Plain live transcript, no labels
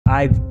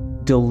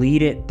I've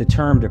deleted the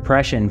term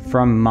depression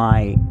from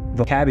my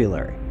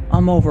vocabulary.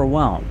 I'm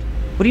overwhelmed.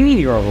 What do you mean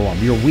you're overwhelmed?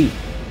 You're weak.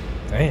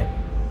 Damn.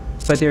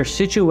 But there are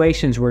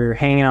situations where you're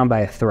hanging on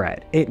by a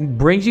thread. It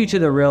brings you to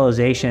the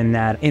realization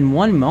that in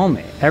one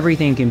moment,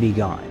 everything can be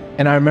gone.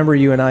 And I remember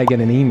you and I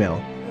get an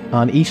email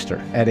on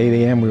Easter at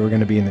 8 a.m. We were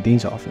going to be in the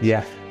dean's office.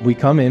 Yeah. We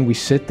come in, we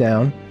sit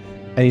down,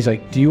 and he's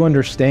like, do you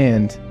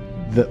understand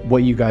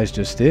what you guys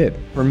just did?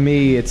 For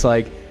me, it's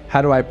like,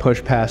 how do I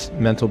push past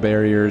mental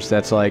barriers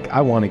that's like, I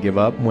want to give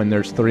up when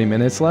there's 3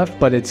 minutes left,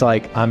 but it's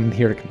like, I'm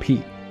here to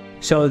compete.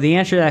 So the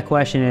answer to that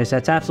question is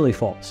that's absolutely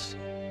false.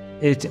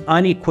 It's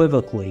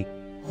unequivocally,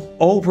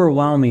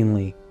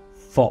 overwhelmingly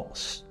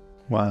false.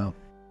 Wow.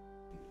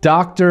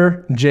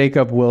 Dr.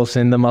 Jacob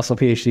Wilson, the Muscle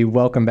PhD.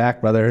 Welcome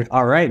back, brother.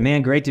 All right,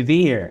 man. Great to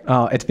be here.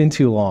 Oh, it's been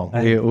too long.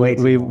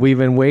 We've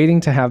been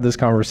waiting to have this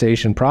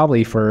conversation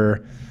probably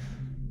for,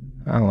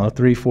 I don't know,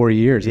 3-4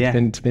 years. Yeah.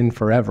 It's been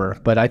forever.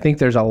 But I think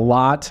there's a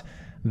lot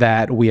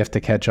that we have to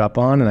catch up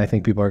on, and I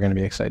think people are going to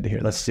be excited to hear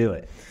that. Let's do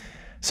it.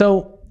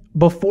 So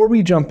before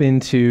we jump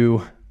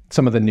into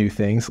some of the new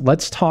things,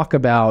 let's talk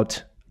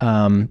about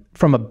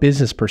from a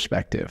business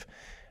perspective.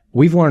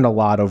 We've learned a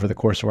lot over the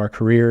course of our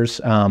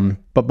careers,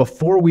 but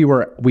before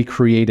we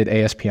created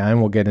ASPI, and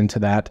we'll get into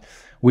that,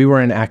 we were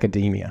in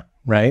academia,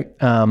 right?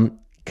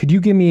 Could you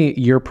give me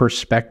your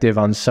perspective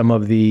on some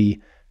of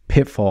the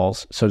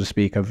pitfalls, so to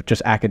speak, of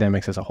just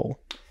academics as a whole?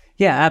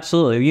 Yeah,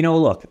 absolutely. You know,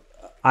 look,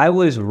 I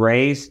was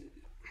raised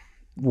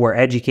where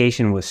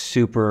education was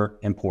super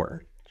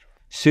important.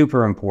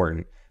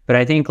 But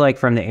I think like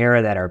from the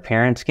era that our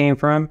parents came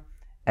from,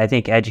 I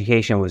think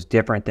education was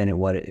different than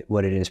what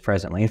it is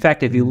presently. In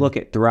fact, if you look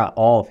at throughout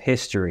all of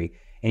history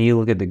and you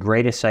look at the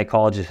greatest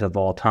psychologists of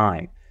all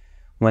time,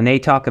 when they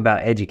talk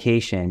about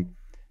education,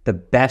 the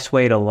best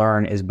way to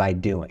learn is by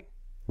doing,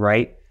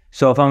 right?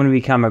 So if I'm going to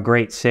become a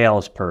great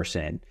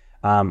salesperson,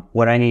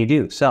 what I need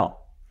to do, sell.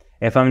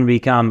 If I'm going to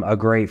become a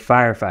great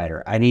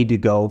firefighter, I need to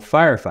go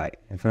firefight.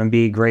 If I'm going to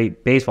be a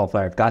great baseball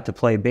player, I've got to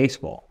play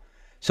baseball.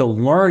 So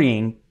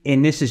learning,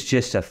 and this is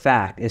just a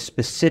fact, is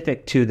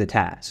specific to the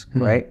task,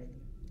 right?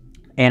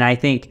 And I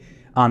think,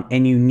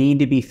 and you need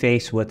to be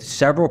faced with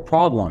several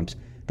problems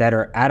that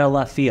are out of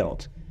left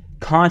field.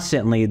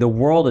 Constantly, the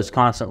world is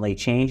constantly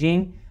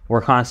changing.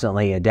 We're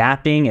constantly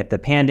adapting. If the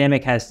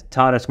pandemic has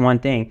taught us one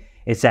thing,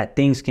 it's that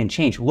things can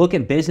change. Look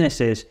at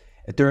businesses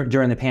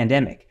during the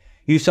pandemic.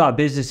 You saw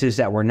businesses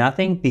that were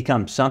nothing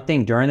become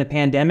something during the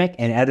pandemic,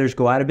 and others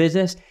go out of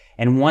business.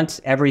 And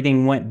once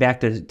everything went back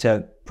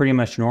to pretty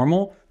much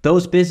normal,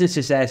 those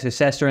businesses that had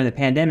success during the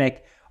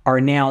pandemic are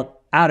now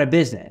out of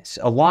business.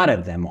 A lot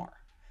of them are.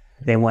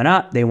 They went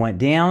up, they went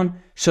down.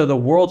 So the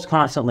world's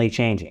constantly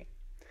changing.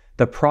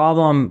 The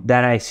problem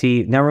that I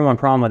see, number one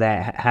problem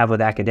that I have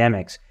with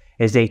academics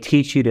is they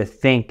teach you to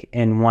think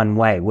in one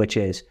way, which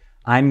is,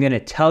 I'm going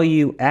to tell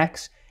you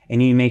X,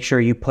 and you make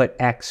sure you put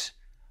X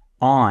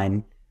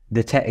on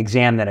the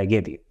exam that I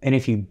give you. And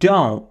if you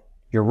don't,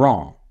 you're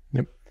wrong.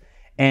 Yep.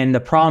 And the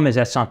problem is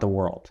that's not the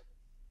world.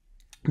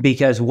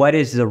 Because what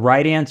is the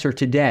right answer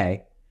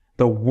today,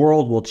 the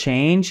world will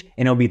change,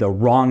 and it'll be the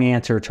wrong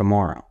answer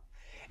tomorrow.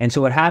 And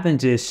so what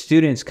happens is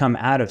students come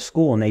out of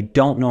school and they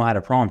don't know how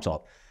to problem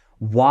solve.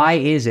 Why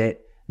is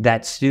it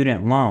that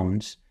student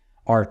loans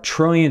are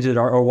trillions of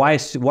dollars, or why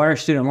are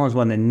student loans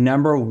one of the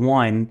number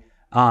one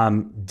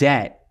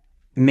debt,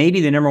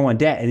 maybe the number one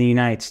debt in the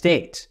United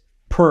States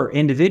per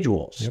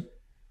individuals? Yep.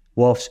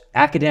 Well, if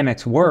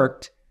academics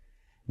worked,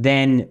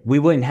 then we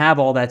wouldn't have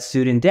all that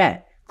student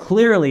debt.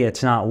 Clearly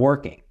it's not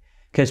working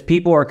because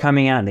people are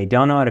coming out and they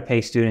don't know how to pay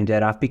student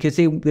debt off because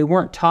they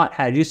weren't taught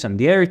how to do something.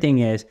 The other thing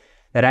is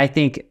that I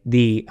think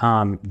the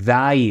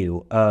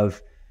value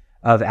of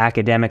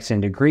academics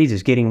and degrees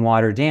is getting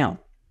watered down.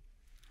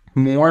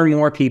 More and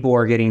more people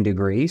are getting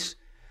degrees.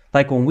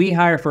 Like when we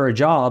hire for a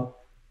job,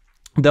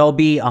 there'll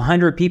be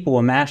 100 people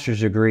with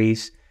master's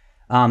degrees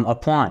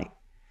applying.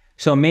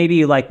 So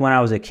maybe like when I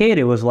was a kid,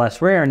 it was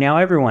less rare. Now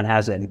everyone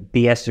has a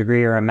BS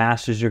degree or a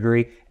master's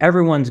degree.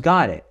 Everyone's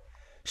got it.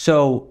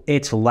 So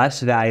it's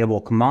less valuable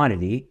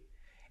commodity.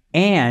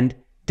 And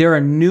there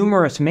are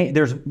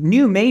there's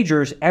new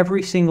majors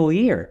every single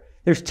year.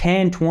 There's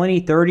 10, 20,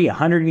 30,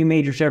 100 new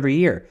majors every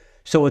year.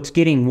 So it's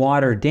getting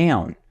watered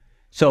down.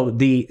 So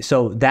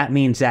that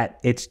means that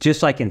it's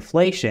just like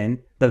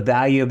inflation, the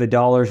value of a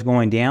dollar is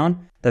going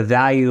down, the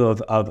value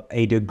of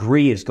a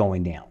degree is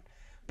going down.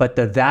 But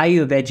the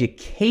value of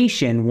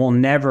education will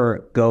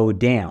never go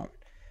down,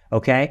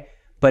 okay?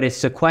 But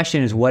the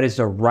question is, what is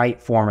the right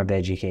form of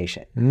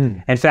education?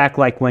 In fact,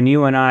 like when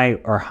you and I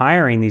are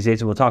hiring these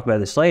days, and we'll talk about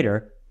this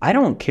later, I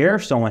don't care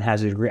if someone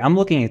has a degree. I'm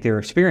looking at their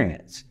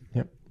experience.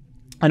 Yep.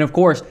 And of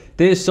course,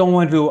 this is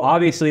someone who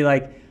obviously,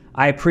 like,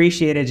 I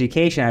appreciate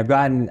education.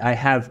 I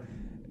have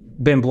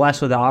been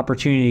blessed with the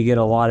opportunity to get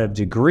a lot of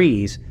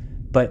degrees,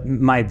 but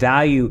my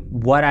value,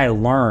 what I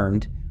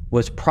learned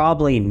was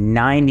probably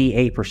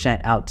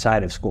 98%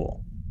 outside of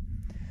school.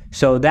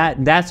 So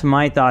that's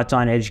my thoughts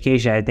on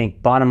education. I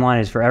think bottom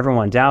line is for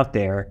everyone's out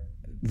there,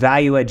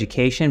 value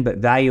education, but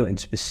value in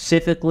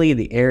specifically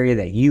the area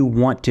that you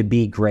want to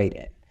be great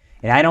in.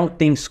 And I don't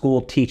think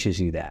school teaches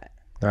you that.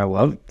 I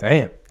love it.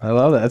 Damn. I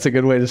love that. That's a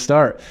good way to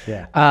start.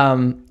 Yeah.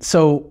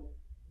 So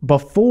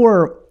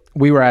before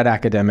we were at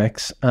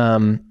academics,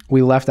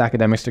 we left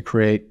academics to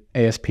create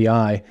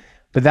ASPI,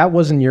 but that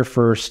wasn't your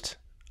first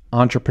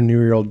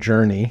entrepreneurial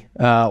journey.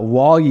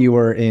 While you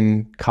were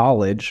in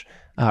college,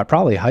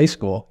 probably high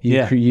school,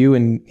 you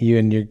and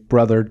your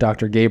brother,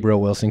 Dr.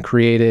 Gabriel Wilson,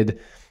 created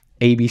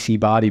ABC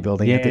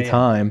Bodybuilding at the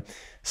time.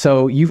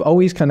 So you've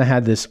always kind of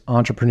had this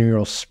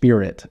entrepreneurial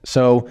spirit.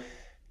 So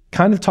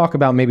kind of talk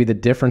about maybe the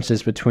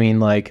differences between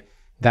like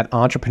that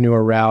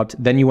entrepreneur route.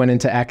 Then you went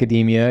into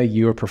academia,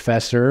 you were a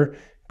professor,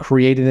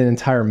 created an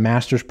entire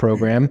master's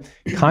program,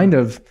 kind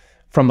of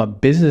from a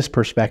business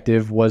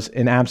perspective was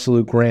an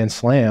absolute grand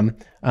slam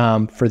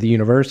for the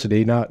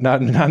university, not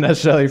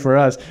necessarily for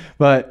us,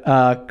 but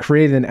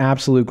created an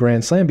absolute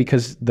grand slam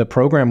because the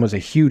program was a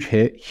huge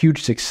hit,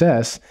 huge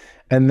success,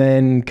 and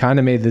then kind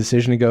of made the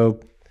decision to go,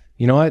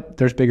 you know what,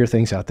 there's bigger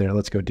things out there.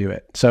 Let's go do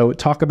it. So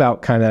talk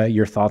about kind of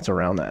your thoughts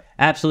around that.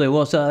 Absolutely.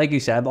 Well, so like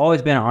you said, I've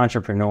always been an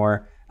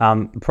entrepreneur.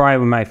 Probably one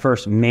of my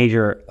first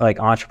major like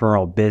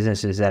entrepreneurial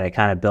businesses that I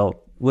kind of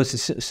built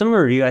was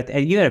similar to you.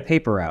 You had a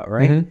paper route,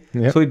 right?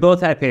 Mm-hmm. Yep. So we both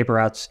had paper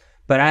routes,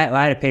 but I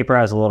had a paper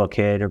route as a little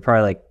kid, or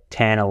probably like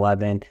 10,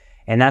 11.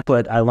 And that's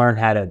what I learned,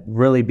 how to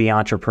really be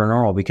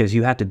entrepreneurial, because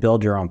you have to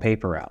build your own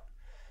paper route.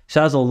 So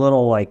I was a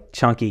little like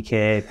chunky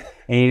kid,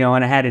 and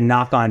and I had to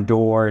knock on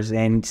doors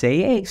and say,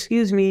 hey,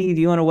 excuse me,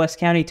 do you want a West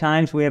County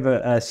Times? We have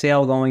a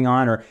sale going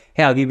on, or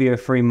hey, I'll give you a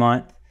free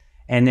month.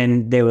 And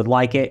then they would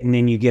like it, and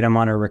then you get them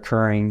on a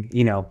recurring,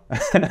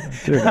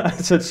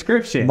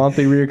 subscription.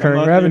 Monthly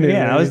recurring revenue.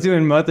 Yeah, I was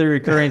doing monthly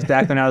recurrings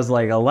back when I was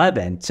like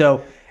 11.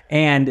 So,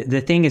 and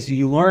the thing is,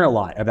 you learn a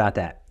lot about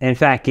that. In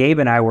fact, Gabe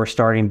and I were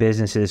starting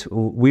businesses.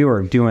 We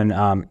were doing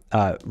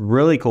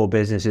really cool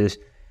businesses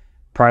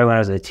probably when I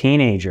was a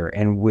teenager,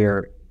 and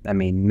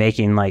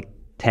making like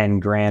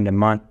 10 grand a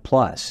month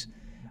plus,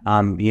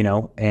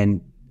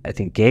 and I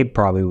think Gabe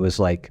probably was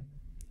like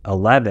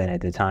 11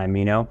 at the time,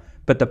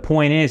 But the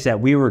point is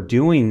that we were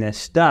doing this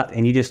stuff,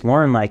 and you just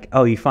learn like,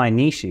 oh, you find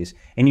niches,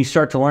 and you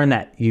start to learn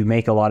that you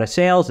make a lot of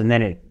sales, and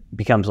then it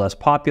becomes less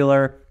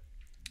popular,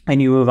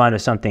 and you move on to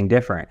something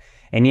different.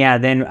 And yeah,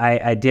 then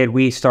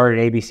we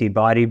started ABC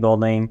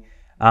Bodybuilding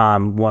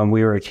when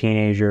we were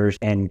teenagers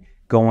and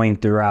going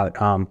throughout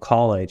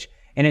college.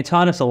 And it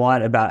taught us a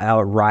lot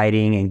about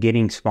writing and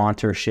getting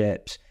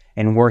sponsorships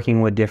and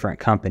working with different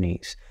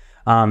companies.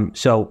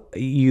 So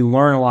you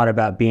learn a lot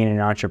about being an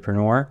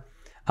entrepreneur.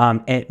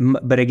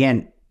 But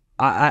again,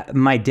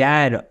 my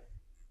dad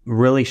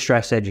really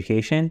stressed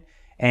education,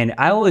 and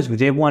I always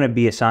did want to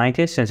be a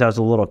scientist. Since I was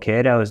a little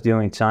kid, I was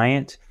doing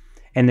science,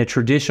 and the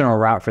traditional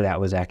route for that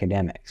was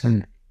academics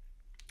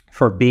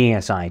for being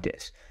a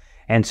scientist.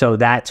 And so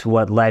that's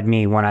what led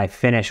me when I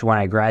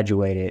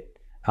graduated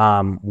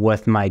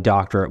with my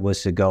doctorate,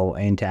 was to go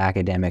into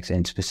academics,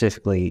 and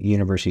specifically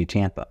University of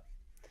Tampa.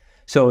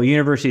 So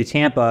University of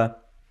Tampa,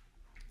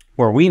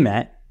 where we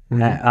met,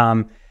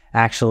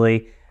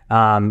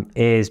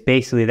 is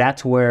basically,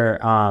 that's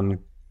where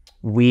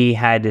we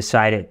had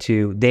decided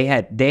to, they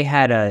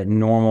had a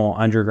normal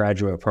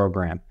undergraduate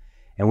program,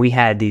 and we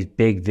had these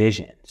big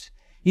visions.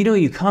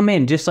 You come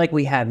in just like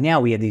we have now.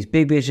 We have these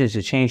big visions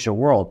to change the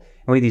world,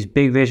 and we have these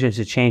big visions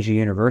to change the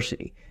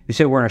university. We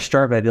said we're going to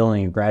start by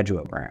building a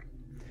graduate program,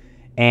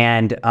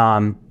 and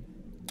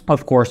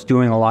of course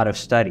doing a lot of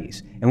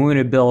studies, and we're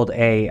going to build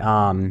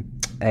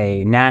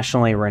a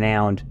nationally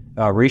renowned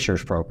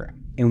research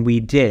program, and we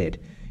did.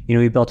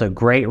 We built a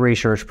great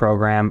research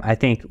program. I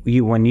think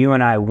when you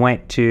and I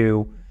went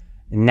to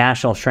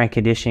National Strength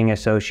Conditioning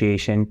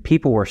Association,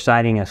 people were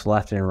citing us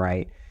left and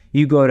right.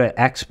 You go to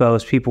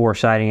expos, people were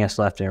citing us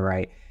left and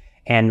right.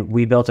 And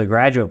we built a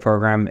graduate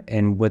program,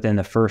 and within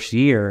the first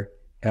year,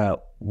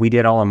 we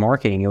did all the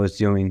marketing. It was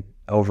doing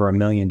over $1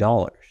 million.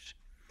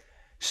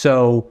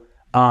 So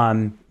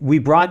we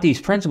brought these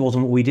principles,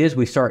 and what we did is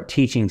we started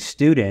teaching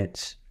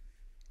students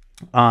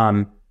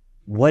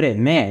what it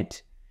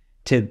meant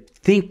to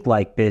think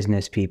like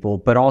business people,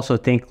 but also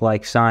think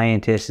like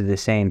scientists at the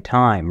same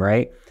time,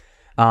 right?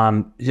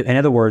 In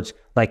other words,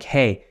 like,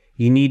 hey,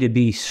 you need to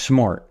be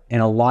smart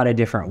in a lot of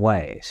different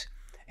ways.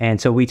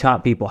 And so we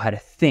taught people how to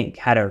think,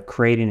 how to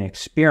create an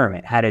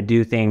experiment, how to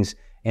do things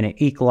in an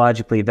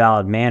ecologically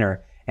valid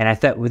manner. And I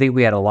think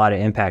we had a lot of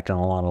impact on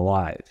a lot of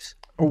lives.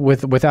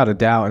 Without a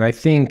doubt. And I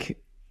think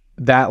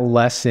that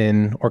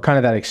lesson, or kind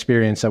of that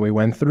experience that we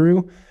went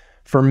through,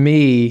 for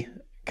me,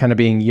 kind of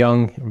being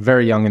young,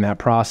 very young in that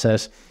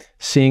process,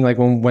 seeing like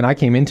when I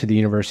came into the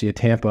University of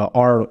Tampa,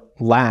 our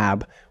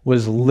lab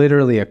was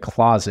literally a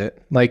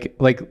closet, like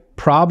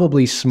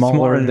probably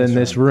smaller than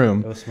this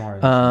room. It was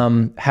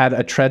smaller. Had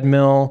a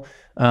treadmill,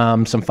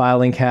 some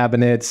filing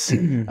cabinets,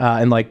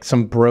 and like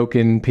some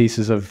broken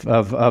pieces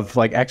of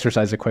like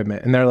exercise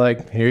equipment. And they're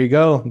like, here you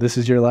go. This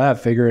is your lab.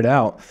 Figure it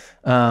out.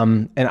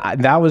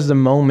 That was the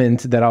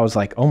moment that I was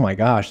like, oh my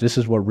gosh, this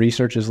is what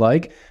research is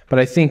like. But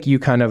I think you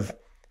kind of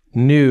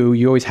knew,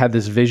 you always had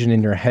this vision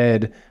in your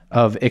head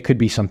of it could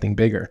be something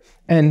bigger.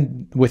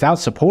 And without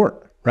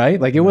support, right?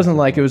 Like it wasn't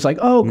like, it was like,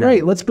 oh,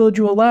 great, let's build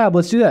you a lab.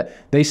 Let's do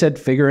that. They said,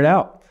 figure it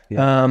out.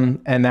 Yeah.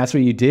 And that's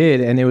what you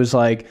did. And it was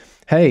like,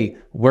 hey,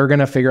 we're going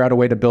to figure out a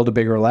way to build a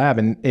bigger lab.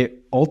 And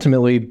it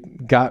ultimately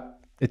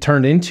it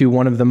turned into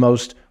one of the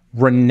most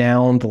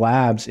renowned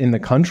labs in the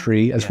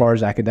country as far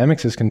as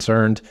academics is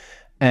concerned.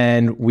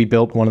 And we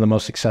built one of the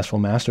most successful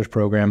master's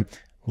program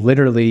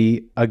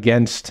literally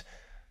against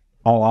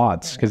all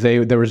odds, because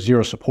there was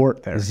zero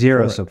support there.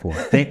 Zero support.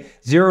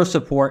 Zero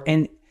support.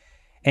 And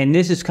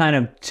this is kind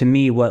of, to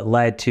me, what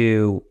led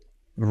to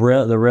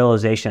the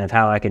realization of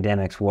how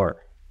academics work.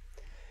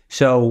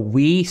 So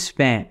we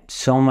spent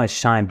so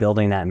much time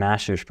building that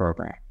master's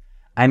program.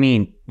 I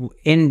mean,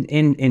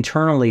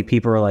 internally,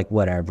 people are like,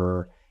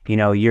 whatever,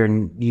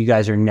 you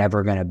guys are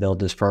never going to build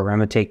this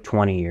program. It'll take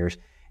 20 years.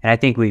 And I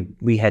think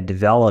we had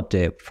developed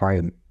it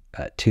probably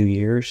 2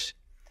 years.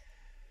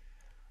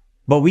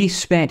 But we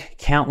spent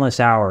countless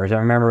hours. I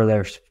remember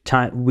there's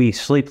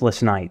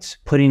sleepless nights,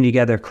 putting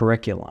together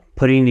curriculum,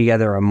 putting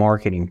together a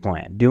marketing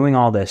plan, doing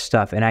all this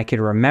stuff. And I could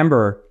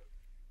remember,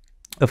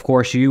 of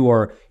course,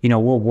 we're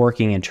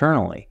working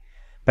internally,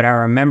 but I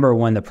remember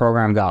when the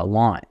program got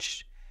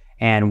launched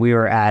and we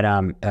were at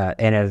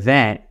an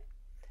event,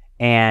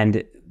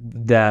 and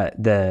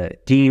the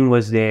dean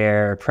was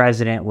there,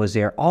 president was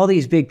there, all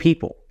these big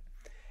people.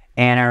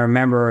 And I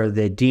remember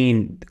the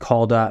dean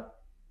called up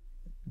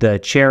the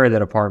chair of the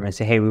department and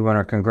said, hey, we want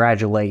to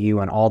congratulate you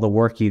on all the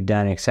work you've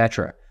done,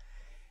 etc.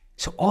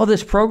 So all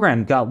this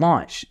program got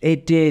launched.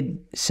 It did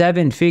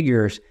 7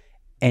 figures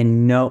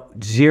and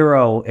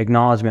zero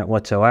acknowledgement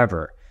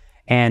whatsoever.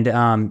 And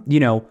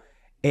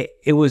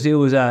it was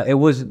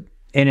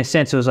in a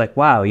sense, it was like,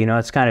 wow,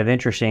 it's kind of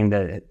interesting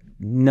that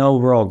no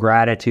real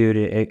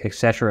gratitude,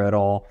 etc. at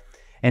all.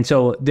 And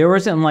so there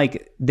wasn't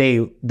like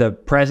the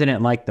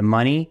president liked the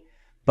money,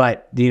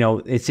 but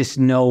it's just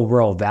no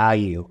real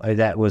value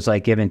that was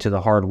like given to the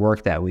hard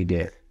work that we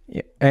did.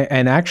 Yeah.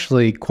 And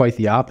actually quite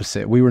the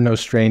opposite. We were no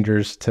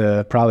strangers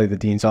to probably the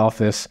dean's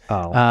office.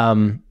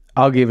 Oh.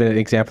 I'll give an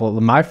example.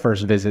 My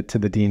first visit to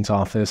the dean's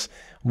office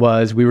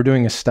was, we were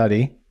doing a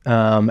study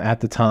at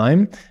the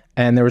time,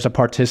 and there was a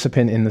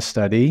participant in the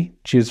study.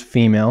 She was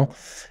female,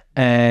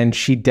 and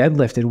she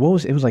deadlifted.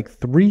 It was like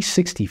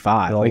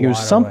 365. Like it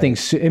was something.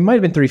 It might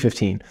have been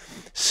 315.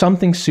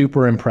 Something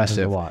super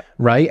impressive,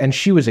 right? And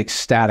she was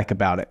ecstatic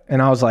about it.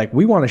 And I was like,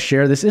 we want to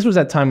share this. This was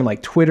that time when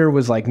like Twitter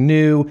was like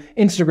new,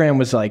 Instagram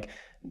was like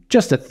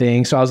just a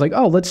thing. So I was like,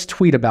 oh, let's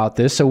tweet about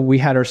this. So we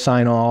had her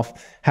sign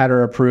off, had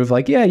her approve,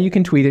 like, yeah, you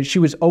can tweet it. She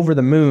was over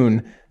the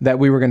moon that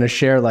we were going to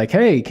share, like,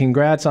 hey,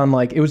 congrats on,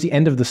 like, it was the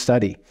end of the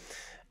study.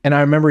 And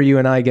I remember you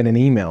and I get an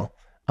email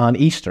on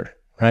Easter.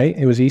 Right?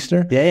 It was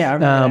Easter. Yeah, I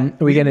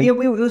remember it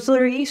was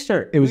literally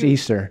Easter. It was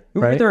Easter.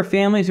 We were with our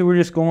families who were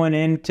just going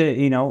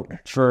into,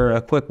 for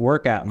a quick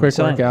workout.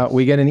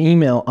 We get an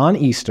email on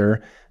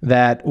Easter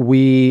that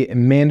we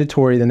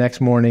mandatory the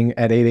next morning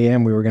at 8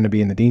 a.m. we were going to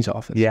be in the dean's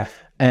office. Yeah.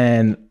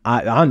 And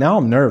now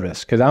I'm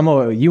nervous, because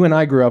you and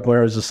I grew up where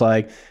it was just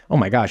like, oh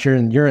my gosh, you're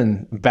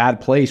in a bad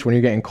place when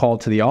you're getting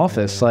called to the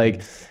office. Mm-hmm.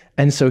 Like,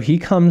 and so he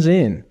comes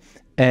in,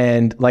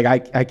 and like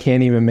I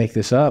can't even make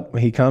this up.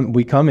 We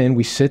come in,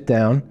 we sit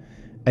down.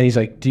 And he's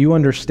like, do you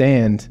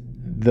understand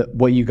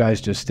what you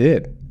guys just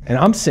did? And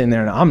I'm sitting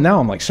there, and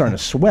I'm like starting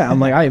to sweat. I'm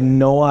like, I have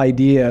no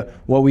idea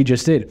what we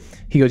just did.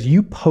 He goes,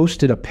 you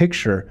posted a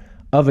picture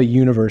of a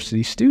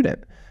university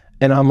student.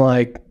 And I'm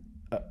like,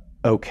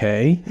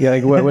 okay. Yeah,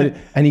 like what?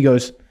 And he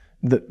goes,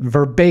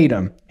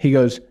 verbatim, he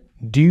goes,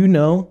 do you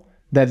know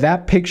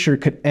that picture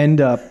could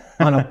end up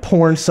on a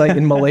porn site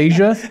in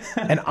Malaysia?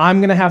 And I'm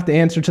going to have to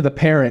answer to the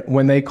parent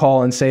when they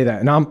call and say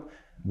that. And I'm,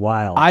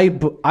 wow. I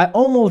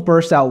almost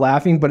burst out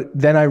laughing, but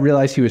then I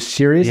realized he was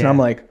serious, and I'm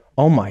like,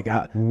 oh my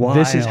God,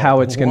 this is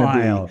how it's going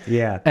to be.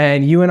 Yeah.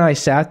 And you and I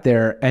sat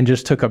there and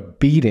just took a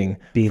beating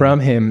from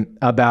him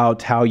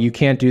about how you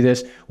can't do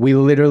this. We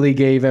literally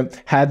gave him,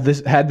 had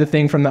the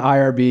thing from the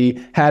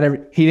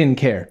IRB, he didn't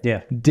care.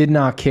 Yeah. Did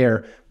not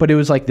care. But it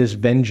was like this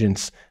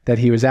vengeance that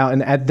he was out.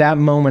 And at that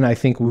moment, I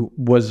think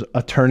was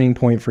a turning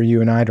point for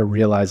you and I to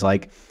realize,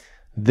 like,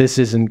 this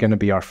isn't going to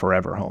be our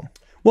forever home.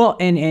 Well,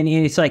 and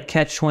it's like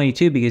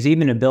catch-22, because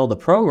even to build a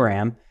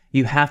program,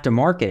 you have to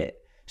market it.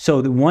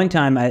 So the one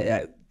time,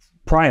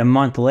 probably a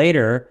month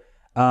later,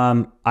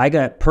 I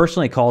got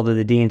personally called to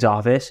the dean's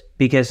office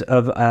because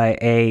of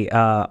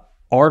a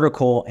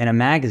article in a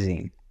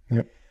magazine.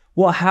 Yep.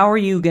 Well, how are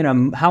you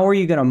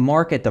gonna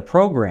market the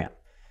program?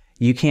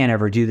 You can't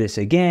ever do this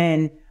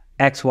again,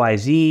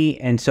 XYZ.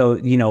 And so,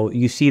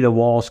 you see the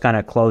walls kind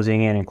of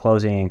closing in and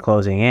closing and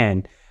closing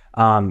in,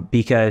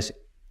 because.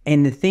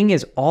 And the thing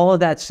is, all of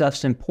that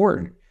stuff's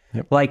important.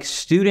 Yep. Like,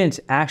 students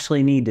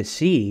actually need to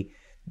see.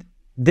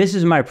 This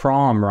is my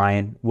problem,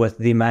 Ryan, with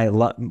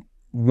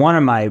one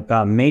of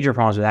my major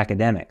problems with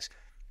academics.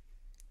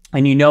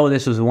 And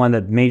this was one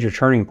of the major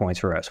turning points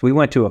for us. We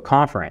went to a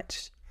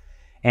conference,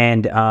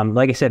 and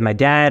like I said, my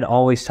dad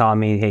always taught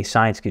me, hey,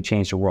 science could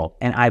change the world.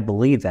 And I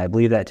believe that. I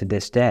believe that to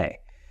this day.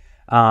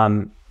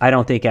 I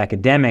don't think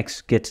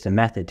academics gets the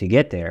method to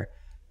get there,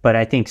 but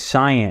I think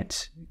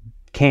science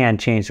can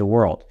change the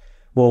world.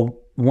 Well,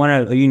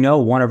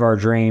 one of our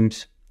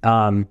dreams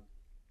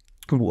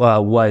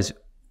was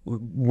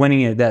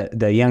winning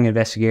the Young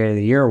Investigator of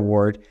the Year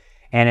award.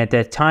 And at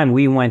that time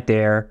we went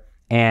there,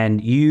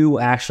 and you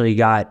actually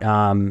got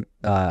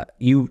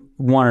you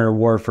won an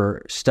award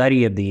for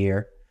Study of the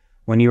Year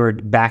when you were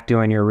back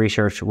doing your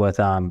research with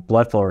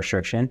blood flow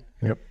restriction.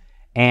 Yep.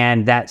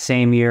 And that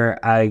same year,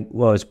 I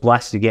was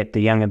blessed to get the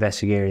Young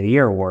Investigator of the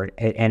Year award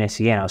at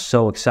NSCN. I was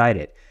so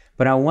excited.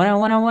 But when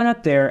I went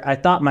up there, I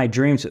thought my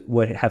dreams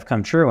would have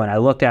come true. And I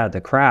looked out at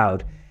the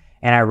crowd,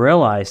 and I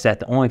realized that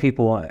the only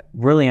people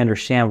really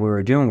understand what we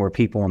were doing were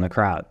people in the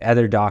crowd,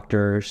 other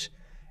doctors,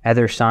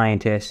 other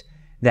scientists,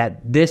 that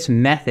this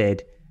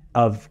method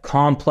of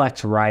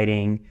complex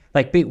writing,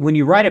 like when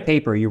you write a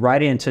paper, you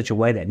write it in such a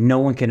way that no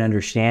one can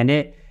understand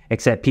it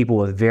except people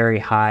with very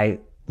high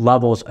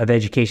levels of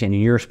education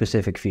in your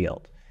specific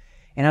field.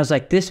 And I was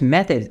like, this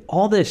method,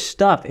 all this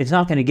stuff, it's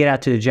not going to get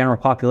out to the general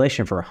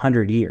population for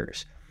 100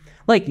 years.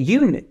 Like,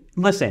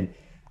 listen,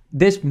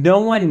 no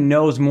one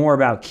knows more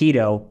about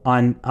keto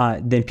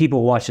than people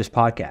who watch this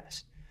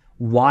podcast.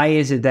 Why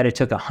is it that it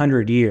took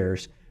 100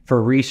 years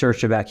for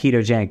research about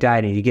ketogenic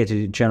dieting to get to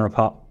the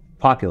general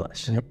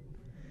populace? Yep.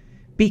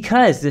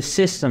 Because the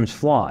system's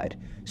flawed.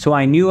 So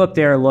I knew up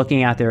there,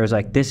 looking out there, I was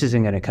like, this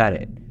isn't going to cut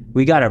it.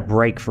 We got to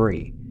break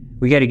free.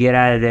 We got to get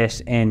out of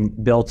this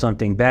and build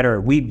something better.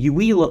 We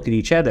looked at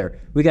each other.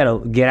 We got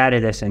to get out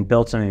of this and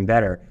build something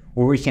better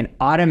where we can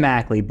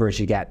automatically bridge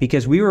the gap,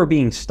 because we were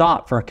being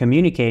stopped from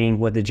communicating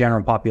with the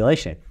general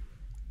population.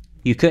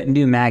 You couldn't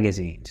do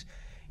magazines.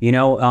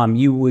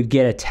 You would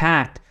get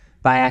attacked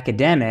by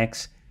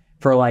academics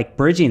for like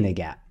bridging the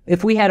gap.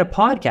 If we had a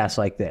podcast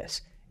like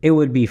this, it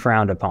would be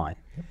frowned upon.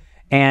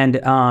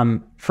 And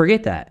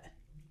forget that.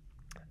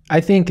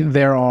 I think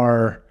there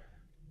are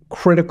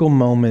critical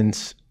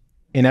moments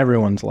in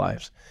everyone's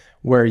lives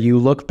where you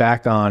look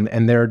back on,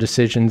 and there are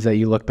decisions that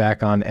you look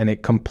back on, and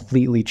it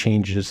completely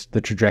changes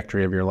the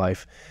trajectory of your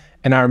life.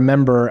 And I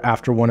remember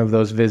after one of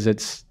those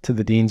visits to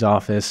the dean's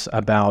office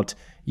about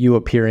you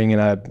appearing in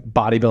a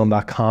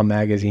bodybuilding.com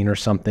magazine or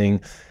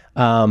something.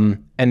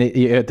 And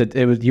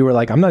it was, you were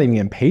like, I'm not even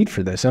getting paid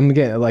for this. I'm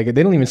getting, like,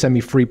 they don't even send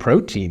me free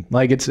protein.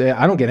 Like,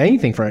 I don't get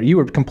anything for it. You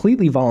were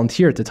completely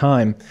volunteer at the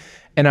time.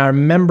 And I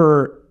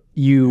remember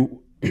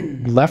you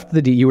left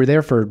you were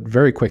there for a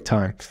very quick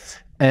time.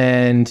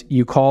 And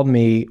you called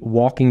me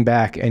walking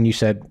back, and you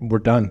said, we're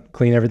done.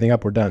 Clean everything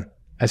up. We're done.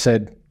 I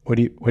said, what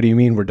do you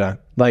mean we're done?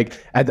 Like,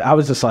 I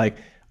was like,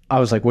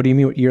 what do you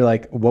mean? You're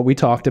like, what we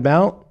talked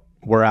about,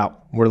 we're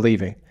out. We're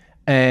leaving.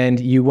 And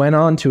you went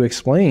on to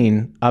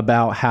explain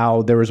about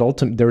how there was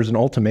an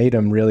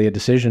ultimatum, really a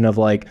decision of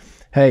like,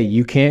 hey,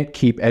 you can't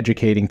keep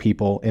educating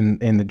people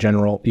in the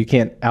general, you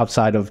can't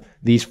outside of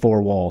these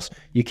four walls.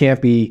 You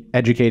can't be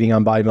educating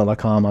on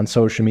bodybuilding.com, on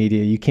social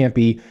media. You can't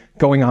be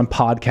going on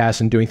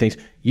podcasts and doing things.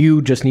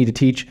 You just need to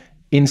teach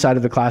inside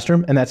of the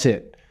classroom, and that's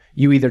it.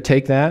 You either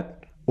take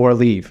that or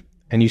leave.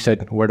 And you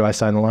said, where do I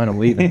sign the line? I'm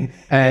leaving.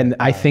 And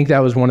I think that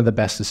was one of the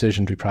best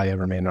decisions we probably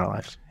ever made in our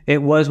lives.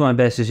 It was one of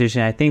the best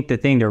decisions. I think the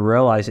thing to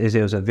realize is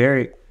it was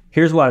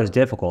here's why it was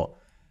difficult.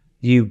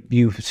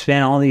 You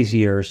spent all these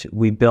years,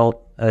 we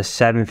built a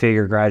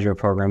 7-figure graduate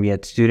program. You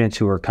had students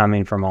who were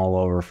coming from all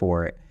over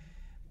for it.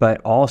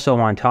 But also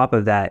on top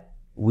of that,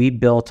 we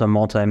built a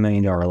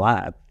multi-million-dollar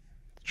lab.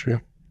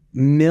 True.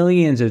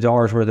 Millions of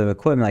dollars worth of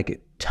equipment,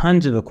 like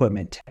tons of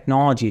equipment,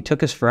 technology. It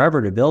took us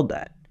forever to build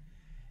that.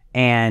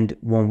 And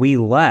when we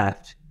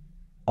left,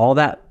 all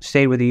that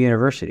stayed with the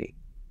university.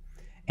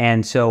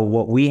 And so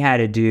what we had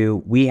to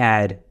do, we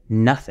had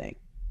nothing.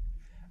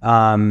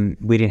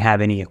 We didn't have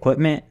any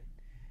equipment.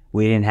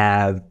 We didn't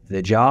have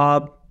the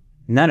job,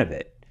 none of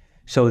it.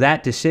 So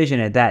that decision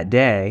at that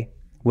day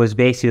was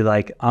basically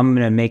like, we're going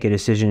to make the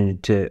decision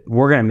to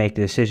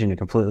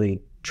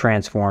completely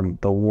transform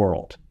the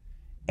world.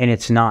 And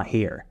it's not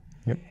here.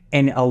 Yep.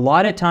 And a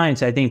lot of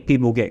times I think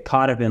people get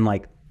caught up in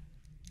like,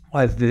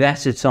 well, I've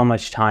invested so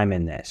much time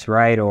in this,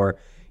 right? Or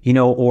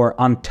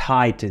I'm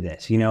tied to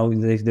this,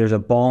 there's a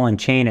ball and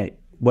chain at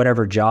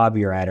whatever job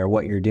you're at or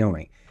what you're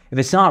doing. If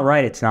it's not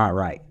right, it's not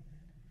right.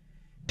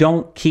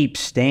 Don't keep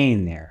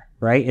staying there,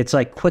 right? It's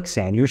like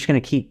quicksand. You're just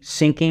going to keep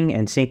sinking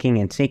and sinking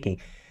and sinking.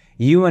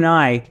 You and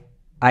I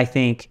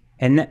think,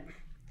 and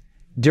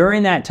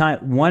during that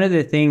time, one of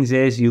the things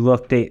is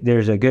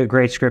there's a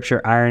great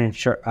scripture, iron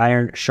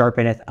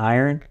sharpeneth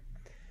iron.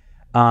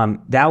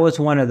 That was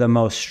one of the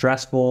most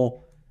stressful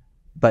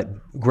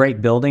but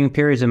great building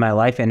periods in my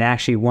life. And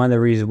actually one of the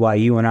reasons why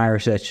you and I are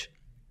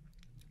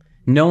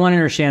no one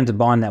understands the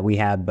bond that we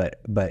have,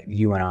 but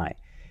you and I.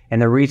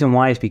 And the reason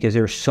why is because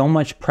there's so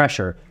much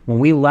pressure. When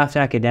we left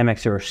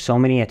academics, there were so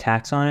many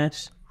attacks on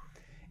us.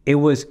 It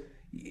was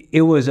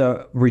your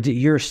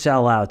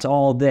sellouts,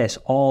 all this,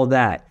 all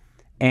that.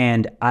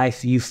 And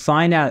you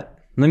find out,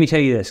 let me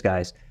tell you this,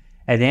 guys,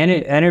 at the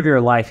end of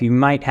your life, you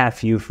might have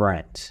few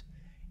friends.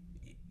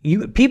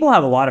 People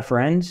have a lot of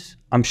friends.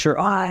 I'm sure,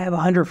 I have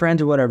 100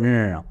 friends or whatever.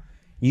 No.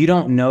 You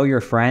don't know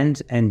your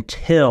friends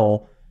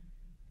until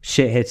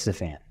shit hits the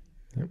fan.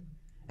 Yep.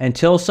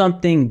 Until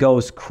something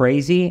goes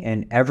crazy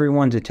and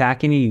everyone's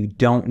attacking you, you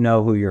don't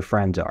know who your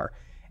friends are.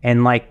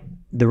 And like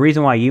the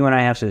reason why you and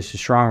I have such a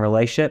strong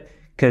relationship,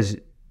 because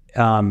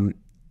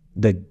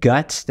the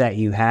guts that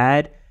you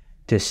had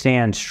to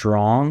stand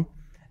strong,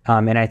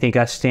 and I think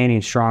us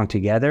standing strong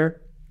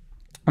together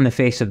in the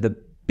face of the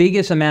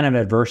biggest amount of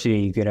adversity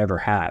you could ever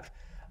have.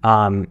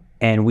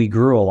 And we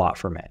grew a lot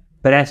from it.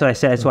 But that's what I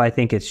said. That's why I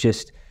think it's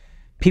just,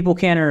 people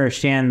can't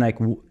understand, like,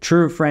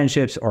 true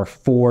friendships are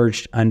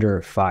forged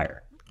under fire.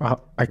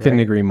 I couldn't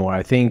agree more.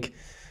 I think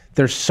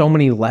there's so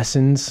many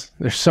lessons.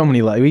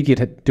 We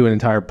could do an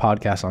entire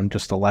podcast on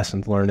just the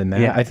lessons learned in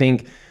that. Yeah. I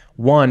think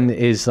one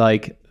is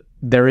like,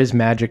 there is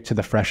magic to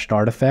the fresh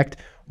start effect,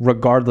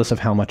 regardless of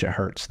how much it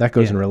hurts. That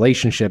goes in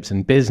relationships,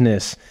 in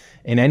business,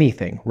 in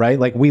anything, right?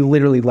 Like, we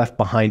literally left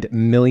behind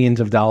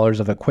millions of dollars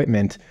of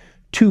equipment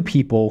to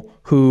people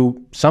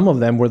who, some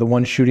of them were the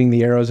ones shooting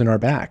the arrows in our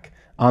back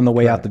on the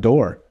way out the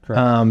door,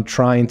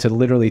 trying to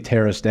literally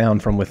tear us down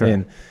from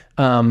within.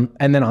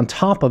 And then on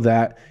top of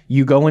that,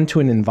 you go into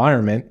an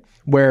environment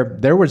where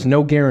there was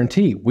no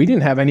guarantee. We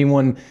didn't have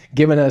anyone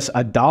giving us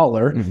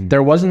 $1.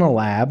 There wasn't a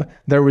lab.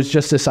 There was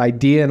just this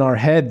idea in our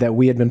head that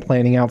we had been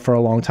planning out for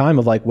a long time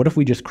of like, what if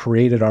we just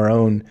created our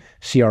own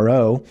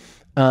CRO?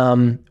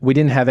 We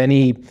didn't have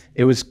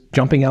it was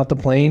jumping out the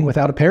plane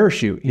without a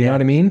parachute, you know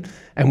what I mean?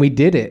 And we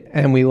did it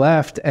and we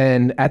left.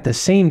 And at the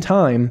same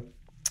time,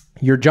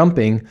 you're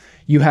jumping,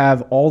 you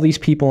have all these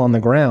people on the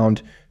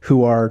ground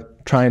who are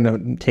trying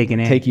to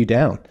take you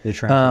down.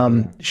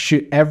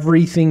 Shoot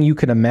everything you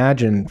can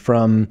imagine,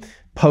 from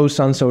posts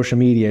on social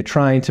media,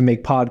 trying to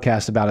make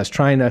podcasts about us,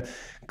 trying to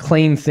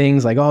claim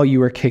things like, oh, you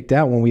were kicked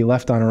out when we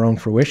left on our own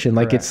fruition.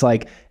 Like, it's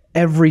like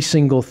every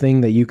single thing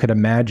that you could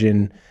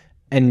imagine.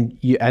 And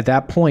at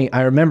that point,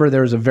 I remember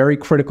there was a very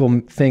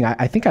critical thing.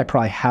 I think I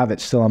probably have it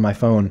still on my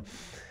phone.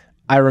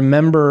 I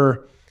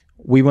remember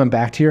we went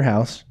back to your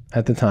house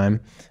at the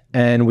time,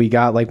 and we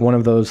got like one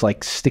of those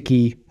like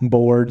sticky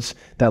boards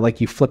that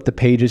like you flip the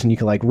pages and you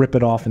can like rip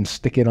it off and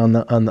stick it on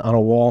a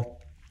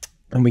wall.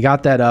 And we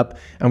got that up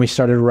and we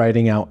started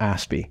writing out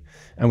ASPE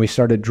and we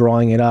started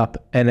drawing it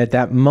up. And at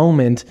that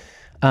moment,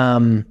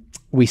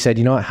 we said,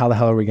 you know what, how the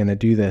hell are we going to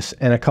do this?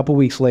 And a couple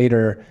weeks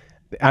later,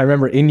 I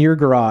remember in your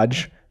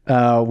garage,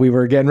 we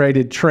were getting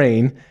ready to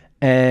train,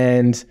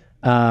 and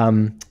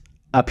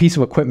a piece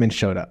of equipment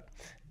showed up.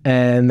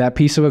 And that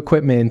piece of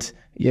equipment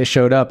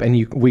showed up,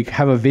 and we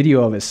have a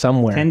video of it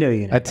somewhere.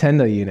 A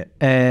Tendo unit.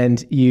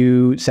 And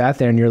you sat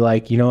there and you're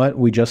like, you know what?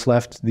 We just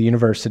left the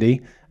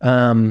university.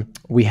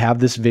 We have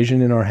this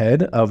vision in our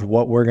head of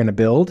what we're going to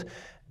build.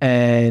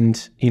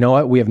 And you know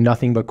what? We have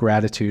nothing but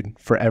gratitude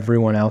for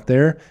everyone out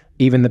there,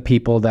 even the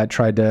people that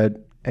tried to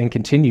and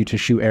continue to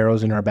shoot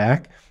arrows in our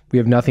back. We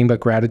have nothing but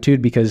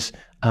gratitude because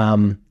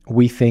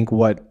we think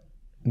what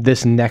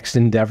this next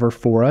endeavor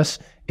for us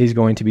is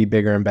going to be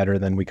bigger and better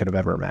than we could have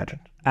ever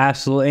imagined.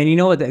 Absolutely. And you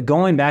know what,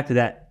 going back to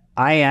that,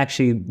 I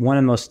actually, one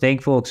of the most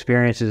thankful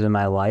experiences in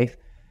my life,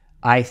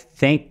 I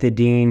thank the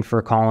dean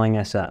for calling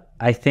us up.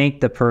 I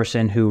thank the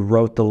person who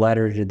wrote the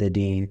letter to the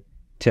dean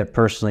to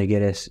personally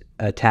get us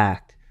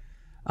attacked.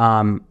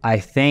 I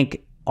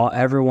thank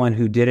everyone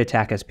who did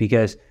attack us,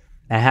 because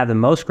I have the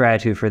most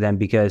gratitude for them,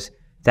 because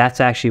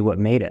that's actually what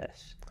made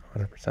us.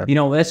 100%. You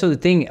know, that's the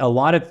thing.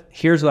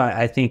 Here's what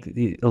I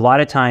think. A lot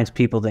of times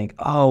people think,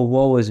 oh,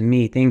 woe is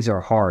me, things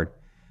are hard.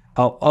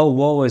 Oh,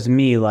 woe is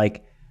me,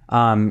 like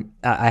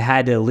I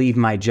had to leave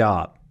my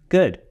job.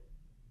 Good.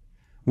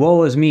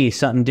 Woe is me,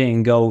 something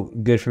didn't go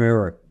good for me.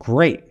 Or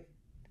great.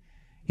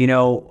 You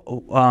know,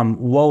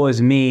 woe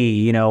is me,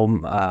 you know,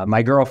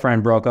 my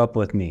girlfriend broke up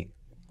with me.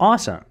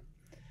 Awesome.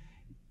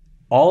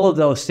 All of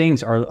those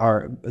things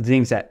are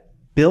things that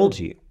build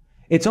you.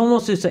 It's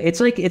almost just, it's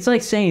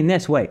like saying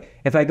this way.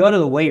 If I go to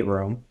the weight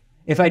room,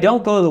 if I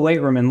don't go to the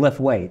weight room and lift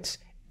weights,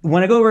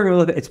 when I go to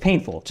lift, it's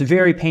painful. It's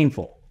very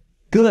painful.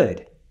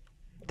 Good.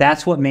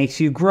 That's what makes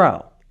you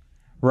grow,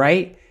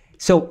 right?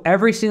 So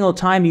every single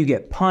time you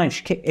get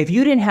punched, if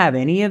you didn't have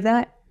any of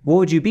that, what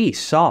would you be?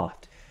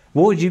 Soft.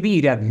 What would you be?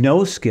 You'd have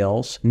no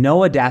skills,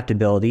 no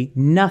adaptability,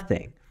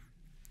 nothing.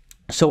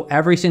 So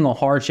every single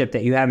hardship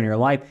that you have in your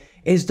life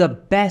is the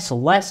best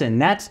lesson.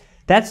 That's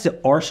the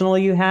arsenal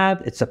you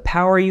have. It's the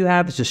power you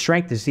have. It's the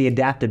strength. It's the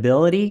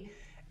adaptability.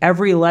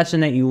 Every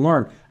lesson that you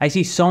learn. I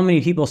see so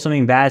many people,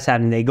 something bad's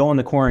happening, they go in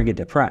the corner and get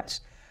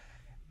depressed.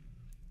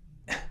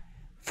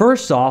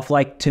 First off,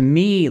 like, to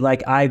me,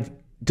 like, I've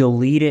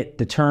deleted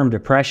the term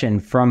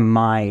depression from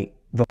my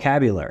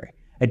vocabulary.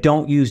 I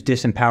don't use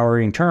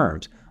disempowering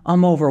terms.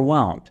 I'm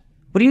overwhelmed.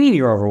 What do you mean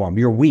you're overwhelmed?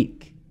 You're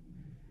weak.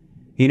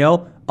 You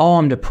know? Oh,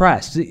 I'm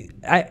depressed.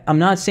 I'm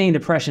not saying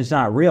depression is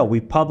not real.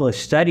 We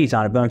published studies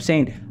on it, but I'm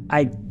saying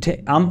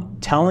I'm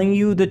telling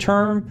you the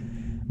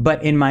term,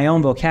 but in my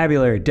own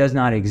vocabulary, it does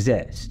not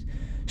exist.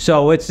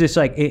 So it's just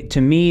like,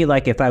 to me,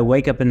 like, if I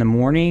wake up in the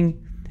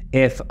morning,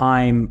 unless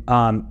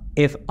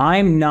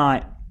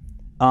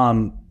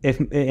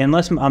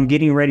I'm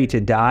getting ready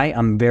to die,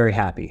 I'm very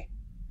happy,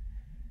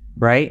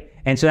 right?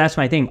 And so that's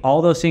my thing.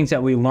 All those things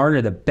that we learn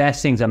are the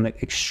best things. I'm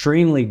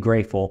extremely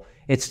grateful.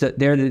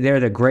 They're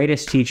the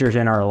greatest teachers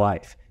in our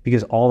life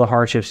because all the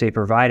hardships they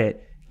provided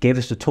gave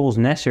us the tools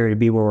necessary to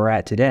be where we're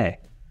at today.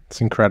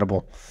 It's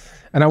incredible.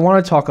 And I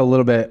want to talk a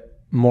little bit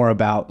more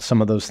about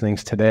some of those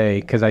things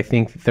today, because I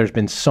think there's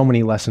been so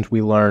many lessons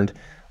we learned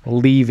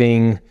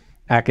leaving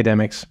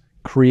academics,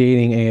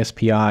 creating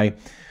ASPI.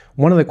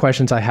 One of the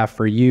questions I have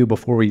for you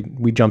before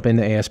we jump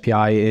into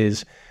ASPI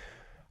is,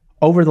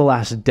 over the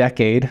last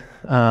decade,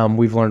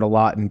 we've learned a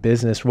lot in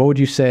business. What would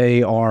you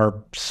say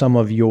are some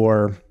of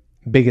your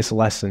biggest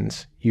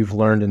lessons you've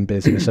learned in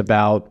business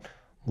about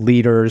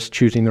leaders,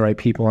 choosing the right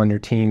people on your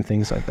team,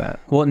 things like that?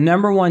 Well,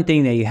 number one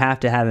thing that you have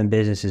to have in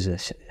business is a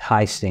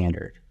high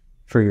standard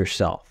for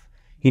yourself.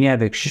 You need to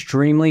have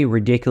extremely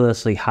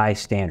ridiculously high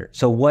standard.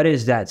 So what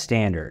is that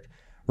standard,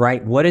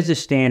 right? What is the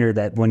standard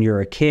that when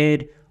you're a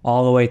kid,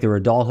 all the way through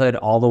adulthood,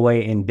 all the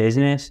way in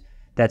business,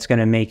 that's going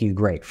to make you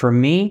great? For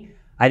me,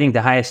 I think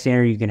the highest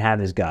standard you can have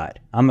is God.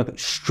 I'm a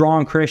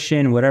strong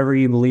Christian, whatever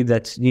you believe,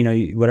 that's,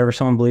 whatever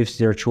someone believes is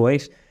their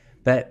choice.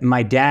 But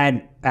my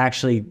dad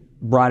actually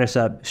brought us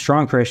up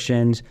strong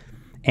Christians,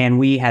 and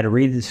we had to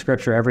read the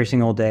scripture every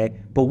single day.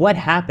 But what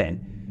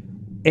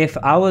happened? If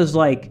I was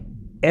like,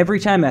 every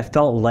time I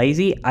felt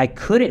lazy, I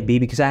couldn't be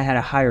because I had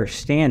a higher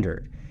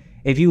standard.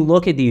 If you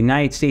look at the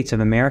United States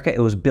of America, it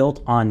was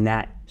built on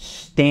that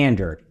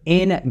standard.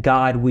 In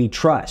God we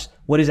trust.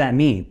 What does that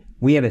mean?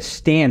 We have a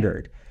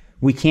standard.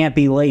 We can't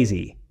be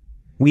lazy.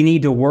 We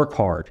need to work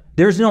hard.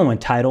 There's no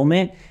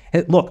entitlement.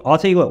 Look, I'll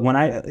tell you what,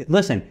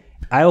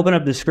 I open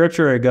up the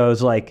scripture, it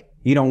goes like,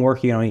 you don't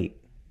work, you don't eat.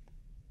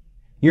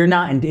 You're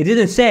not, it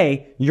didn't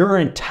say you're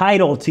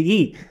entitled to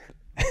eat.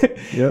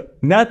 Yep.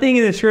 Nothing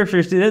in the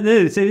scriptures,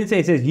 it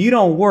says you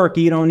don't work,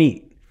 you don't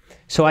eat.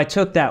 So I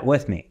took that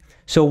with me.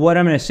 So what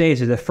I'm going to say is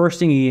the first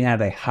thing, you need to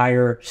have a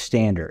higher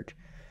standard.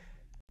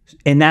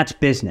 And that's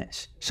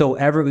business. So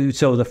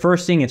the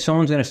first thing, if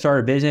someone's going to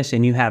start a business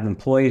and you have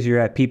employees, you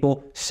have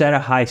people, set a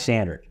high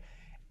standard.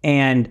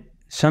 And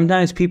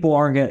sometimes people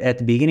aren't going to, at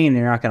the beginning,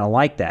 they're not going to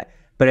like that.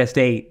 But if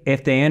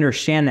they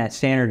understand that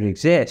standard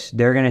exists,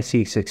 they're going to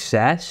see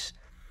success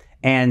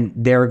and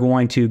they're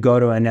going to go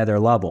to another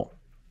level.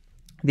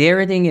 The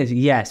other thing is,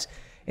 yes,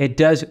 it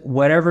does,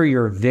 whatever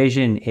your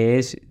vision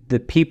is,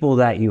 the people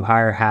that you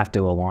hire have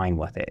to align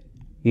with it.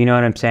 You know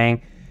what I'm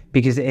saying?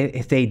 Because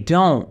if they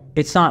don't,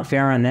 it's not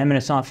fair on them and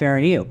it's not fair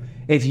on you.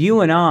 If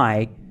you and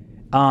I,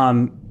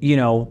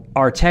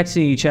 are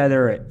texting each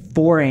other at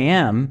 4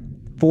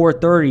 a.m.,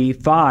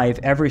 4:30, 5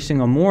 every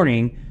single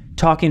morning,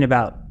 talking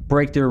about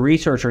breakthrough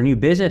research or new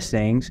business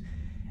things,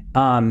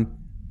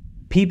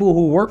 people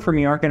who work for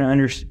me aren't going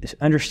to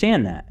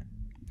understand that.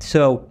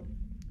 So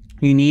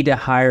you need to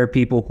hire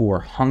people who are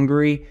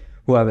hungry,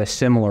 who have a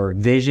similar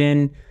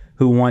vision,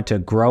 who want to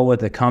grow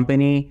with the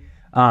company.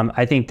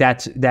 I think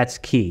that's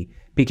key,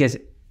 because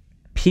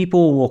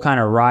people will kind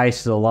of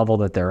rise to the level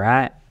that they're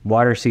at.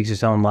 Water seeks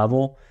its own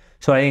level.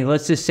 So I think,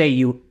 let's just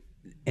say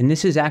and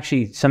this is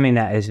actually something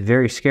that is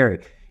very scary.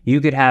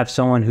 You could have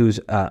someone who's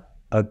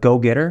a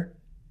go-getter,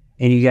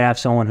 and you could have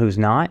someone who's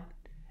not,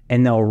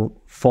 and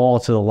they'll fall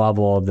to the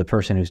level of the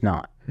person who's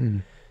not.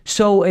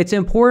 So it's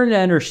important to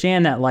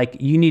understand that, like,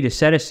 you need to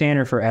set a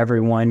standard for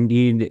everyone.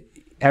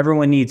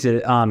 Everyone needs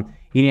to,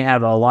 you need to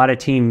have a lot of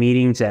team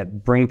meetings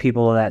that bring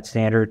people to that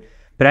standard.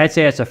 But I'd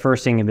say that's the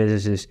first thing in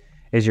business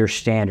is your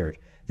standard.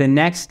 The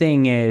next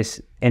thing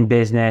is, in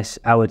business,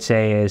 I would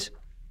say, is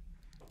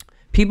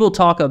people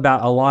talk a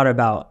lot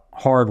about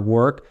hard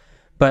work,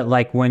 but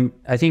like when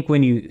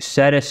you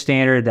set a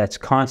standard that's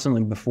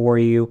constantly before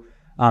you,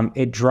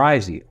 it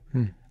drives you.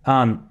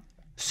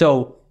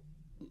 So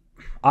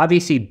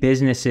obviously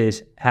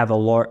businesses have a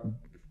lot,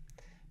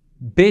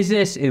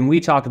 and we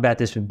talk about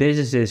this, but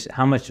businesses,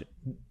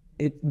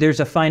 there's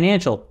a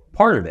financial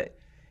part of it.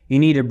 You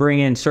need to bring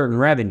in certain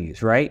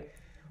revenues, right?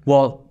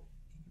 Well,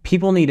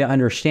 people need to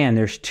understand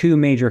there's two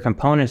major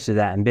components to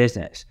that in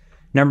business.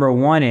 Number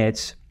one,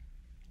 it's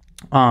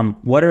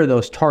what are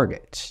those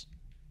targets?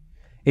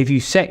 If you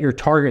set your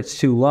targets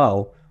too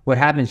low, what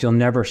happens? You'll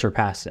never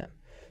surpass them.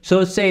 So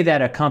let's say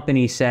that a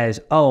company says,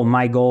 oh,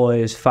 my goal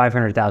is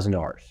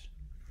 $500,000.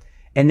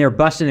 And they're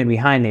busting it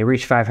behind, they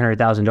reach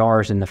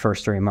 $500,000 in the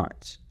first 3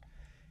 months.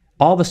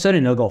 All of a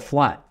sudden, they'll go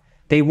flat.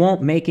 They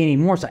won't make any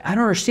more. It's like, I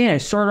don't understand. I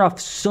started off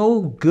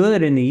so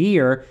good in the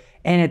year,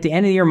 and at the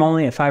end of the year, I'm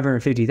only at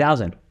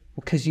 $550,000.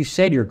 Because you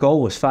said your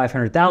goal was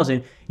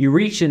 $500,000. You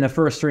reached in the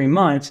first 3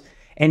 months,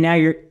 and now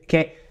you're,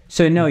 okay.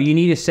 So no, you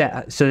need to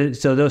set, so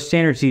those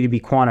standards need to be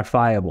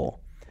quantifiable.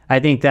 I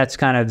think that's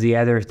kind of the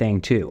other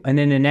thing too. And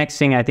then the next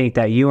thing I think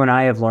that you and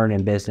I have learned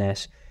in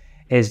business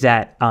is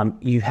that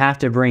you have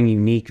to bring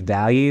unique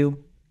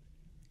value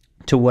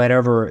to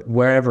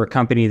wherever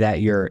company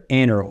that you're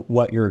in or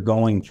what you're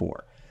going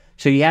for.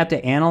 So you have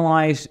to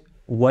analyze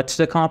what's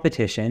the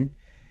competition.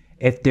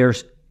 If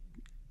there's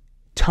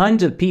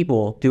tons of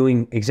people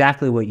doing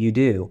exactly what you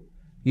do,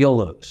 you'll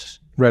lose.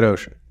 Red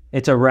ocean.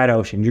 It's a red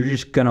ocean. You're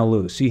just going to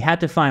lose. So you have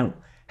to find,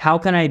 how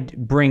can I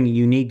bring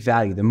unique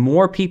value? The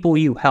more people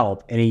you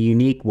help in a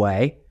unique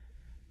way,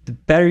 the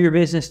better your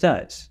business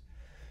does.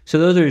 So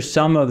those are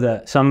some of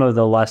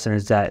the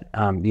lessons that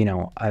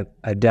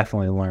I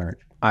definitely learned.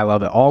 I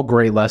love it. All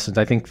great lessons.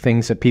 I think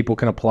things that people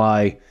can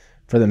apply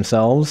for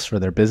themselves, for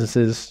their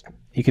businesses.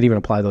 You could even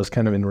apply those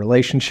kind of in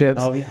relationships.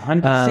 Oh yeah,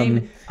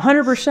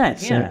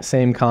 100%. Yeah,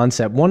 same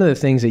concept. One of the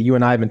things that you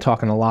and I have been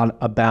talking a lot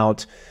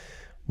about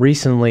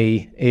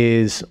recently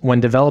is when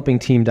developing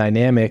team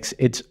dynamics,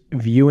 it's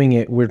viewing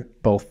it. We're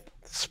both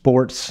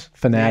sports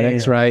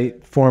fanatics,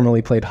 right?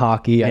 Formerly played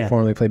hockey. I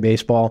formerly played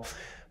baseball.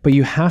 But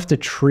you have to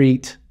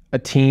treat a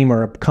team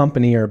or a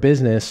company or a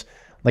business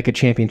like a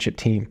championship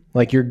team.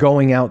 Like you're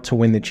going out to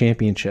win the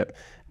championship.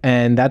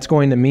 And that's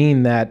going to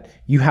mean that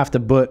you have to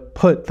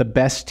put the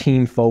best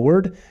team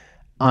forward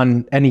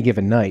on any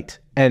given night.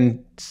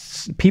 And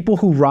people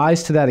who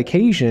rise to that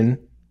occasion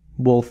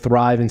will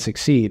thrive and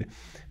succeed.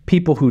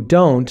 People who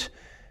don't,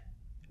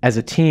 as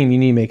a team, you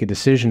need to make a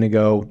decision to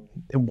go,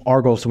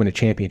 our goal is to win a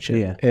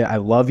championship. I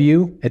love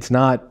you. It's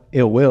not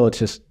ill will. It's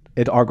just,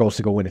 our goal is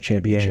to go win a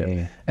championship.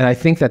 And I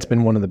think that's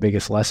been one of the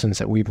biggest lessons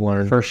that we've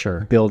learned for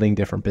sure, building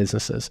different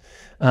businesses.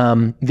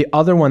 The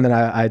other one that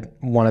I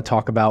want to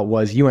talk about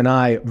was you and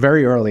I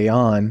very early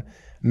on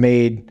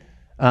made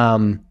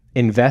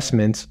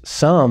investments,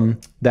 some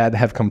that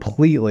have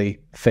completely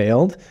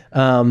failed.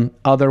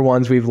 Other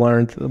ones we've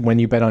learned when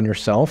you bet on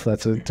yourself,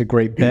 it's a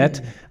great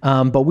bet.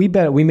 But we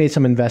made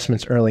some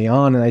investments early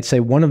on. And I'd say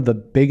one of the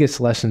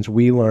biggest lessons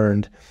we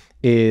learned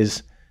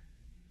is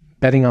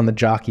betting on the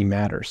jockey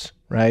matters,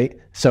 right?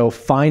 So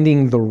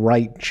finding the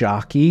right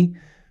jockey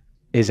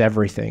is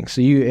everything.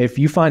 So if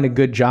you find a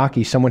good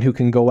jockey, someone who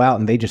can go out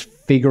and they just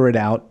figure it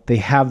out, they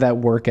have that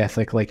work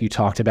ethic like you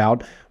talked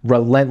about,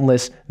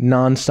 relentless,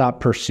 nonstop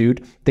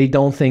pursuit. They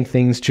don't think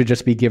things should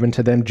just be given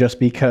to them just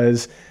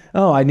because,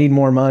 oh, I need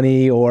more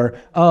money, or,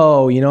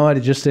 oh, you know what,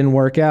 it just didn't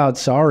work out,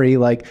 sorry.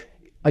 Like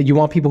you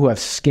want people who have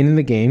skin in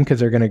the game because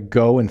they're going to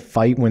go and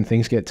fight when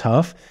things get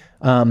tough.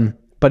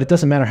 But it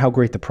doesn't matter how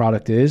great the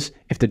product is.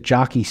 If the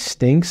jockey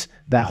stinks,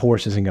 that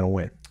horse isn't going to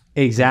win.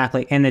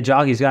 Exactly. And the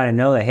jockey's got to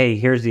know that, hey,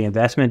 here's the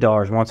investment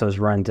dollars. Once those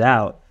runs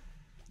out,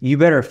 you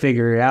better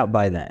figure it out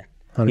by then.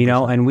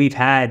 100%. And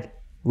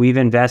we've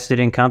invested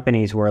in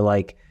companies where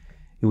like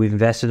we've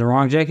invested in the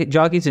wrong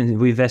jockeys, and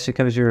we've invested in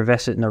companies who are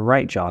invested in the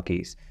right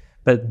jockeys.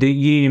 But you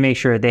need to make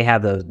sure that they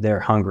have they're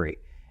hungry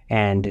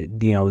and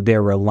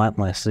they're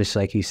relentless, just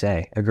like you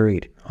say.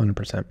 Agreed.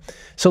 100%.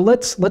 So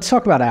let's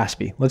talk about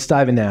ASPE. Let's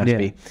dive into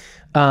ASPE.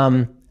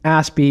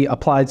 ASPE,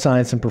 Applied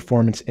Science and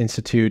Performance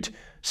Institute.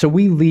 So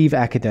we leave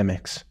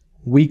academics.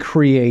 We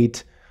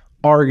create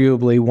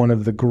arguably one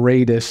of the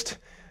greatest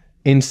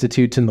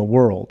institutes in the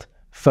world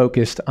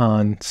focused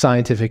on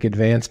scientific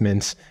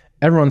advancements.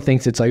 Everyone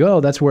thinks it's like, oh,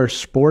 that's where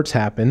sports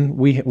happen.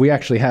 We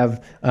actually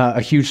have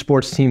a huge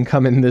sports team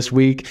coming this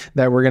week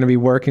that we're going to be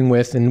working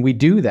with, and we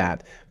do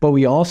that. But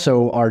we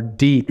also are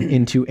deep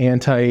into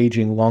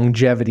anti-aging,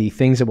 longevity,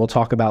 things that we'll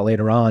talk about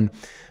later on.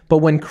 But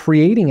when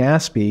creating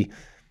ASPE,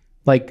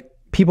 like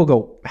people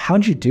go,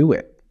 how'd you do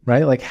it?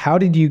 Right? Like, how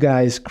did you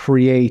guys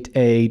create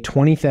a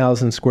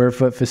 20,000 square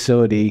foot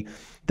facility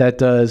that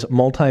does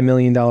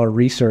multi-million-dollar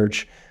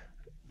research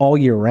all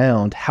year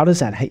round? How's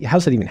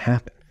that even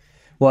happen?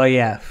 Well,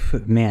 yeah,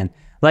 man,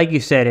 like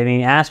you said, I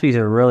mean, ASPE is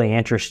a really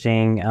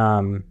interesting,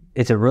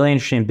 it's a really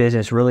interesting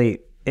business, really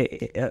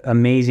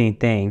amazing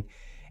thing.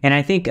 And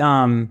I think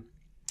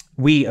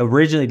we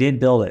originally did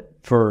build it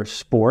for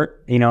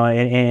sport,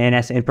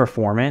 and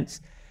performance.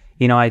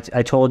 I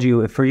told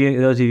you, for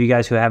those of you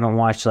guys who haven't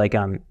watched, like,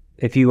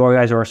 if you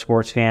guys are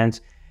sports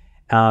fans,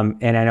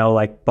 and I know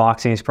like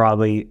boxing is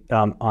probably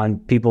on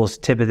people's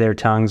tip of their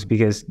tongues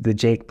because the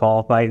Jake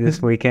Paul fight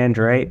this weekend,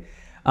 right?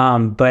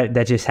 But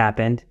that just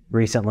happened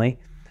recently.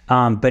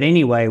 But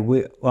anyway,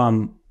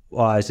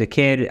 as a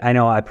kid, I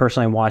know I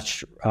personally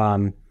watched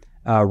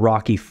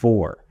Rocky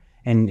IV,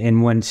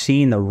 and when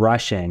seeing the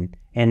Russian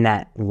in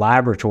that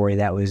laboratory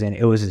that was in,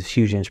 it was a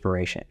huge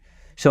inspiration.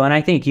 So, and I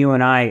think you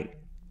and I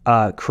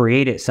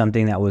created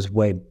something that was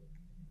way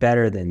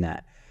better than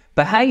that.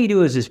 But how you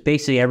do is just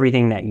basically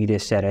everything that you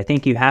just said. I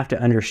think you have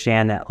to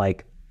understand that,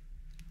 like,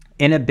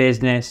 in a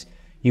business,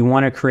 you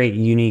want to create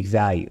unique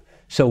value.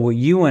 So what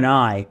you and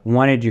I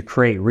wanted to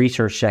create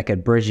research that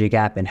could bridge the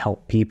gap and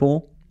help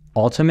people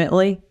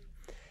ultimately.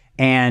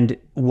 And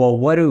well,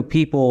 what do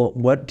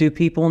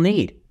people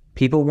need?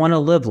 People want to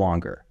live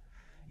longer.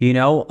 We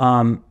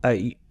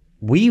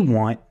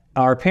want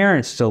our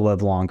parents to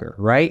live longer,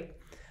 right?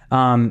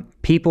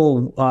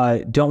 People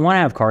don't want to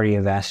have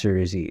cardiovascular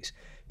disease.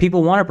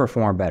 People want to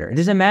perform better. It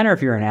doesn't matter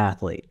if you're an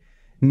athlete.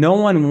 No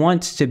one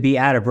wants to be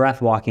out of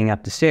breath walking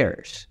up the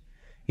stairs,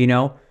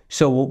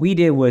 So what we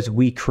did was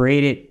we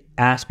created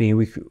ASPE.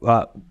 We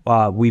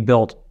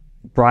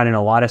brought in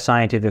a lot of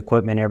scientific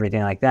equipment and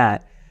everything like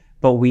that,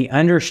 but we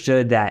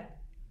understood that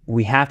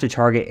we have to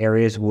target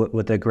areas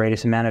with the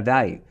greatest amount of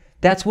value.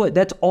 That's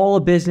all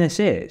a business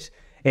is.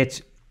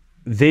 It's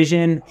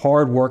vision,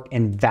 hard work,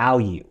 and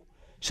value.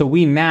 So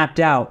we mapped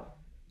out,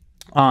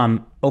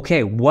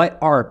 okay, what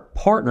are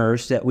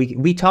partners that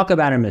we talk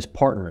about them as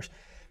partners,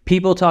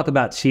 People talk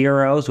about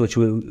CROs, which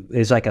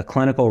is like a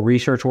clinical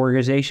research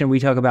organization. We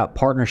talk about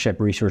partnership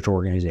research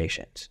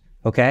organizations,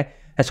 okay?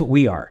 That's what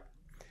we are.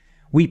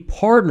 We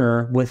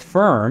partner with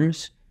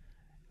firms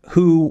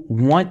who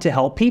want to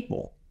help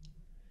people.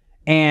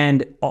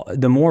 And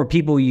the more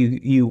people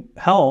you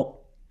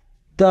help,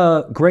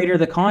 the greater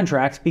the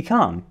contracts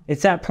become.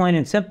 It's that plain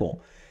and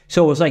simple.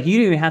 So it's like you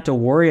don't even have to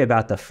worry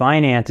about the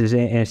finances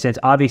in a sense.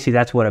 Obviously,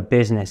 that's what a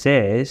business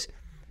is.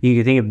 You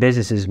can think of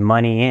business as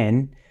money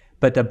in.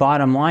 But the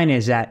bottom line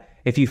is that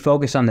if you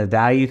focus on the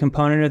value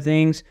component of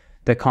things,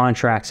 the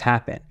contracts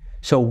happen.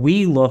 So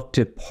we look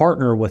to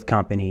partner with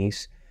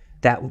companies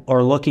that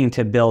are looking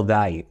to build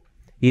value.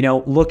 You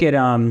know, look at,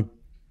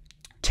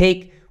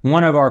 take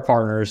one of our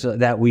partners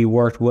that we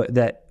worked with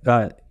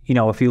that, you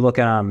know, if you look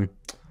at,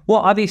 well,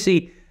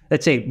 obviously,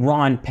 let's say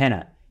Ron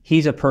Penna.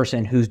 He's a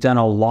person who's done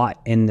a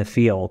lot in the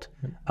field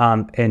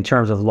in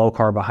terms of low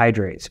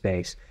carbohydrate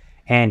space.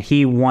 And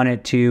he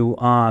wanted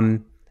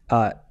to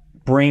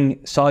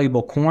bring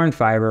soluble corn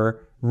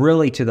fiber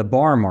really to the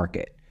bar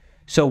market.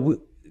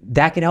 So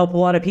that could help a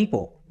lot of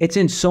people. It's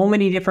in so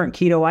many different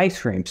keto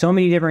ice cream, so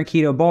many different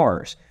keto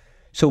bars.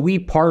 So we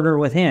partner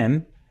with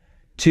him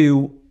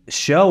to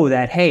show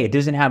that, hey, it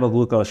doesn't have a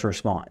glucose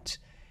response.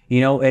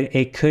 You know,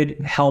 it could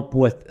help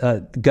with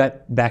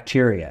gut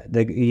bacteria,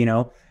 you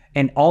know,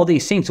 and all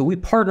these things. So we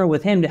partner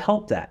with him to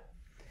help that.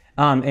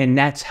 And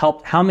that's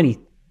helped how many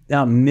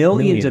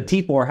millions of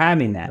people are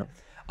having that. Yep.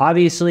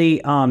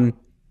 Obviously,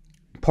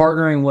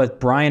 partnering with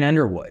Brian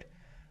Underwood.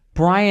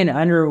 Brian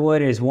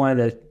Underwood is one of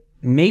the,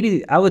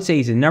 maybe I would say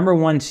he's the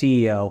 #1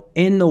 CEO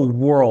in the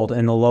world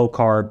in the low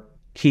carb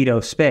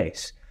keto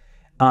space.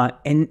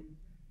 And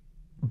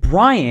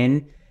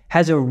Brian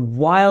has a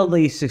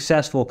wildly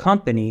successful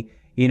company,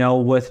 you know,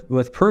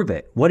 with Prove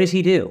It. What does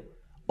he do?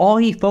 All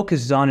he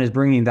focuses on is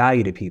bringing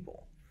value to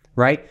people,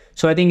 right?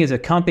 So I think as a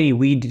company,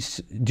 we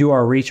do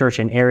our research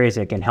in areas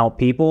that can help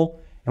people.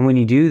 And when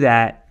you do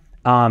that,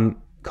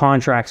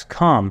 contracts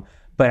come.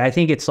 But I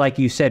think it's like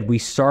you said, we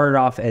started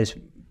off as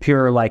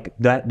pure like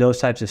those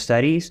types of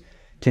studies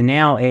to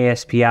now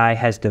ASPI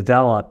has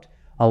developed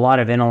a lot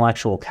of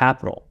intellectual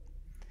capital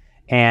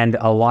and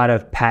a lot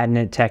of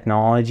patented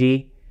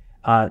technology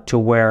to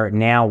where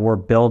now we're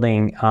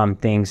building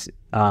things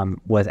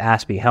with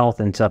Aspie Health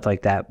and stuff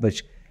like that,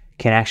 which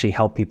can actually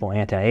help people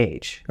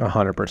anti-age.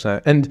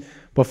 100%. And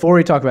before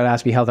we talk about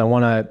Aspie Health, I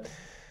want to,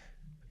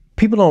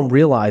 people don't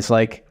realize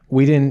like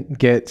we didn't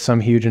get some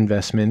huge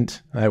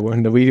investment. We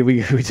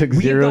took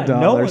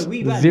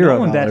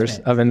 $0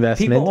 of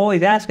investment. People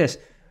always ask us,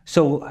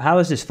 so how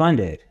is this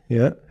funded?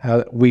 Yeah,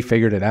 how we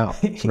figured it out,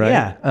 right?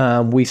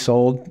 Yeah. We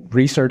sold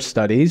research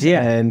studies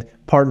and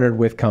partnered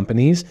with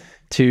companies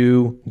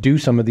to do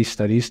some of these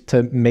studies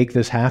to make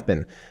this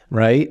happen,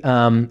 right?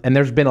 And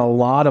there's been a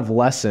lot of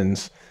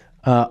lessons,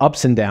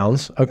 ups and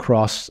downs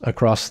across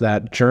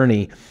that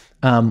journey.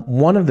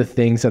 One of the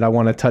things that I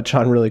want to touch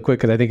on really quick,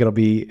 because I think it'll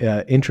be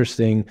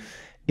interesting,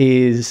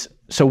 is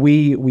so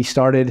we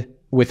started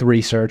with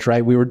research,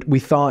 right? We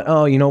thought,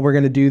 oh, you know, we're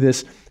going to do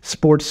this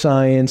sports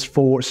science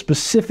for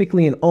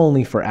specifically and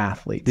only for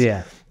athletes.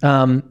 Yeah.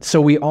 So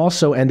we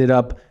also ended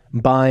up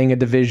buying a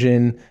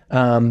division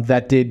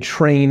that did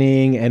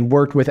training and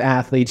worked with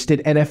athletes,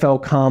 did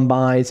NFL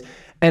combines,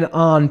 and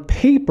on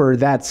paper,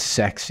 that's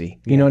sexy.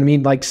 You know what I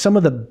mean? Like some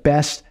of the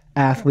best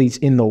athletes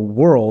in the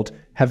world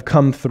have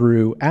come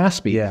through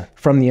Aspie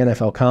from the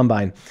NFL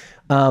Combine.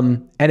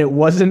 And it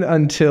wasn't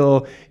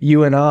until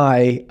you and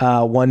I,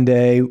 one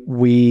day,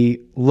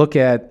 we look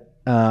at,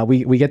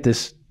 we get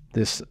this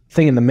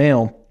thing in the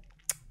mail,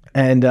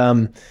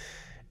 and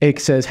it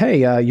says,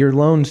 hey, your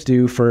loan's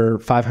due for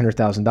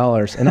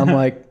 $500,000. And I'm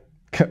like,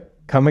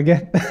 come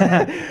again?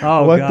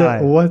 Oh,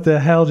 God. What the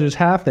hell just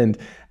happened?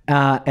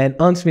 And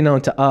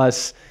unbeknown to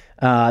us,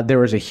 there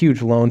was a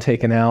huge loan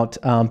taken out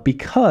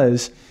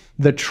because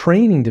the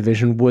training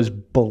division was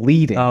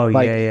bleeding. Oh,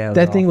 like,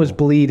 that thing was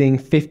bleeding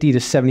 50 to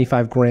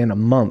 75 grand a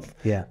month.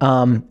 Yeah.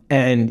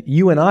 And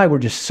you and I were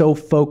just so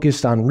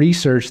focused on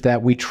research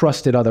that we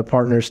trusted other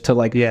partners to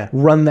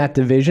run that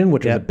division,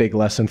 which was a big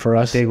lesson for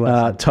us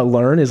to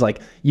learn, is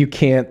like, you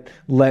can't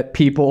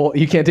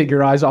take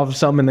your eyes off of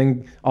something and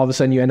then all of a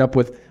sudden you end up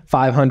with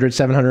 $500,000,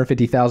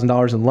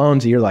 $750,000 in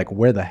loans. And you're like,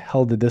 where the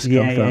hell did this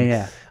come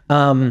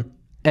from?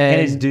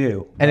 And it's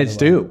due. And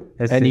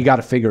you got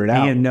to figure it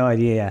out. You have no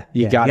idea.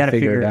 You got to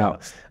figure it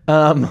out.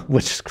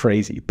 Which is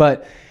crazy.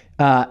 But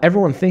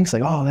everyone thinks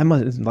like, oh, that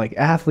must, like,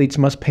 athletes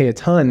must pay a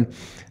ton.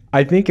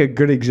 I think a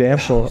good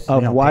example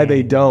of why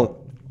they don't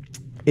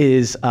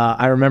is,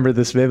 I remember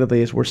this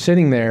vividly, is we're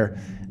sitting there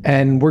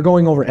and we're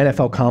going over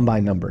NFL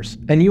Combine numbers.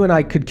 And you and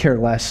I could care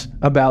less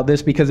about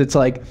this because it's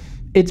like,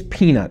 it's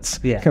peanuts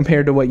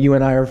compared to what you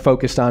and I are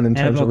focused on in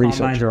terms of research.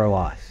 Combines are a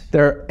loss.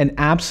 They're an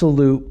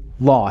absolute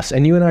loss.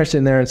 And you and I are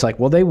sitting there and it's like,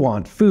 well, they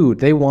want food,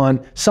 they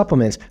want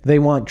supplements, they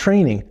want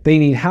training, they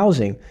need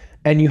housing.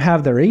 And you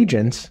have their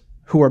agents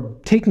who are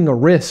taking a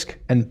risk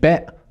and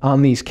bet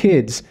on these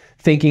kids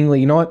thinking,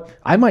 you know what,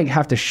 I might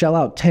have to shell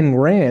out 10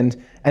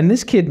 grand And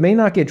this kid may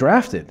not get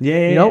drafted,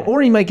 Yeah.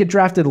 or he might get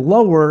drafted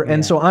lower.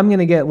 And so I'm going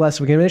to get less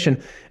of a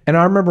commission. And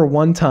I remember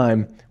one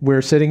time we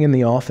were sitting in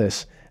the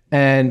office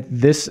and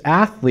this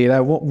athlete,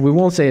 we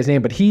won't say his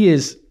name, but he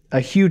is a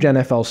huge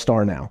NFL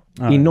star now,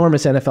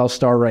 enormous NFL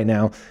star right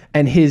now.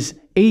 And his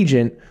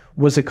agent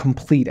was a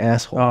complete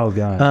asshole. Oh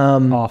God,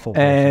 awful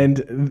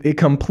person. And a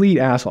complete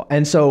asshole.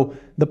 And so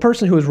the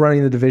person who was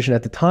running the division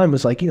at the time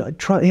was like,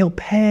 he'll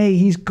pay.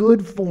 He's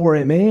good for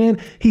it, man.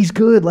 He's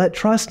good.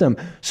 Trust him.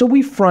 So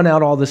we front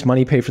out all this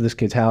money, pay for this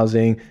kid's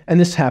housing. And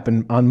this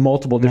happened on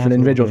multiple different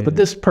individuals. But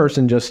this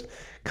person just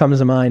comes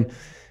to mind.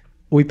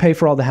 We pay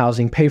for all the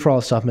housing, pay for all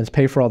the supplements,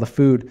 pay for all the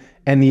food.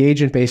 And the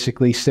agent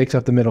basically sticks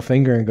up the middle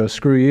finger and goes,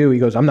 screw you. He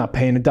goes, I'm not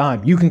paying a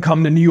dime. You can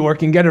come to New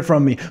York and get it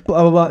from me,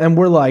 blah, blah, blah. And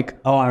we're like,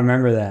 oh, I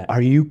remember that.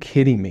 Are you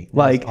kidding me?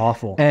 That's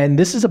awful. And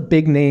this is a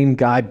big name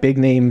guy, big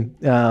name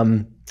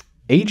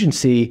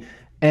agency.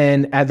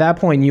 And at that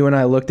point, you and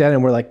I looked at it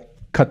and we're like,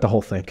 cut the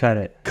whole thing. Cut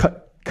it.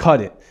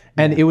 Cut it.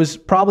 And it was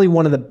probably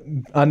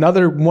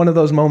another one of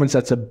those moments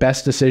that's the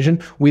best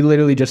decision. We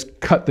literally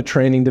just cut the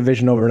training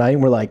division overnight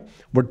and we're like,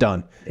 we're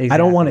done. Exactly. I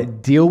don't want to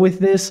deal with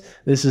this.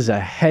 This is a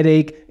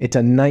headache. It's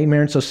a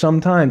nightmare. And so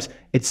sometimes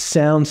it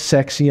sounds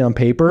sexy on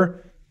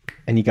paper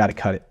and you got to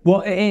cut it.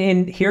 Well,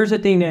 and here's the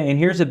thing, and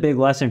here's a big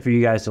lesson for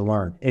you guys to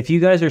learn. If you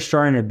guys are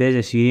starting a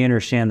business, you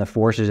understand the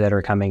forces that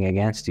are coming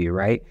against you,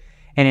 right?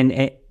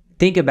 And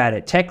think about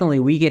it. Technically,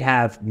 we could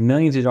have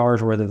millions of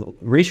dollars worth of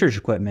research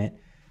equipment,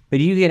 but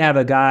you could have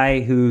a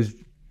guy who's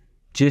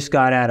just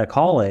got out of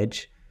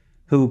college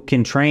who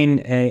can train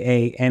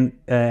an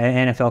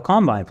NFL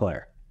combine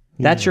player.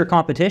 That's your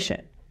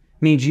competition.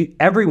 Means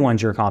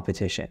everyone's your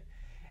competition.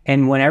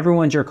 And when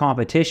everyone's your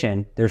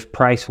competition, there's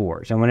price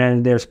wars. And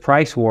when there's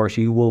price wars,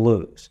 you will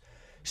lose.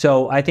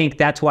 So I think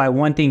that's why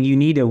one thing you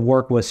need to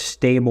work with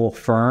stable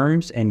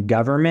firms and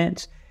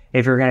governments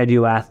if you're going to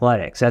do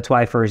athletics. That's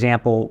why, for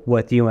example,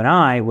 with you and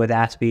I, with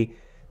ASPE,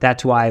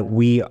 that's why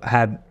we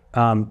have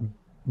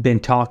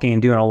been talking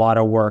and doing a lot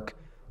of work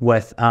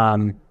with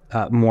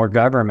more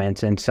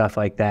governments and stuff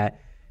like that.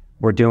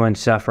 We're doing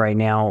stuff right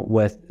now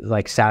with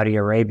like Saudi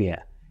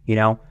Arabia,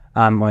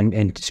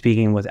 and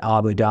speaking with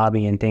Abu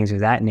Dhabi and things of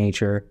that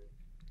nature.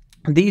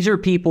 These are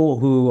people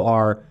who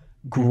are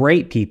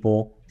great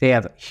people. They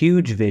have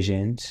huge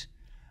visions,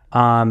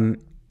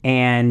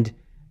 and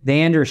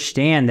they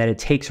understand that it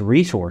takes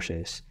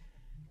resources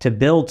to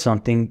build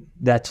something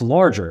that's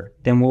larger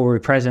than where we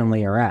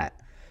presently are at.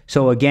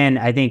 So again,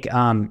 I think,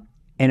 and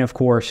of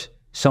course,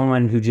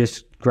 someone who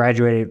just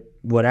graduated,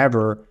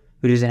 whatever,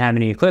 who doesn't have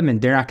any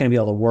equipment, they're not going to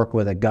be able to work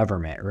with a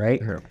government, right?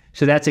 Sure.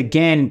 So that's,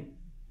 again,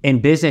 in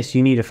business,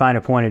 you need to find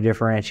a point of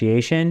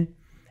differentiation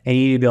and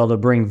you need to be able to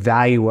bring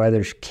value where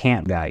others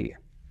can't value.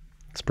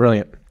 It's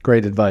brilliant.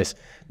 Great advice.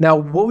 Now,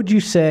 what would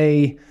you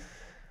say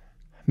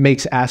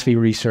makes ASPE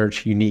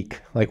research unique?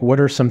 Like, what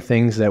are some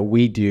things that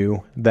we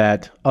do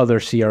that other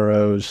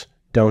CROs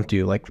don't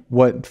do? Like,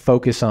 what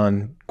focus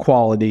on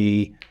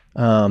quality,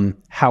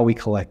 how we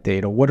collect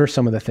data? What are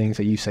some of the things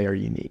that you say are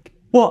unique?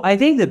 Well, I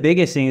think the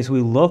biggest thing is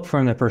we look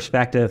from the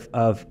perspective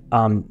of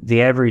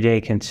the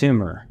everyday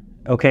consumer.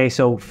 Okay,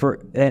 so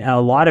and a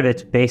lot of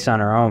it's based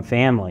on our own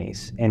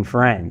families and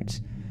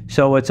friends.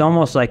 So it's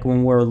almost like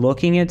when we're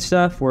looking at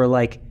stuff, we're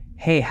like,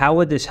 hey, how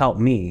would this help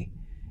me?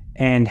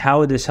 And how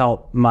would this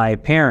help my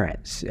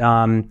parents?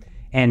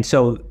 And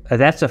so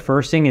that's the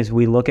first thing, is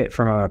we look at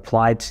from an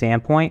applied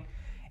standpoint,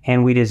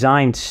 and we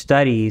design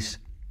studies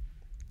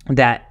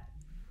that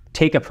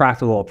take a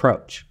practical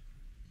approach.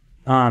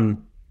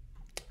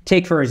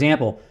 Take, for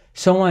example,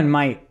 someone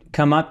might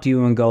come up to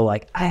you and go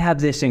like, I have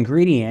this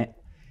ingredient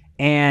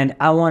and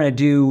I want to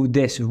do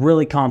this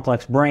really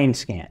complex brain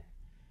scan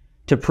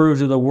to prove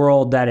to the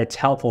world that it's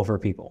helpful for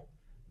people.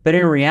 But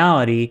in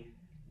reality,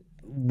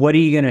 what are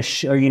you going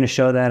to are you going to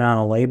show that on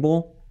a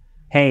label?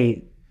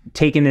 Hey,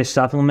 taking this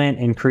supplement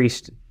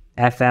increased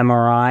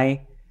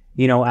fMRI,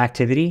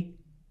 activity.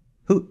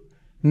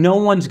 No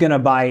one's going to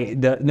buy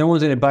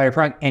your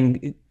product,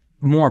 and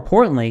more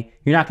importantly,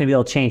 you're not going to be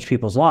able to change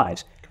people's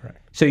lives. Correct.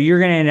 So you're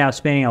going to end up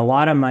spending a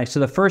lot of money. So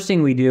the first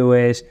thing we do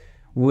is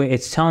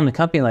it's telling the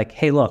company like,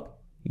 hey, look,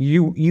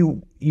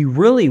 you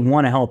really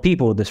want to help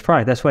people with this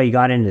product. That's why you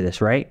got into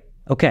this, right?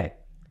 Okay,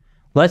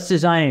 let's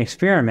design an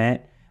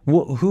experiment.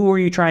 Who are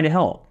you trying to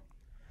help?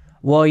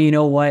 Well, you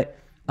know what?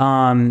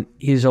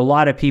 Is a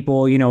lot of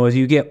people, as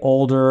you get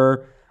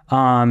older,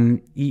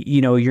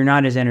 you're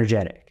not as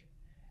energetic.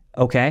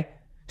 Okay,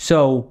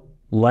 so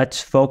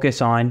let's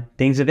focus on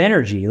things of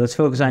energy. Let's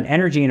focus on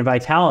energy and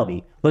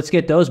vitality. Let's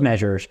get those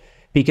measures,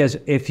 because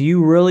if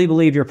you really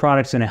believe your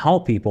product's going to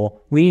help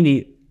people, we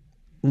need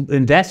to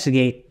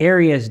investigate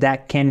areas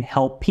that can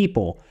help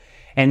people.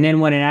 And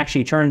then when it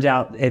actually turns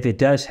out if it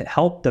does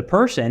help the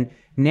person,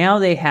 now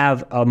they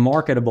have a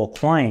marketable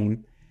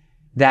claim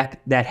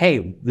that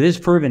hey, this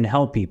is proven to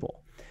help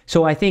people.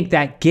 So I think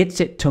that gets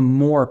it to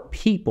more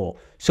people.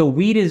 So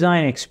we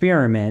design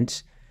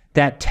experiments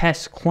that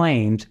test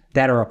claims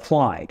that are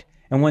applied.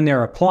 And when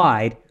they're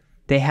applied,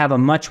 they have a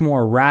much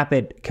more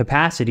rapid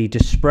capacity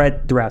to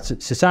spread throughout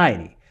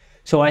society.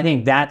 So I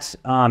think that's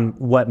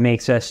what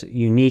makes us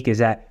unique, is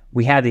that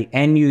we have the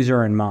end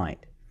user in mind.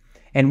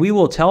 And we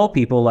will tell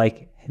people,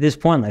 like, this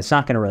point, it's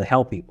not going to really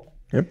help people.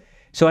 Yep.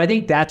 So I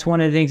think that's one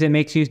of the things that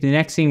makes you, the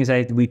next thing is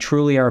that we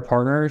truly are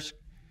partners.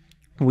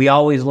 We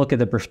always look at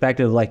the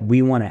perspective, like,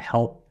 we want to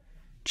help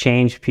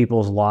change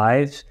people's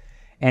lives.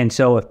 And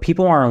so if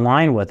people aren't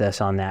aligned with us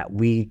on that,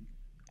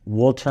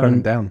 we'll turn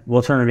them down.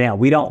 We'll turn them down.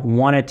 We don't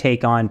want to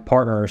take on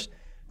partners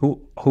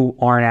who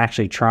aren't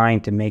actually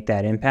trying to make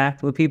that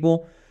impact with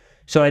people.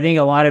 So I think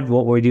a lot of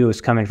what we do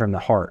is coming from the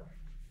heart.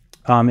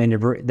 And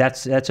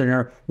that's a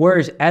nerve.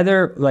 Whereas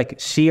other, like,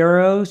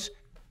 CROs,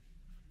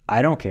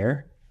 I don't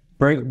care.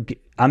 As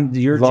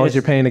long as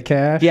you're paying the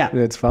cash, yeah,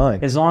 it's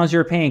fine. As long as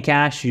you're paying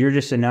cash, you're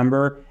just a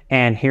number,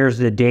 and here's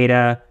the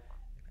data,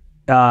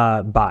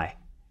 buy,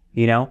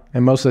 you know?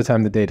 And most of the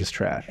time the data's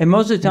trash. And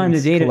most of the time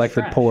the data is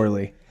collected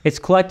poorly. It's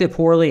collected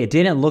poorly. It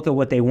didn't look at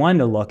what they wanted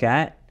to look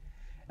at.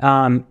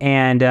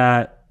 And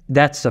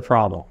that's the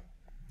problem.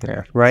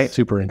 Yeah. Right?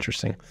 Super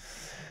interesting.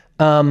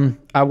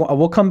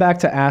 We'll come back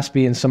to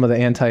Aspie and some of the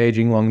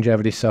anti-aging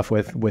longevity stuff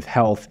with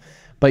health.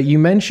 But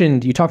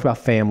you talked about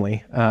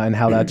family and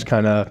how that's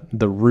kind of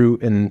the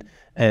root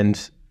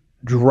and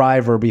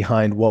driver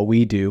behind what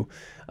we do.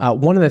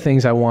 One of the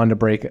things I wanted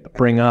to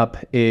bring up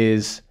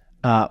is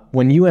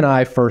when you and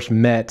I first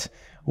met,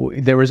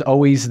 there was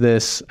always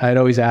this, I'd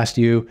always asked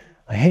you,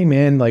 hey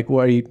man, like,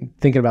 what are you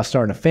thinking about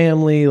starting a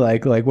family?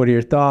 Like what are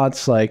your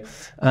thoughts? Like,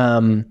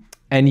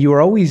 and you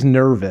were always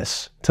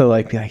nervous to,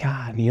 like, be like,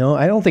 you know,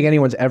 I don't think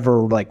anyone's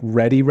ever, like,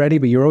 ready,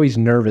 but you're always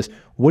nervous.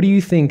 What do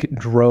you think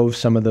drove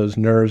some of those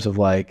nerves of,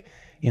 like,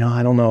 you know,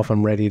 I don't know if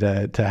I'm ready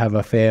to have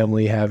a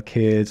family, have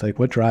kids? Like,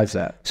 what drives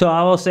that? So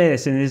I will say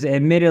this, and it's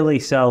admittedly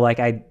so, like,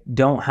 I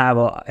don't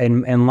have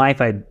in life,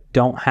 I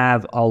don't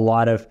have a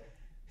lot of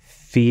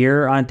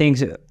fear on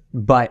things,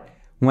 but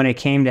when it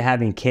came to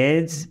having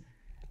kids,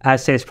 I'd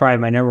say it's probably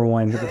my number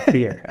one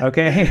fear,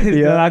 okay?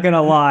 Yeah. I'm not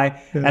gonna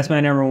lie, that's my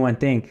number one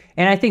thing.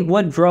 And I think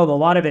what drove, a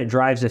lot of it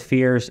drives the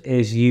fears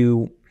is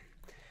you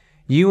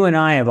and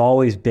I have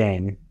always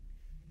been,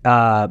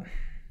 I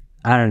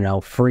don't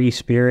know, free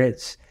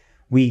spirits.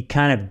 We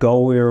kind of go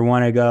where we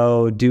wanna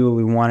go, do what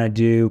we wanna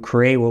do,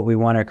 create what we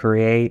wanna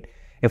create.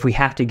 If we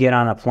have to get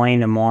on a plane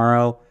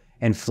tomorrow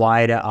and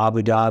fly to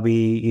Abu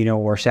Dhabi, you know,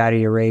 or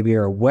Saudi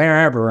Arabia or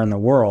wherever in the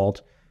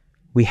world,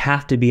 we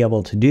have to be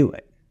able to do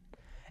it.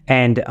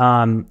 And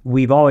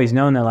we've always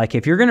known that, like,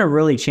 if you're going to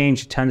really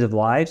change tons of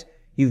lives,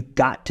 you've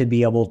got to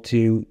be able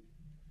to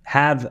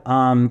have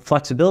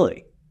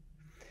flexibility.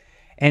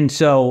 And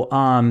so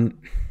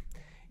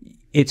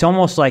it's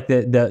almost like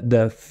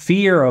the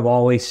fear of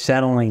always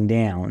settling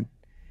down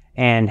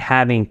and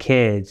having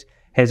kids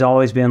has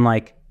always been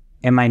like,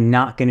 am I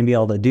not going to be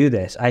able to do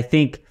this? I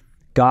think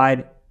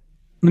God,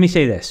 let me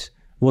say this.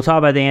 We'll talk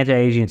about the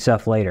anti-aging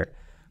stuff later.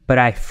 But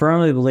I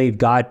firmly believe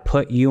God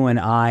put you and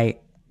I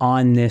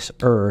on this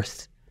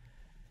earth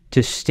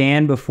to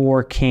stand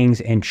before kings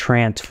and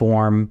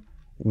transform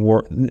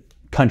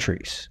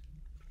countries.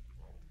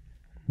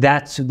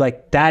 That's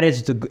like, that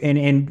is the,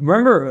 and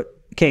remember,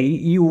 okay,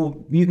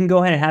 you can go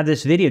ahead and have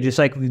this video, just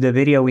like the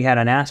video we had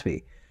on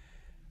Aspie.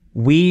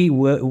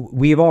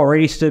 We've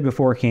already stood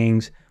before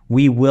kings.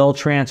 We will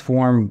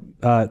transform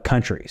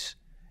countries,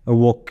 or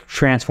we'll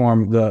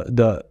transform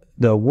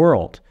the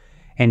world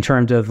in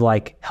terms of,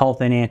 like,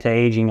 health and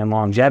anti-aging and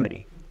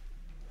longevity.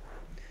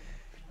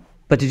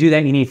 But to do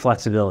that, you need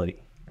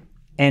flexibility.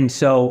 And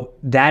so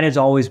that has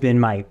always been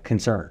my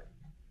concern.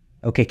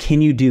 Okay,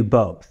 can you do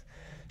both?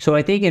 So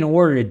I think in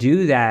order to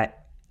do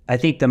that, I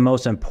think the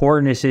most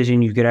important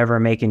decision you could ever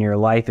make in your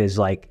life is,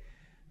 like,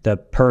 the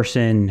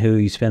person who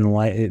you spend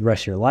the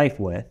rest of your life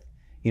with.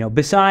 You know,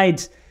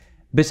 besides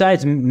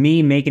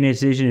me making a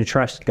decision to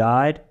trust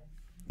God,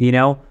 you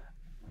know,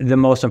 the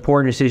most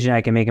important decision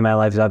I can make in my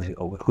life is obviously,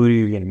 who are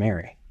you going to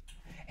marry?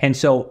 And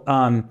so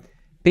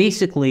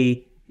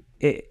basically,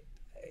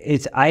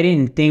 I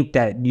didn't think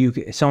that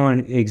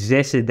someone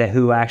existed that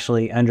who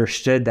actually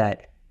understood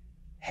that,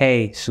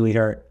 hey,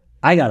 sweetheart,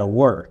 I got to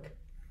work.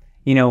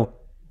 You know,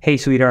 hey,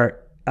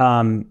 sweetheart,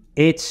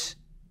 it's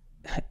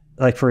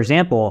like, for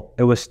example,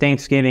 it was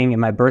Thanksgiving and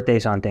my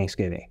birthday's on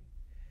Thanksgiving.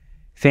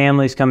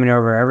 Family's coming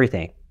over,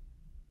 everything.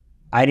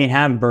 I didn't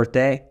have a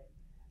birthday.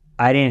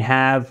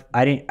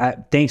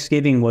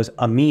 Thanksgiving was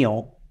a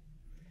meal,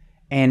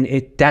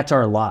 and that's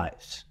our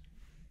lives.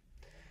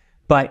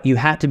 But you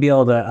have to be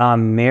able to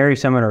marry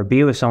someone or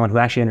be with someone who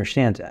actually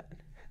understands that.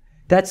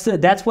 That's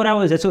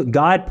what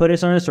God put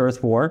us on this earth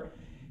for.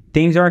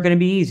 Things aren't going to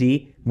be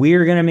easy. We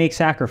are going to make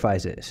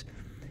sacrifices.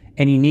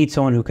 And you need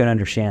someone who can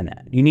understand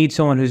that. You need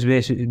someone who's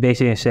basically going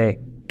to say,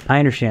 I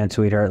understand,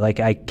 sweetheart. Like,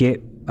 I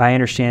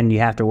understand you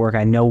have to work.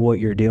 I know what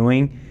you're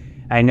doing.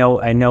 I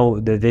know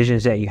the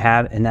visions that you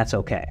have, and that's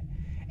okay.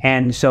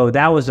 And so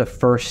that was the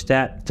first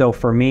step. So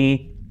for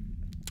me,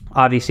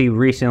 obviously,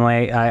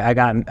 recently I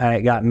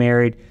got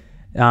married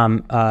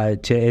to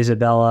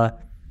Isabella,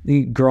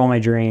 the girl of my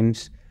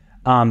dreams.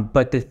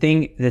 But the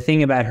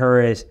thing about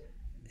her is,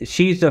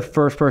 she's the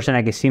first person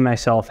I could see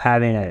myself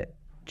having a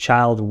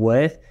child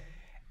with.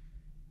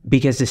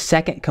 because the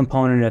second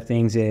component of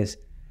things is,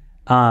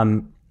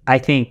 I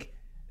think,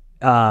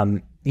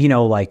 you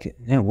know, like,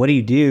 what do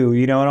you do,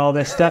 you know, and all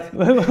this stuff.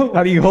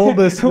 How do you hold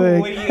this thing?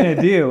 What are you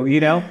gonna do, you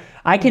know?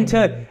 I can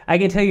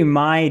tell you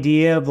my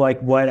idea of like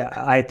what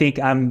I think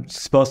I'm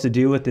supposed to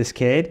do with this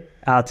kid.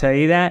 I'll tell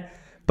you that.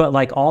 But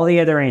like all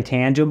the other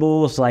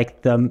intangibles,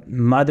 like the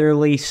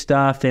motherly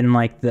stuff and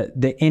like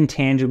the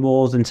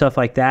intangibles and stuff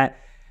like that,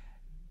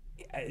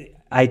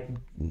 I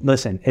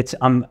listen,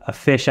 I'm a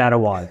fish out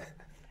of water,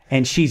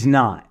 and she's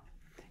not,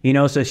 you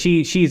know. So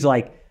she's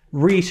like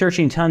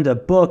researching tons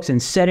of books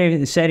and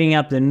setting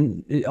up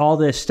all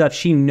this stuff.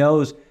 She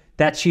knows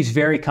that she's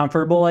very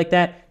comfortable like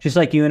that. Just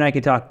like you and I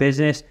could talk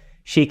business,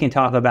 she can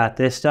talk about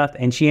this stuff,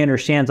 and she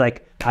understands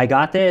like, I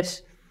got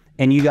this,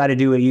 and you got to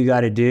do what you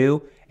got to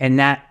do, and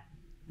that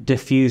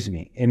diffused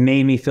me. It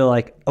made me feel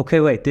like,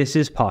 okay, wait, this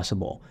is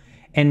possible.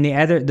 And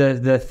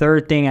the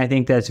third thing I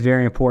think that's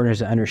very important is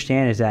to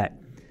understand is that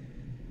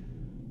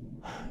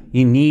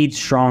you need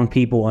strong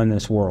people in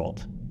this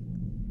world,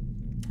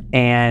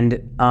 and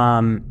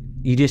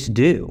you just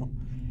do.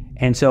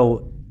 And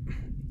so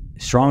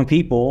strong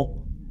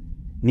people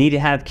need to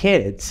have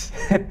kids.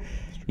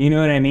 You know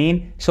what I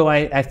mean? So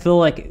I feel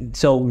like,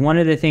 so one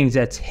of the things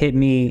that's hit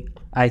me,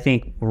 I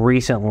think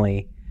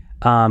recently,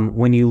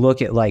 when you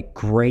look at like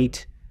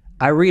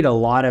I read a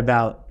lot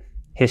about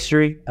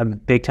history. I'm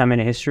big time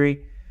into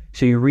history.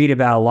 So you read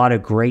about a lot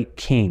of great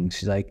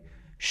kings like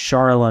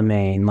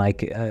Charlemagne,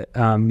 like,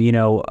 you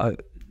know,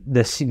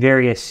 the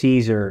various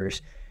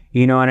Caesars,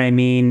 you know what I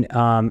mean?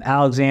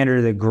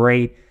 Alexander the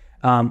Great,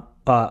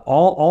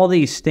 all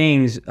these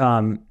things,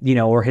 you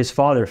know, or his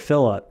father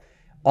Philip,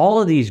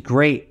 all of these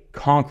great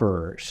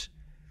conquerors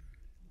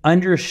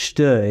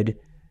understood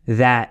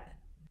that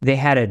they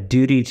had a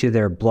duty to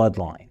their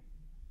bloodline.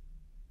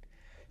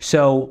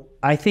 So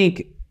I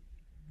think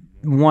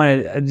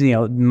one of, you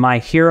know, my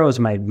hero is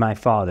my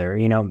father,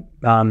 you know,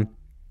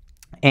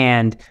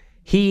 and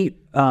he,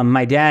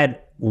 my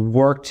dad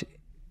worked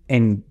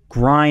and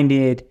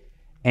grinded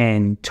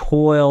and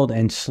toiled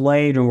and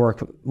slaved and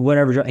worked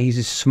whatever. He's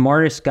the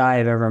smartest guy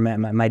I've ever met.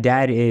 My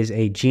dad is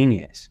a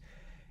genius.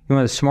 He's one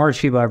of the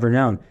smartest people I've ever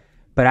known.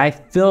 But I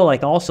feel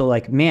like also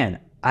like, man,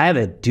 I have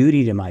a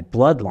duty to my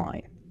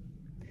bloodline.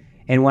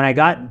 And when I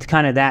got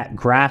kind of that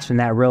grasp and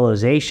that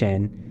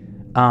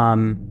realization, I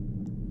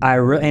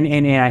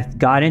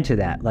got into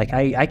that. Like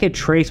I could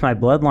trace my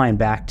bloodline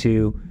back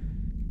to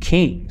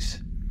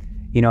kings,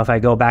 you know, if I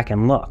go back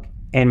and look.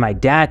 And my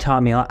dad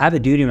taught me I have a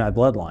duty to my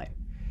bloodline.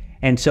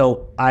 And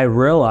so I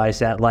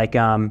realized that like,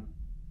 I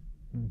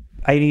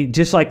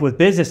just like with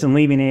business and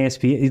leaving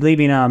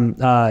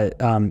the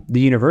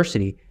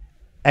university,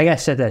 I got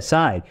to set that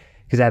aside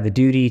because I have a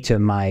duty to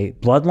my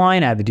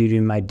bloodline. I have a duty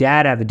to my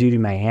dad. I have a duty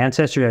to my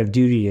ancestors. I have a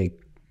duty to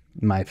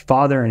my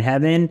Father in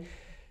heaven,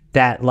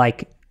 that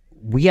like,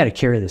 we got to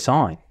carry this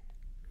on.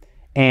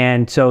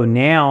 And so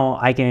now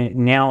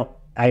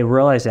I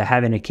realize that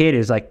having a kid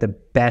is like the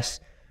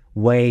best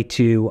way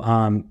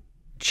to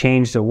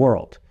change the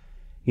world.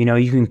 You know,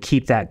 you can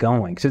keep that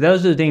going. So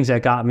those are the things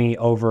that got me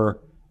over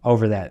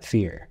that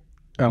fear.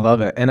 I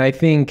love it. And I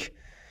think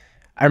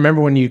I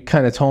remember when you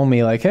kind of told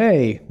me like,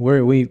 hey,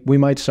 we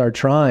might start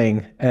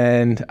trying.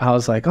 And I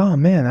was like, oh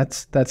man,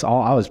 that's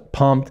all. I was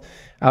pumped.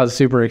 I was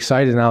super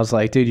excited. And I was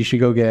like, dude, you should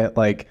go get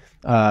like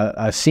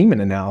a semen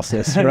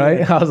analysis,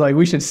 right? I was like,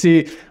 we should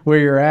see where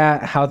you're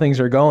at, how things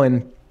are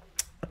going.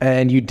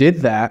 And you did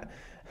that.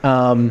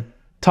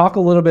 Talk a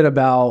little bit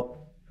about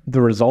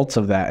the results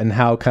of that and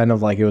how kind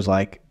of like, it was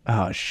like,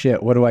 oh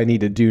shit, what do I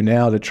need to do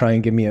now to try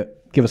and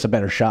give us a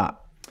better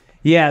shot?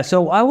 Yeah.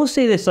 So I will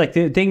say this, like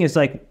the thing is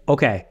like,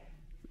 okay,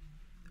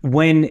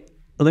 let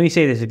me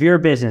say this, if you're a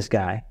business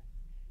guy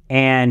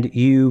and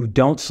you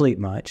don't sleep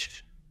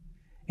much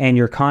and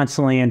you're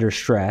constantly under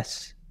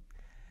stress,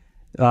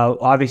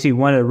 obviously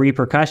one of the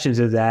repercussions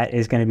of that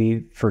is going to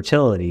be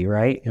fertility,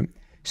 right? Yep.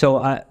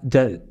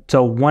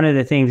 So one of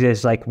the things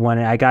is like when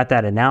I got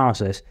that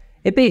analysis,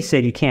 it basically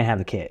said you can't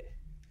have a kid.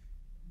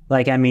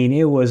 Like, I mean,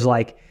 it was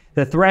like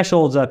the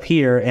threshold's up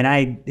here,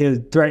 and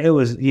it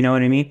was, you know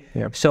what I mean?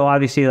 Yep. So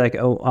obviously, like,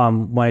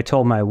 when I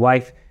told my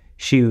wife,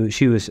 she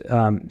was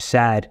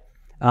sad,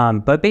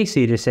 but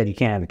basically it just said you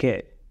can't have a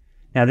kid.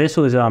 Now this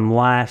was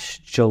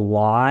last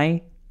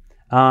July,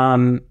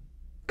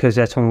 because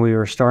that's when we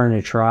were starting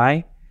to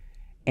try,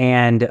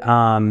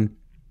 and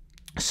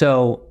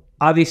so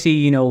obviously,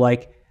 you know,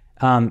 like,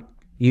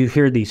 you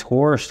hear these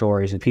horror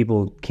stories of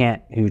people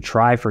who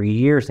try for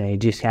years, and they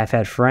just have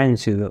had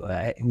friends who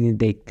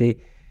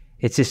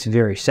it's just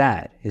very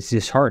sad. It's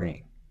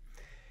disheartening.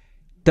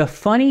 The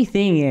funny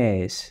thing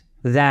is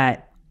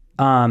that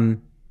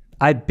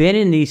I've been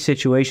in these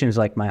situations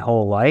like my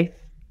whole life.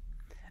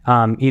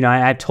 You know,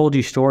 I've told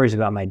you stories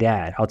about my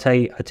dad. I'll tell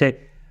you,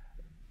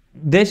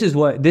 this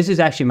is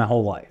actually my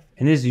whole life,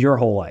 and this is your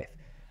whole life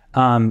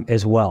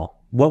as well.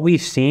 What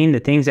we've seen, the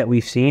things that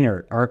we've seen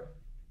are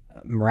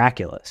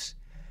miraculous.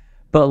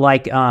 But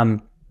like, I'll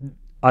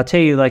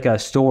tell you like a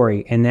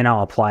story and then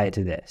I'll apply it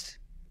to this.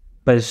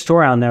 But it's a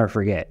story I'll never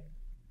forget.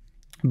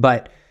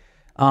 But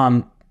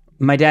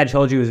my dad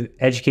told you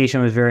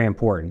education was very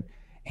important.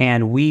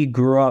 And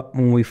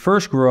when we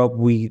first grew up,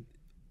 we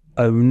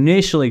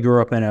initially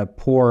grew up in a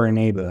poor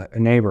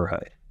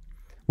neighborhood,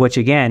 which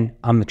again,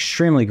 I'm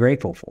extremely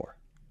grateful for.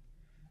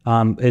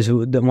 Is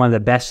one of the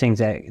best things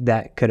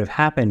that could have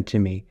happened to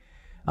me,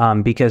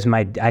 because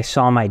I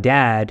saw my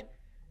dad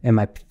and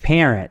my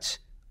parents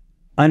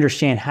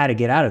understand how to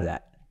get out of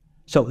that.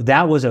 So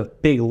that was a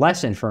big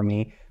lesson for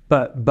me.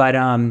 But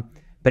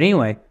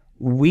anyway,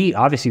 we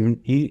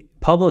obviously,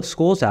 public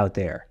schools out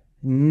there.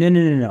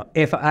 No.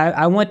 If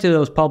I went to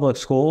those public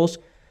schools,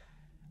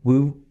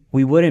 we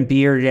wouldn't be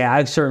here today.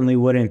 I certainly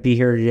wouldn't be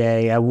here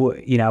today. I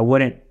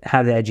wouldn't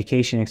have the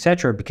education,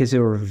 etc., because they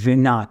were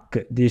not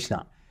good. They're just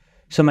not.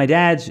 So my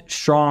dad's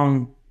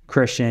strong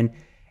Christian,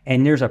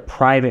 and there's a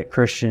private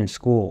Christian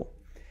school,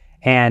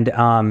 and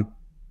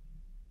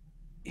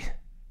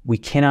we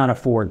cannot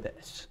afford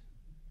this.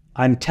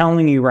 I'm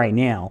telling you right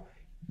now,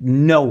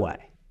 no way.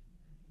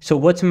 So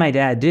what's my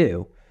dad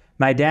do?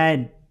 My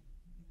dad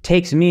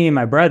takes me and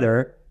my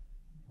brother,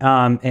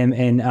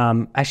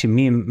 actually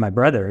me and my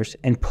brothers,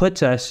 and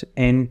puts us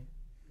in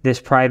this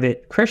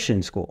private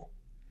Christian school.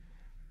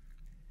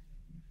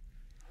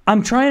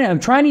 I'm trying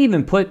to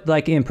even put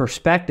like in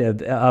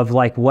perspective of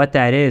like what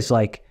that is.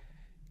 Like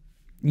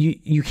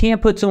you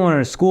can't put someone in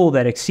a school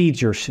that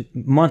exceeds your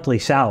monthly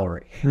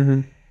salary,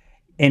 and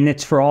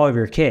it's for all of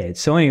your kids.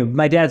 So anyway,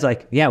 my dad's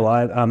like, yeah,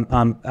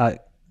 well,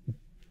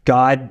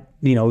 God,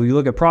 you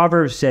look at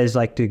Proverbs, says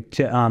like to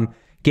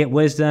get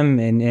wisdom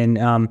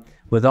and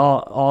with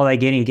all that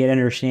get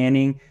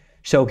understanding.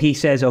 So he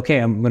says, okay,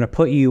 I'm going to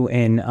put you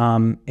in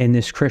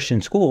this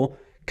Christian school,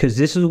 because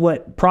this is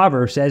what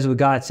Proverbs says, what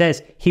God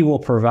says, he will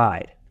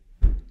provide.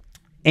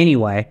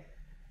 Anyway,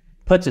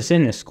 puts us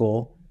in this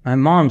school. My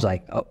mom's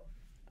like, oh,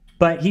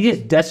 but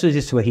that's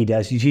just what he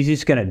does. He's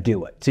just going to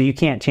do it. So you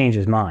can't change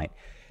his mind.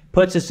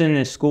 Puts us in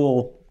this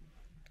school.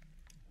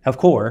 Of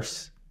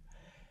course,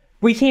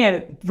 we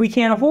can't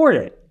afford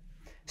it.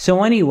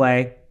 So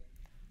anyway,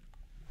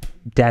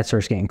 Dad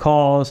starts getting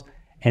calls,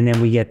 and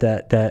then we get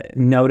the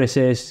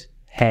notices.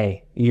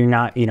 Hey, you're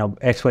not,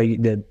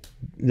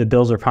 the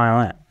bills are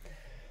piling up.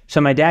 So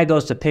my dad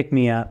goes to pick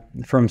me up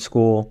from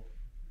school,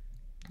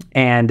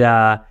 and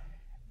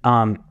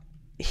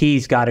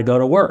he's got to go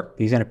to work.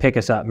 He's going to pick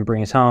us up and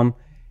bring us home.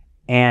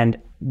 And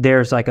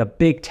there's like a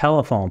big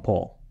telephone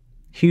pole,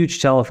 huge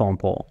telephone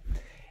pole.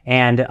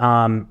 And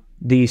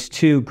these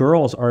two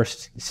girls are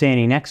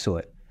standing next to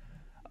it.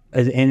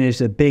 And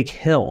there's a big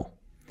hill.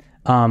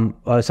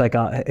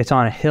 It's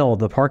on a hill,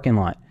 the parking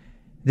lot.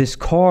 This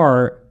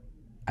car,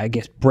 I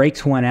guess,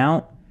 brakes went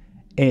out.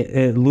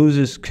 It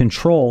loses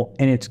control,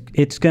 and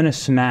it's gonna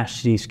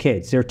smash these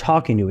kids. They're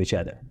talking to each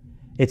other.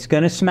 It's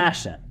gonna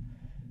smash them.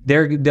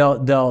 One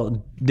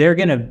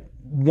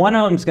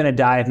of them's gonna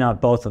die, if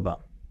not both of them.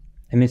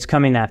 I mean, it's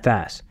coming that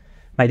fast.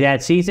 My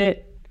dad sees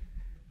it,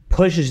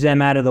 pushes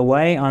them out of the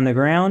way on the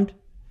ground,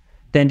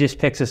 then just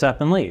picks us up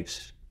and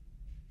leaves.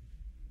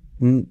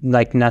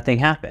 Like nothing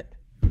happened.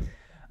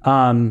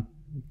 A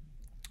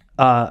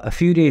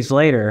few days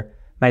later,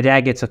 my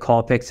dad gets a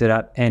call, picks it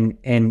up, and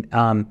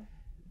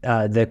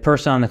the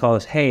person on the call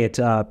is, hey, it's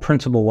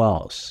Principal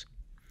Wells,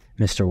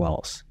 Mr.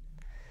 Wells.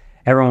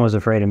 Everyone was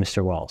afraid of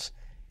Mr. Wells.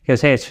 He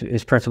goes, hey,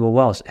 it's Principal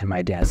Wells. And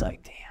my dad's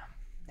like, damn,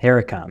 here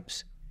it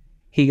comes.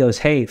 He goes,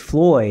 hey,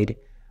 Floyd,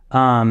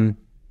 I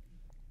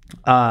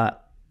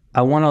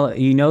want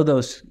to,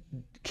 those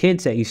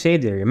kids that you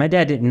saved there? My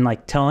dad didn't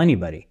like tell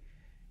anybody.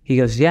 He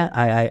goes, yeah,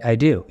 I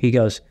do. He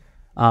goes,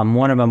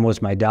 one of them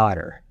was my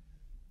daughter.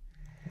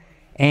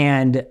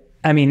 And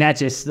I mean, that's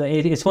just,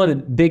 it's one of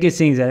the biggest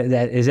things that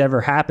has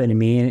ever happened to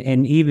me.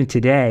 And even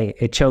today,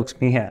 it chokes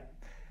me up.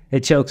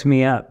 It chokes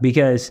me up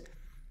because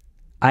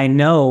I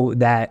know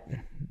that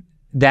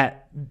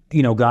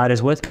God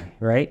is with me,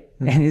 right?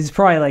 And it's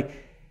probably like,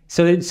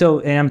 so,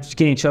 and I'm just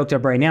getting choked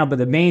up right now, but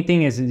the main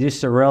thing is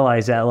just to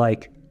realize that,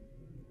 like,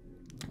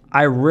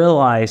 I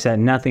realize that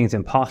nothing's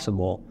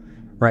impossible,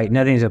 right?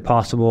 Nothing's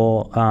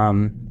impossible.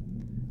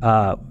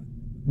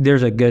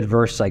 There's a good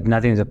verse, like,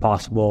 nothing's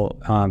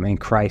impossible in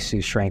Christ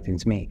who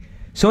strengthens me.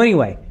 So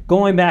anyway,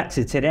 going back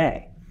to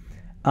today.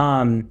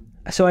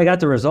 So I got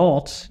the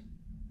results,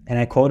 and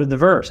I quoted the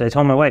verse. I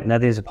told my wife,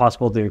 nothing is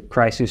impossible through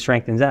Christ who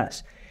strengthens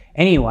us.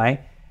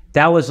 Anyway,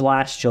 that was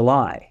last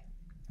July,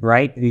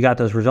 right? You got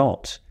those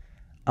results.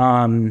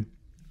 The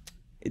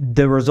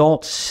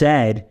results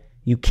said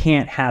you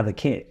can't have a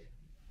kid.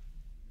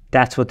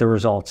 That's what the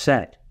results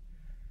said.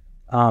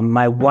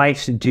 My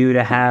wife's due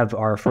to have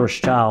our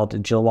first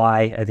child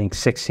July, I think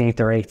 16th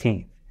or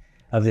 18th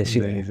of this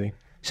year. Amazing.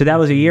 So that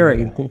was a year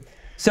ago.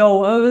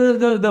 So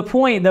the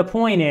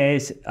point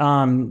is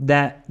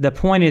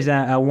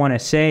that I want to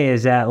say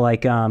is that,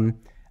 like,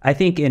 I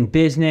think in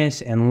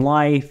business and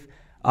life,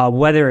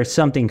 whether it's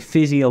something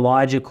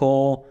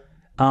physiological,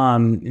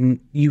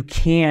 you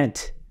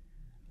can't,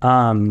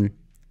 that's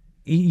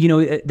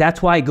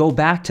why I go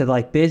back to,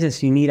 like,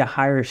 business. You need a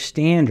higher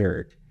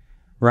standard,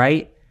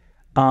 right?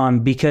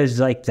 Because,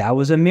 like, that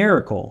was a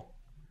miracle,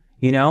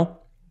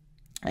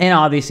 And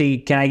obviously,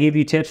 can I give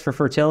you tips for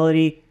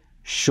fertility?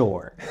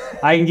 Sure.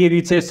 I can give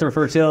you tips for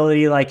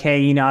fertility. Like,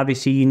 hey, you know,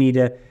 obviously you need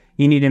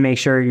to make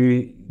sure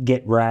you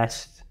get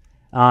rest.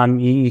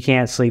 You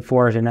can't sleep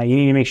 4 hours a night. You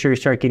need to make sure you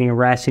start getting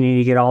rest. You need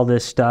to get all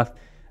this stuff.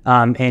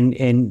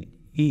 And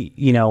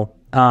you know,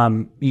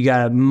 you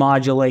got to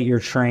modulate your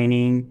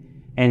training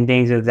and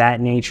things of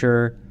that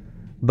nature.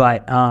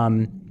 But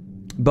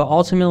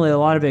ultimately, a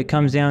lot of it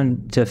comes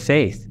down to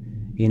faith,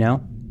 you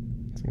know?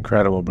 It's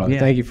incredible, brother.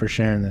 Thank you for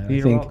sharing that.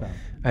 You're welcome.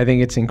 I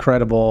think it's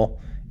incredible.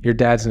 Your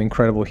dad's an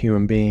incredible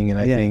human being, and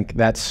I think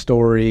that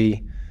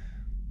story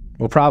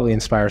will probably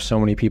inspire so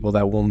many people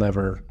that we'll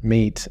never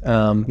meet.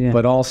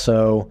 But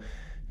also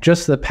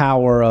just the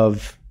power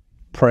of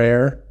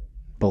prayer,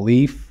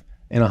 belief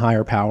in a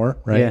higher power,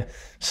 right? Yeah.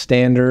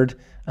 Standard.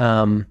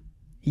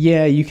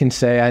 You can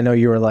say, I know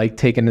you were like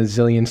taking a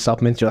zillion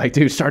supplements. You're like,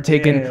 dude, start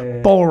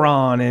taking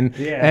boron and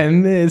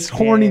this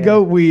horny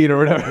goat weed or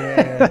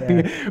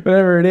whatever,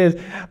 whatever it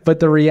is. But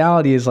the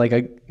reality is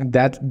like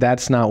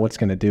that's not what's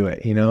going to do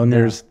it, you know. And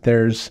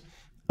there's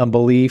a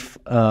belief,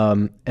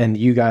 and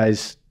you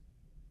guys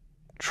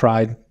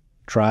tried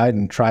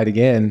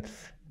again,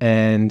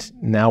 and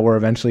now we're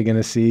eventually going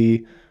to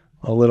see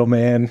a little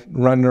man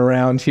running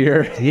around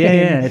here.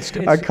 It's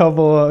a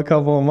couple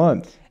of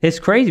months. It's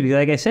crazy because,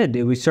 like I said,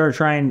 we started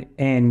trying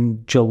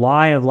in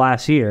July of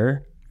last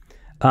year,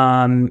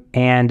 and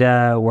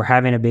we're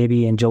having a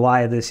baby in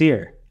July of this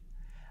year.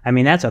 I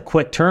mean, that's a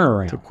quick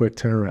turnaround. It's a quick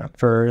turnaround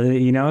for,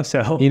 you know.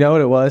 So you know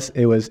what it was?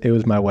 It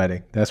was my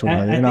wedding. That's what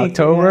in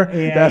October.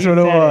 That's what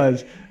it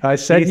was. I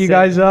set you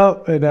guys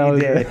up, and that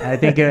was it. I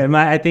think it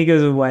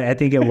was a wedding. I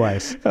think it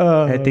was.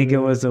 I think it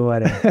was a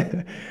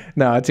wedding.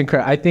 No, it's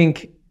incredible. I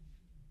think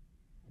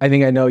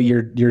I know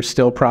you're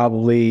still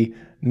probably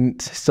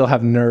still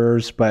have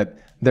nerves, but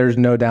there's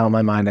no doubt in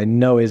my mind. I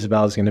know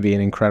Isabel's going to be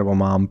an incredible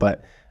mom,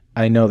 but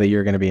I know that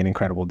you're going to be an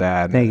incredible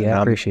dad. Thank you.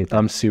 I appreciate that.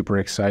 I'm super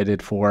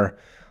excited for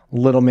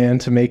little man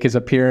to make his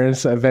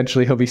appearance.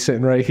 Eventually he'll be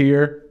sitting right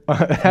here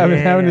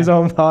having his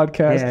own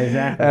podcast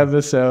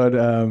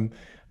episode.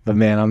 But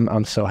man,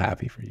 I'm so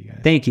happy for you guys.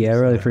 Thank you. I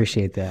really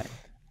appreciate that.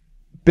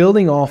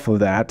 Building off of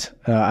that,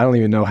 I don't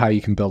even know how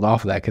you can build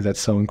off of that because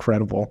that's so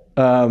incredible.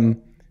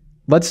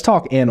 Let's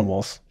talk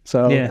animals.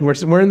 So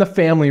we're in the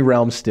family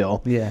realm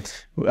still.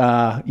 Yes.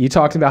 You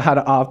talked about how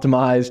to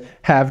optimize,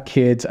 have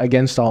kids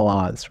against all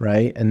odds,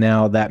 right? And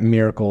now that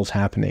miracle's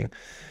happening.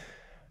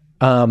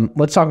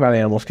 Let's talk about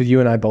animals because you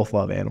and I both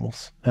love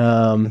animals.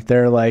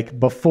 They're like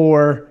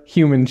before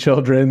human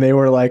children, they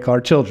were like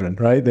our children,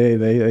 right?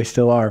 They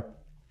still are.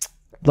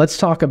 Let's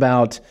talk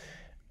about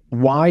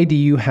why do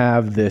you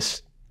have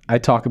this? I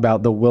talk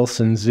about the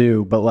Wilson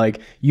Zoo, but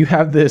like you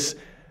have this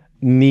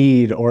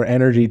need or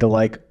energy to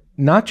like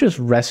not just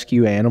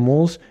rescue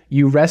animals,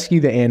 you rescue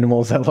the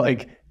animals that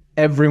like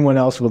everyone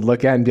else would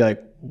look at and be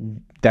like,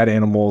 that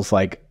animal's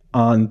like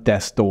on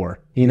death's door.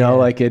 You know,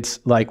 like it's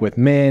like with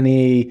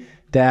Manny,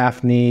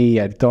 Daphne, you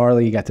had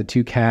Darlie, you got the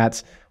 2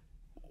 cats.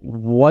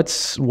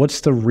 What's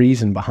the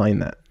reason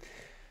behind that?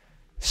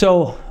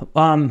 So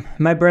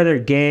my brother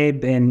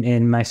Gabe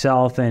and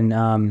myself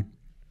and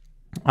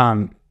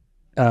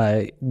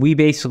we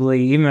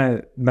basically,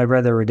 even my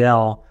brother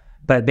Riddell,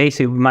 but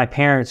basically my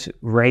parents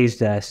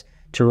raised us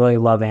to really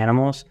love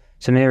animals.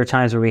 So there were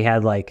times where we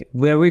had like,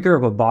 we grew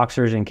up with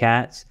boxers and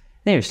cats.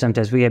 There were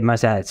sometimes we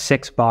must have had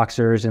 6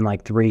 boxers and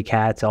like 3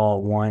 cats all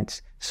at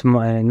once.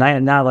 Small,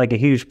 not like a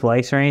huge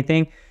place or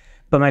anything.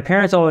 But my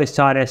parents always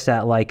taught us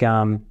that like,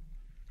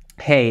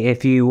 hey,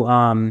 if you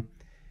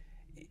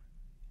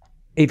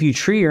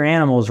treat your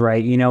animals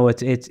right, you know,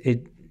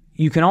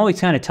 you can always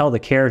kind of tell the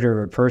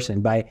character of a person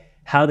by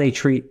how they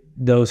treat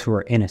those who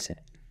are innocent.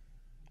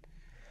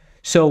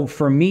 So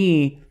for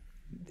me,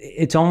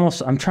 it's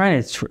almost, I'm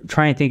trying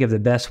to think of the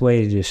best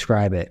way to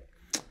describe it.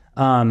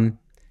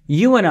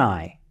 You and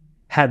I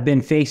have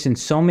been faced in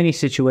so many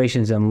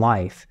situations in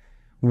life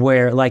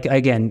where, like,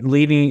 again,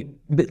 leaving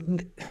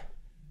the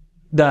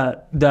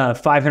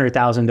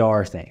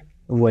 $500,000 thing,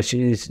 which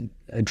is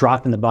a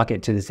drop in the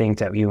bucket to the things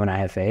that you and I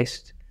have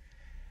faced.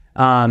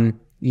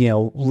 You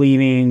know,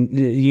 leaving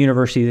the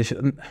university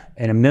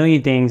and a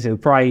million things that we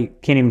probably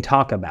can't even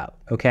talk about,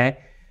 okay?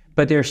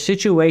 But there are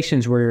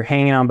situations where you're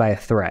hanging on by a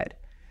thread.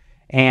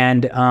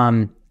 And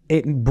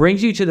it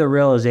brings you to the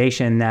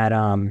realization that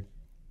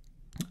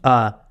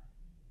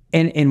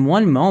in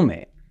one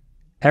moment,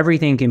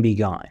 everything can be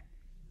gone.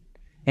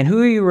 And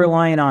who are you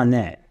relying on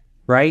then,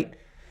 right?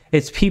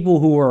 It's people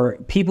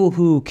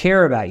who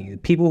care about you,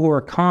 people who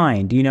are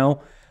kind, you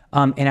know?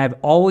 And I've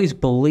always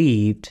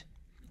believed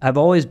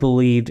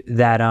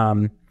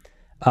that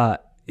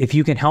if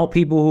you can help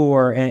people who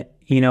are,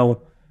 you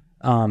know,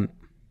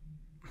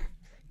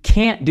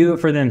 can't do it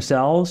for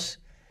themselves,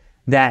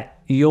 that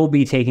you'll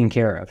be taken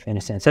care of, in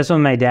a sense. That's what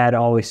my dad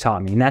always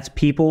taught me, and that's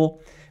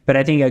people. But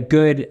I think a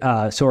good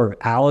sort of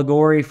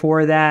allegory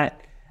for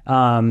that,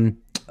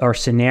 or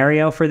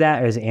scenario for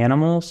that, is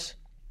animals.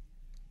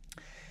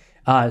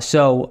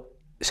 So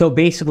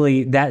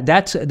basically,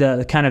 that's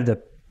the kind of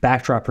the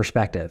backdrop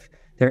perspective.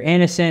 They're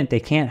innocent, they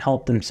can't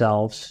help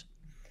themselves,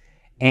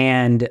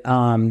 and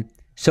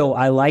so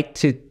I like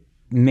to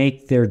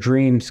make their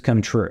dreams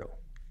come true.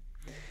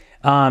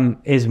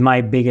 Is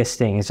my biggest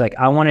thing. It's like,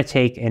 I want to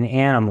take an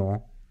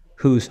animal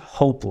who's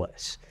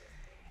hopeless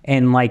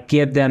and like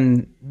give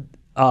them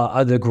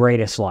the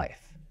greatest life,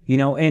 you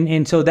know?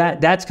 And so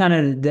that's kind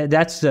of,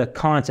 that's the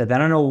concept. I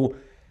don't know.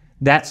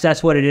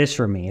 That's what it is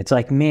for me. It's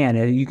like,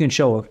 man, you can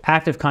show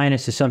active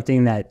kindness to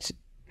something that's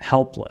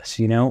helpless,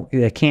 you know,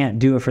 they can't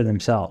do it for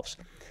themselves.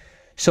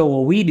 So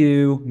what we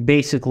do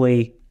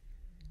basically,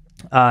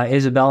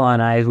 Isabella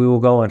and I, we will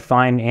go and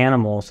find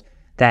animals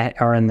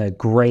that are in the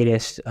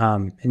greatest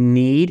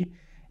need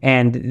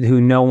and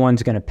who no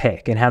one's going to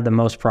pick and have the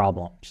most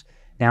problems.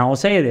 Now, I'll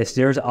say this,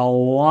 there's a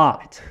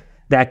lot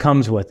that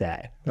comes with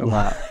that. A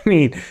lot. I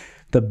mean,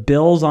 the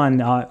bills on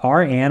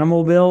our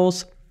animal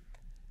bills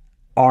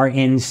are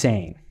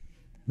insane.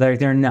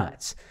 They're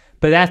nuts.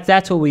 But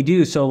that's what we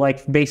do. So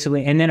like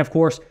basically, and then of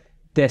course,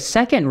 the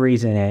second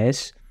reason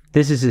is,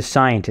 this is a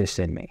scientist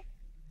in me,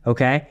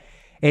 okay,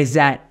 is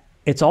that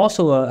it's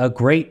also a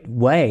great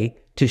way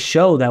to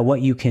show that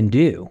what you can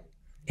do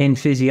in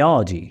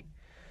physiology.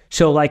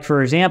 So like,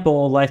 for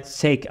example, let's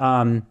take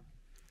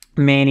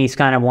Manny's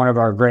kind of one of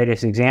our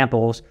greatest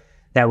examples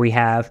that we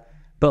have.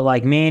 But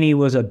like Manny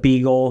was a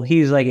beagle.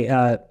 He was like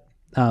 8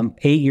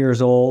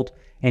 years old,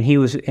 and he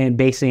was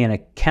basically in a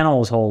kennel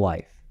his whole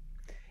life.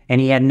 And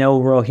he had no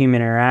real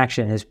human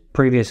interaction. His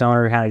previous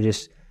owner kind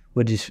of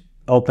would just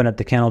open up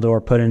the kennel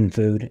door, put in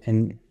food.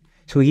 And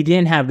so he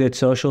didn't have good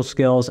social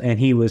skills, and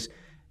he was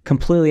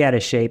completely out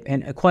of shape.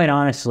 And quite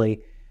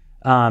honestly,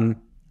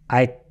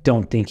 I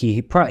don't think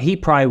he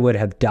probably would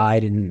have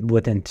died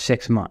within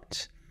 6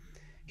 months.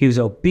 He was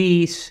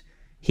obese.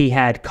 He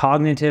had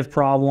cognitive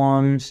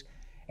problems.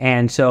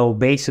 And so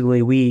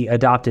basically we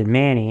adopted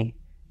Manny,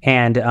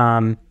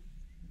 and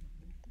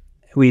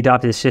we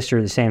adopted his sister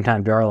at the same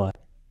time, Darla.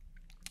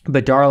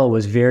 But Darla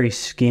was very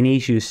skinny.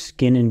 She was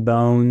skin and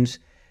bones,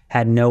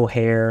 had no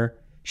hair.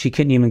 She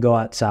couldn't even go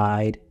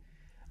outside.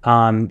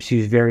 She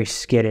was very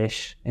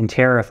skittish and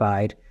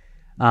terrified,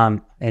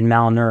 and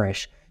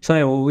malnourished. So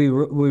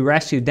anyway, we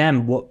rescued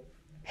them. Well,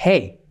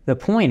 hey, the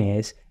point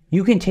is,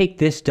 you can take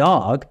this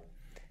dog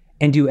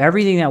and do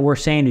everything that we're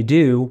saying to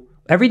do,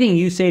 everything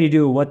you say to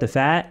do with What the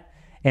Fat,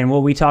 and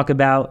what we talk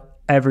about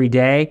every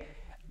day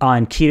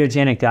on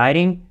ketogenic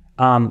dieting,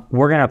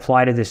 we're going to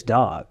apply to this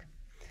dog.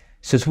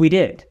 So we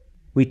did.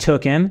 We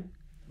took him,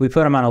 we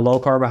put him on a low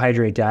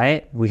carbohydrate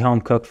diet. We home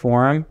cooked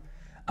for him,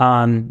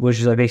 which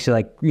is basically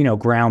like, you know,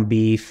 ground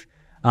beef.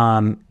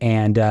 And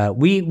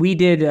we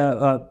did,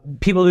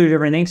 people do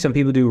different things. Some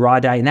people do raw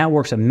diet, and that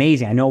works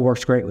amazing. I know it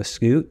works great with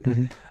Scoot.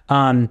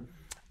 Mm-hmm.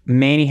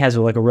 Manny has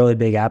like a really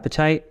big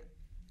appetite.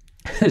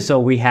 So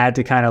we had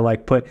to kind of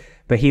like but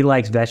he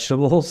likes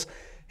vegetables.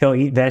 He'll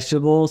eat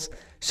vegetables.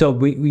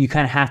 So you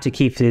kind of have to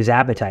keep his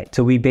appetite.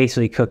 So we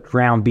basically cooked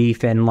ground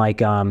beef and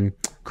like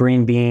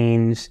green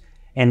beans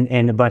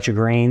and a bunch of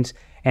grains.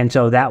 And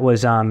so that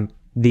was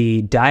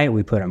the diet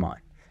we put him on.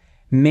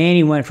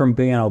 Manny went from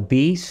being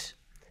obese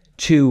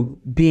to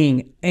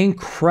being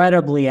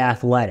incredibly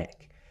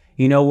athletic.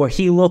 You know, where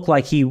he looked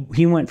like he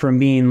went from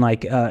being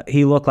like,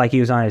 he looked like he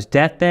was on his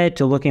deathbed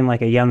to looking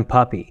like a young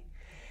puppy.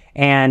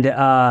 And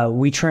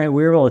we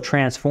were able to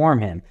transform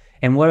him.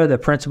 And what are the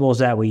principles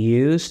that we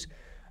used?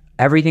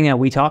 Everything that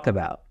we talk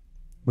about.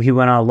 He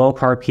went on a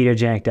low-carb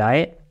ketogenic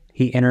diet.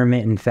 He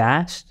intermittent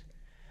fast.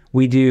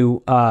 We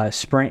do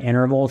sprint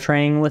interval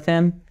training with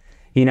him.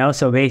 You know,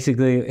 so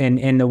basically,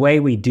 and the way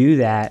we do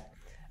that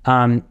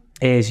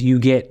is you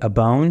get a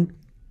bone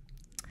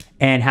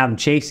and have him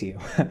chase you.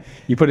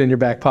 You put it in your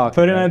back pocket.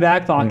 Put it in my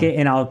back pocket,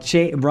 and I'll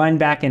run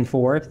back and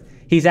forth.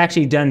 He's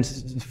actually done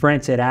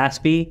sprints at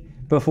Aspie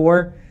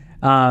before.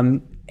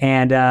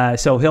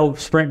 So he'll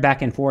sprint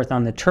back and forth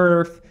on the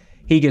turf.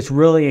 He gets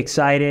really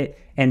excited.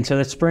 And so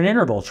that's sprint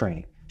interval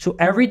training. So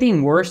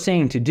everything we're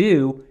saying to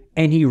do,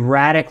 and he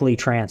radically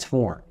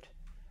transformed,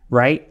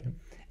 right?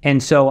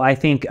 And so I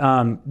think,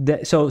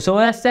 that's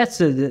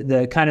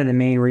the kind of the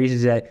main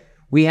reasons that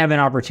we have an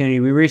opportunity.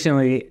 We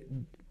recently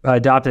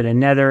adopted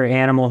another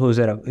animal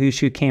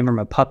who came from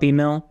a puppy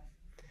mill.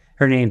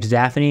 Her name's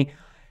Daphne.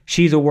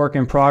 She's a work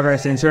in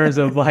progress in terms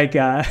of like,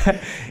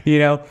 you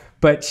know,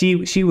 but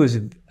she was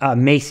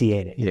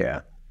emaciated.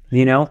 Yeah.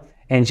 You know,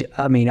 and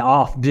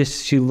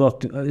she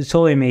looked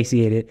totally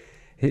emaciated.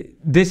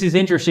 This is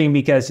interesting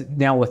because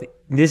now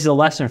this is a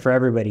lesson for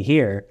everybody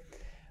here,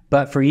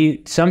 but for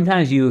you,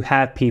 sometimes you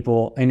have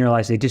people in your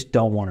life, they just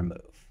don't want to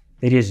move.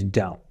 They just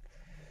don't.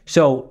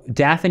 So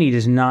Daphne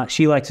does not,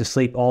 she likes to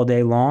sleep all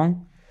day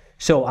long.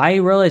 So I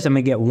realize I'm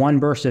gonna get one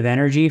burst of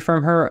energy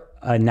from her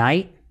a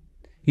night.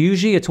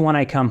 Usually it's when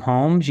I come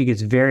home, she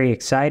gets very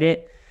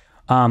excited.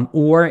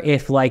 Or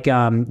if like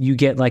you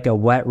get like a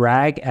wet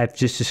rag, I've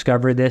just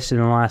discovered this in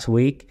the last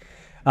week.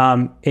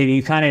 If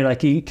you kind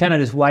of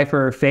just wipe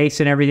her face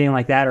and everything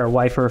like that, or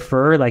wipe her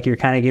fur, like you're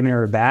kind of giving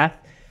her a bath.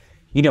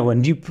 You know,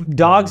 when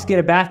dogs get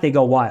a bath, they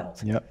go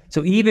wild. Yep.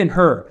 So even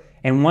her,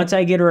 and once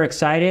I get her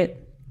excited,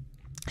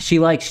 she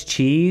likes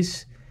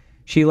cheese.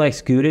 She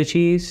likes Gouda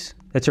cheese.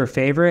 That's her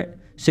favorite.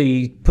 So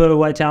you put a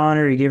wet towel on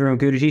her, you give her a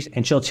Gouda cheese,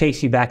 and she'll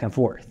chase you back and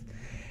forth.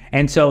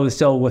 And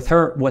so with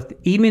her, what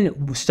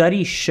even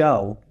studies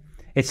show,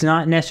 it's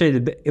not necessarily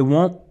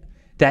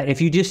that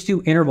if you just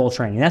do interval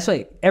training, that's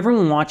like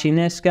everyone watching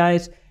this,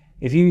 guys,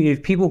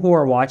 if people who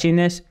are watching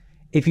this,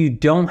 if you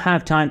don't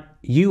have time,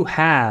 you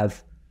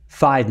have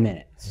 5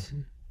 minutes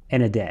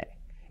in a day.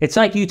 It's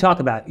like you talk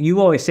about,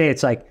 you always say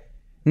it's like,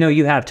 no,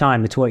 you have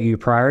time. It's what you're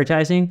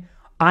prioritizing.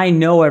 I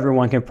know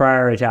everyone can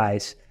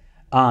prioritize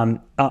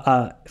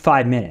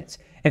 5 minutes.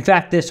 In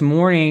fact, this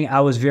morning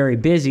I was very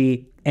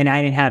busy and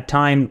I didn't have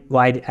time.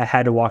 Well, I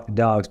had to walk the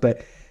dogs,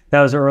 but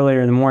that was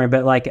earlier in the morning.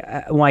 But like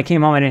when I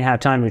came home, I didn't have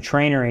time to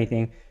train or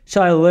anything.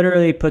 So I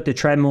literally put the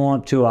treadmill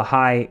up to a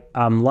high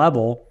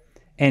level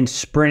and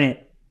sprint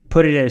it,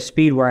 put it at a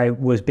speed where I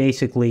was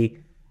basically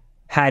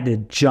had to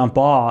jump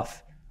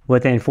off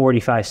within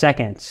 45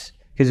 seconds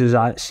because it was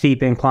a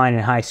steep incline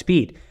and high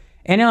speed.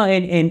 And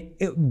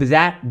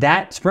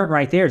that sprint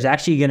right there is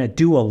actually going to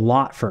do a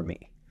lot for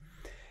me.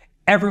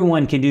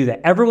 Everyone can do that.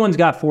 Everyone's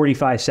got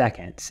 45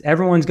 seconds.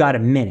 Everyone's got a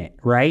minute,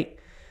 right?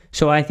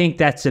 So I think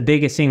that's the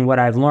biggest thing. What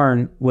I've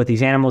learned with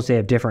these animals, they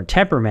have different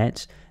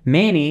temperaments.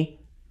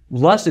 Manny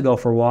loves to go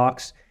for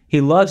walks.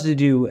 He loves to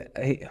do,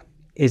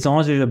 as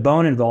long as there's a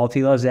bone involved,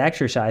 he loves to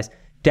exercise.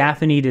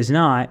 Daphne does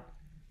not.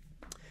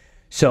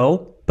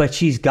 So, but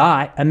she's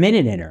got a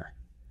minute in her.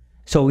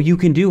 So you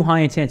can do high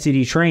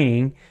intensity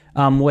training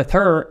with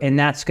her, and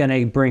that's going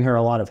to bring her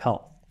a lot of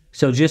health.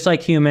 So just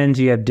like humans,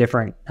 you have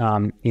different,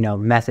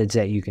 methods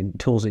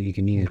tools that you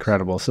can use.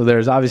 Incredible. So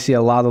there's obviously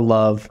a lot of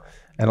love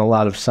and a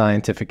lot of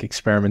scientific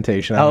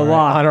experimentation on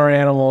our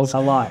animals. A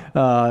lot.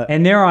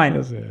 And they're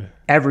on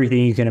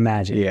everything you can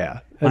imagine. Yeah.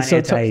 And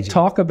so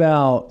talk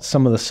about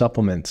some of the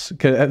supplements.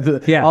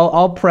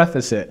 I'll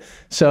preface it.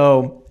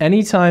 So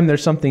anytime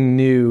there's something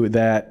new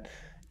that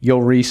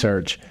you'll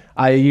research,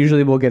 I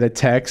usually will get a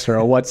text or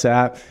a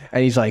WhatsApp,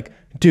 and he's like,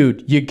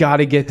 dude, you got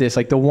to get this.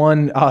 Like the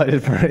one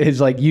is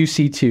like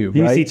UC2,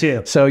 right?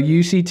 UC2. So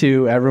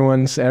UC2,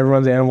 everyone's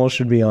animals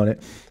should be on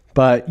it.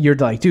 But you're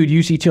like, dude,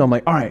 UC2. I'm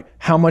like, all right,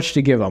 how much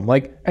to give them?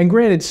 Like, and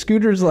granted,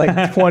 Scooter's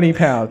like 20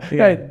 pounds,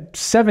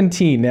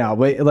 17 now,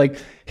 but like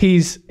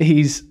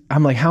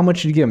I'm like, how much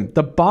should you give him?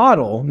 The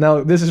bottle,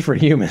 now this is for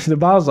humans. The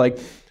bottle's like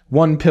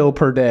 1 pill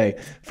per day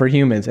for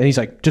humans. And he's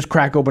like, just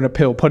crack open a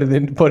pill, put it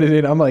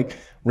in. I'm like,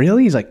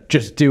 really? He's like,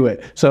 just do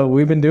it. So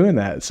we've been doing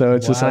that. So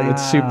it's just like,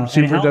 it's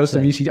super dose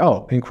of UC.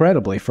 Oh,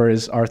 incredibly for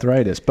his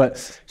arthritis. But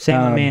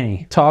same with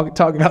Manny. Talk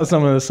about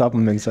some of the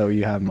supplements that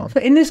you have, Mom.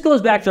 And this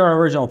goes back to our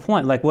original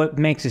point, like what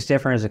makes us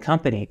different as a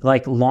company.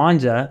 Like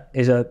Lonza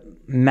is a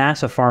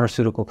massive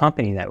pharmaceutical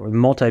company that we're a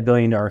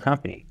multi-billion-dollar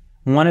company.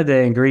 One of the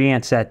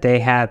ingredients that they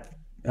have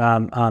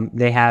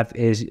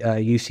is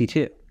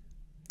UC2.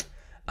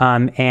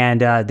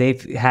 And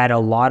they've had a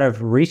lot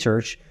of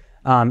research,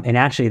 and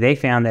actually they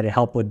found that it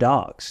helped with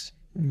dogs.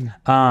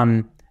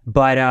 And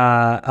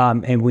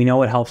we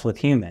know it helps with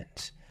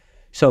humans.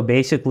 So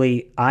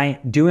basically,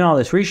 doing all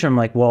this research, I'm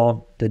like,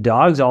 well, the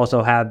dogs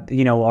also have,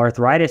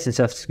 arthritis and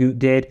stuff. Scoot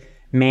did.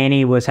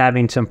 Manny was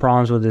having some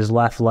problems with his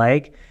left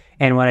leg.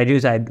 And what I do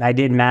is I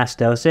did mass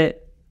dose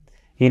it,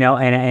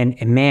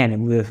 and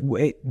man,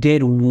 it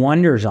did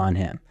wonders on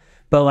him.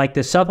 But like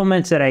the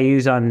supplements that I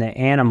use on the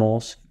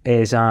animals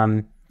is,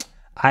 I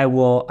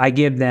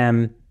give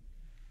them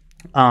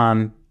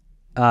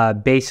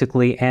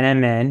basically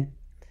NMN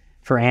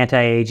for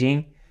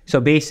anti-aging. So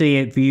basically,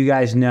 if you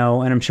guys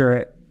know, and I'm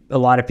sure a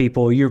lot of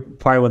people, you're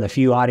probably one of the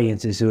few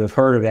audiences who have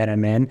heard of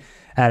NMN.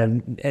 Out of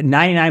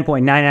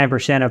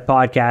 99.99% of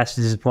podcasts,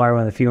 this is probably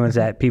one of the few ones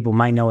that people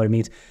might know what it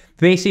means.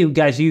 Basically,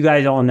 guys, you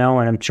guys all know,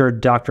 and I'm sure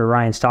Dr.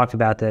 Ryan's talked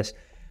about this,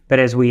 but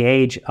as we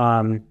age,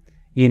 NAD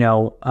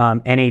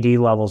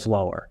levels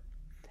lower.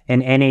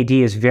 And NAD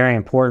is very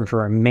important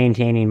for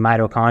maintaining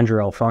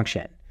mitochondrial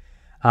function,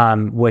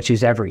 which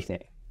is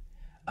everything.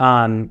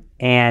 And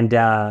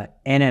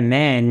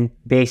NMN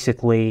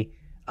basically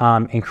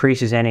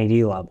increases NAD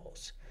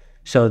levels.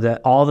 So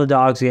all the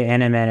dogs get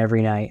NMN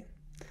every night.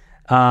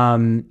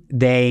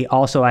 They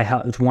also,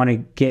 want to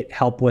get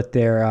help with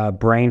their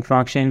brain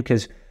function,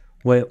 because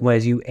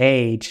as you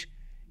age,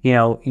 we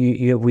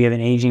have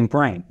an aging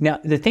brain. Now,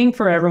 the thing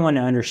for everyone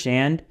to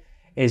understand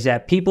is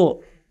that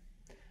people...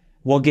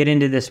 We'll get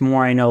into this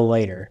more, I know,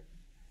 later.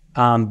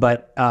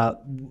 But a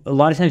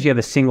lot of times you have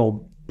a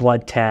single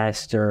blood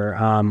test or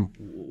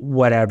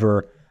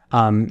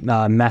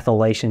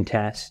methylation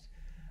test,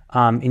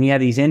 and you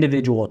have these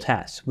individual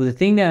tests. Well, the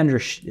thing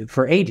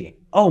for aging,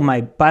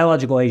 my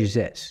biological age is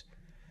this.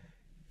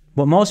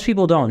 What most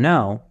people don't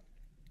know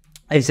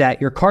is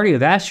that your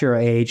cardiovascular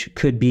age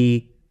could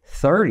be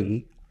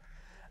 30,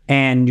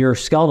 and your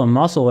skeletal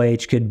muscle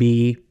age could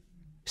be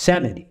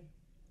 70.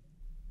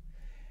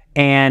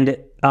 And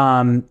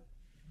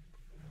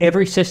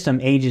every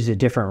system ages at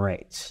different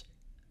rates,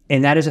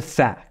 and that is a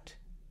fact.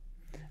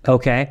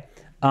 Okay.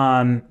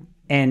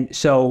 And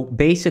so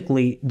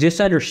basically just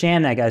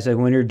understand that, guys, like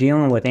when you're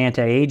dealing with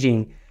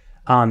anti-aging,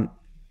 a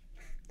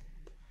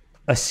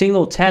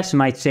single test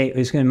might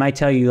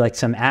tell you like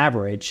some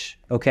average.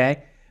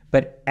 Okay.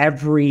 but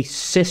every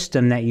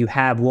system that you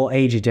have will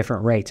age at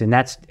different rates. And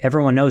that's,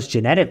 everyone knows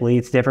genetically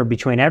it's different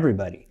between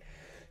everybody.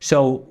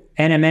 So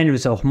NMN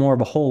is more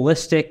of a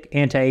holistic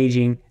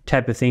anti-aging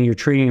type of thing. You're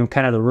treating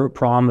kind of the root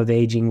problem of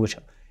aging, which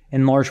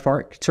in large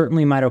part,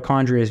 certainly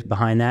mitochondria is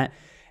behind that.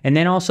 And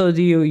then also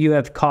you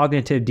have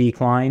cognitive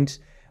declines,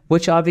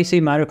 which obviously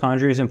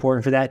mitochondria is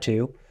important for that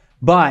too.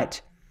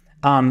 But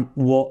I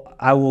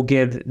will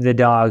give the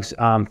dogs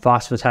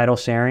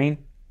phosphatidylserine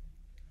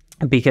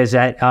because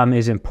that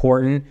is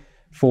important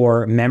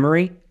for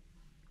memory,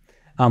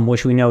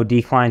 which we know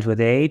declines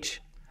with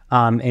age.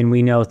 And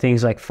we know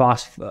things like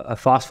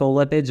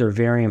phospholipids are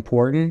very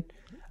important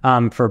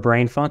for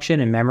brain function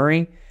and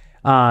memory,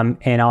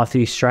 and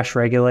also stress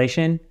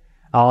regulation.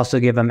 I'll also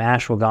give them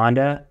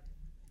ashwagandha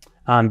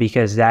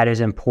because that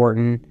is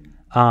important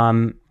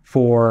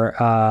for,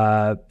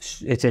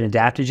 it's an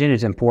adaptogen,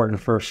 it's important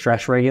for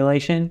stress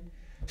regulation.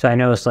 So I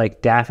noticed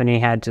like Daphne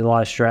had a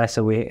lot of stress,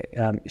 so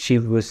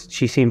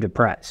she seemed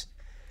depressed.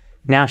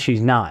 Now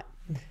she's not.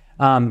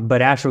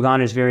 But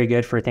ashwagandha is very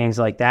good for things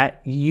like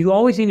that. You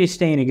always need to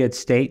stay in a good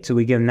state, so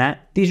we give them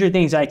that. These are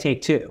things I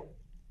take too.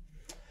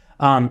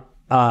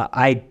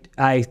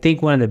 I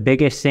think one of the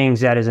biggest things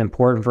that is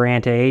important for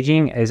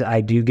anti-aging is I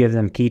do give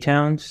them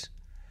ketones.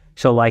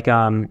 So like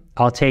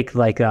I'll take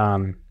like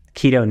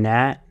Keto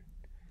Nat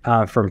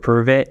from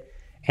Prove It,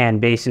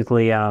 and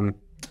basically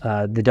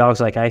the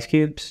dogs like ice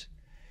cubes.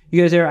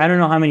 You guys I don't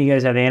know how many of you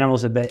guys have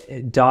animals,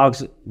 but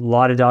dogs, a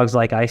lot of dogs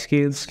like ice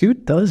cubes.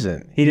 Scoot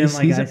doesn't.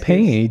 He's a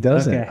pain. He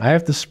doesn't. Okay. I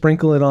have to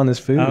sprinkle it on his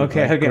food.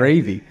 Okay.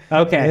 Gravy.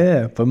 Okay.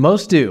 Yeah, but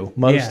most do.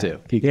 Most do.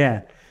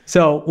 Yeah.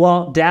 So,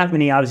 well,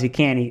 Daphne obviously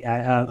can't eat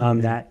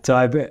that.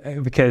 So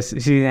because she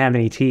didn't have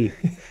any teeth.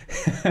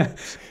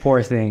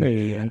 Poor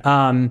thing.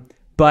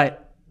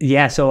 But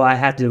yeah, so I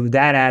have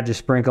to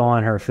sprinkle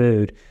on her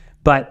food.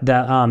 But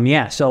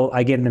so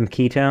I give them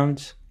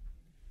ketones,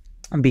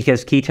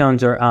 because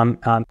ketones are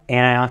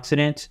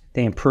antioxidants.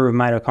 They improve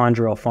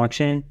mitochondrial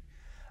function.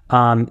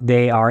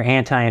 They are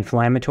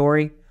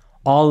anti-inflammatory.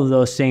 All of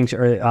those things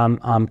are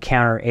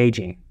counter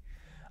aging.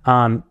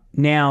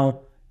 Now,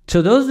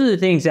 so those are the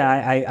things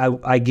that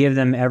I give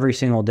them every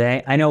single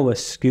day. I know with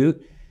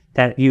Scoot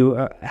that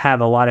you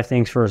have a lot of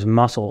things for his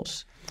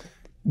muscles.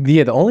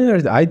 Yeah, the only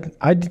other, I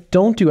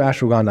don't do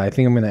ashwagandha. I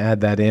think I'm going to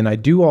add that in. I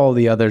do all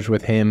the others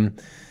with him.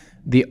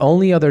 The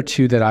only other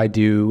two that I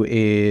do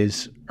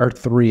or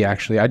three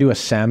actually. I do a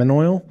salmon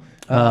oil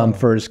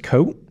for his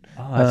coat.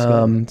 Oh, that's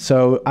good.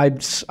 So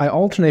I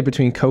alternate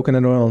between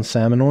coconut oil and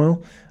salmon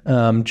oil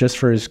just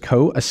for his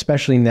coat,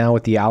 especially now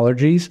with the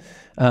allergies.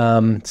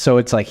 So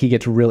it's like he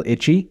gets real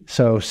itchy.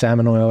 So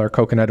salmon oil or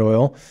coconut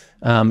oil.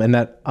 And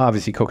that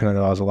obviously coconut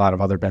oil has a lot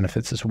of other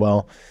benefits as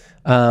well.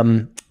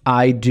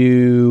 I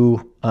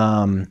do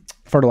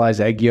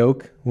fertilized egg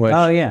yolk, which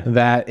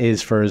that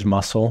is for his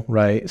muscle,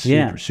 right?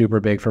 Super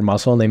big for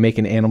muscle. And they make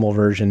an animal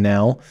version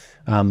now.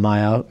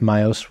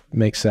 Myos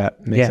makes that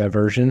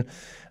version.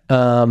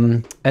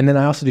 And then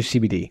I also do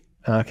CBD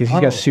because he's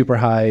got super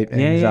high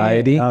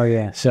anxiety. Oh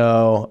yeah.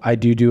 So I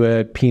do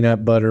a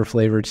peanut butter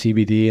flavored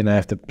CBD, and I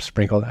have to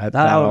sprinkle that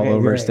all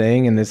over his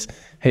thing. And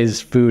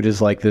his food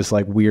is like this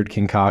weird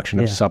concoction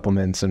of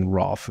supplements and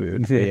raw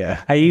food.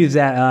 Yeah. I use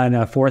that on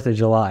 4th of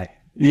July.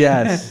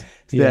 Yes.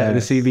 The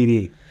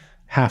CBD.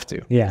 Have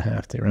to. Yeah.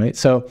 Have to, right?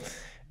 So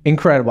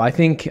incredible. I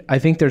think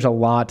there's a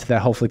lot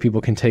that hopefully people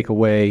can take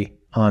away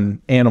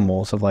on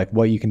animals of like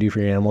what you can do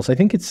for your animals. I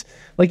think it's,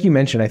 like you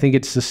mentioned, I think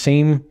it's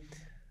the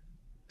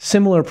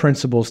similar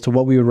principles to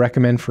what we would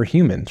recommend for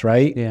humans,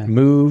 right? Yeah.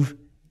 Move,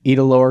 eat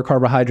a lower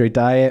carbohydrate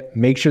diet,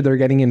 make sure they're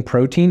getting in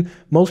protein.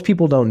 Most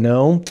people don't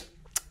know.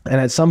 And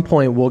at some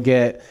point we'll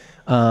get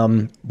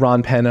Ron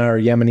Penna or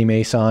Yemeni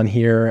Mesa on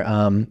here,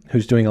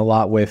 who's doing a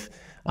lot with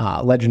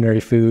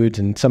Legendary Foods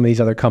and some of these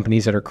other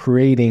companies that are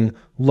creating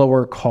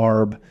lower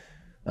carb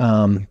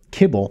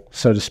kibble,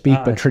 so to speak.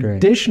 But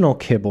traditional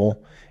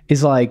kibble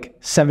is like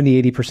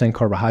 70-80%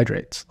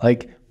 carbohydrates.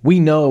 Like we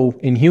know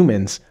in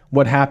humans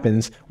what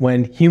happens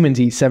when humans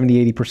eat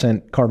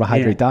 70-80%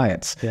 carbohydrate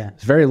diets. Yeah.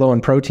 It's very low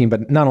in protein,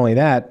 but not only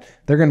that,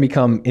 they're going to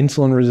become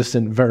insulin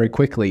resistant very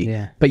quickly.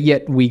 Yeah. But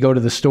yet we go to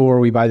the store,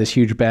 we buy this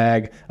huge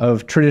bag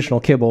of traditional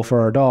kibble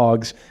for our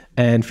dogs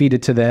and feed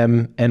it to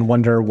them and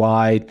wonder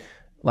why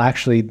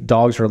actually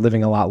dogs are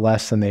living a lot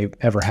less than they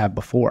ever have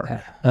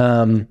before.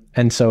 And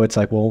so it's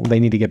like, well, they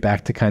need to get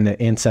back to kind of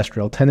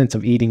ancestral tenets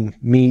of eating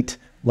meat,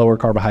 lower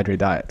carbohydrate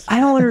diets. I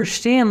don't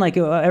understand. Like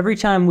every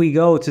time we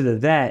go to the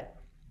vet,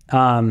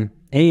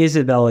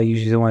 Isabella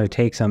usually the one who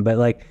takes them, but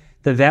like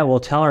the vet will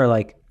tell her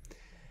like,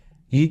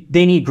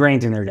 they need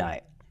grains in their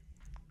diet.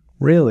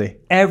 Really?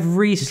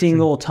 Every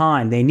single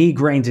time they need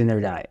grains in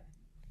their diet.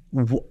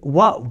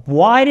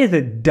 Why does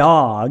a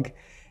dog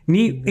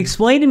need,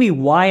 explain to me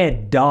why a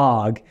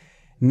dog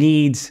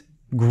needs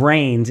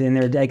grains in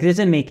their diet? It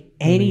doesn't make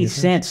any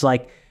sense.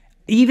 Like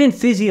even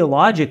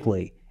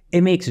physiologically,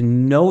 it makes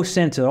no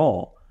sense at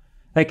all.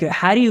 Like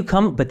how do you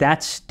come, but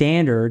that's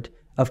standard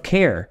of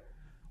care.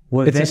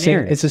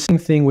 It's the same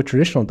thing with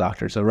traditional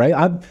doctors though,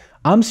 right?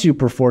 I'm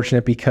super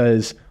fortunate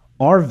because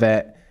our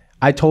vet,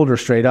 I told her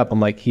straight up, I'm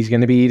like, he's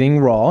going to be eating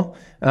raw.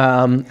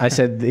 I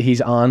said that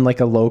he's on like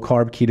a low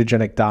carb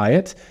ketogenic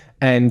diet.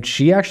 And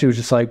she actually was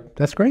just like,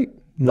 that's great.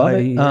 Love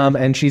it.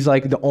 And she's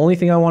like, the only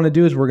thing I want to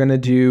do is we're going to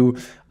do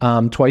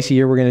twice a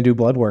year, we're going to do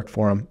blood work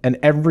for him. And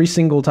every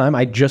single time,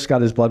 I just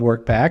got his blood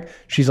work back,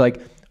 she's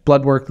like,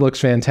 blood work looks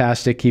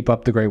fantastic. Keep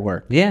up the great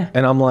work. Yeah.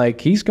 And I'm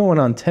like, he's going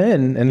on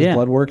 10 and his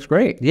blood work's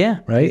great. Yeah.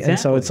 Right. Exactly. And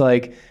so it's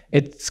like,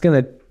 it's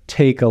going to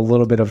take a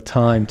little bit of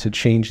time to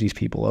change these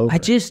people over. I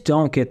just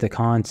don't get the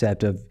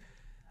concept of,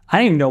 I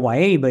don't even know why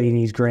anybody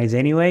needs grains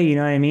anyway. You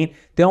know what I mean?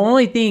 The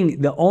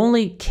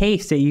only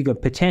case that you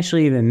could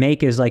potentially even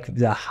make is like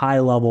the high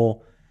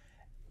level.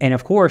 And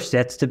of course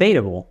that's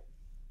debatable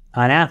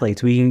on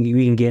athletes. We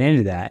can get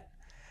into that,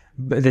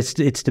 but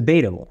it's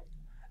debatable.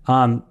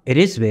 It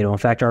is debatable. In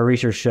fact, our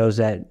research shows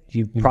that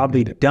you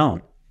probably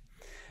don't.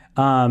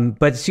 But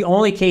it's the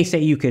only case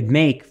that you could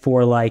make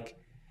for like,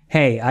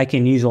 hey, I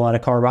can use a lot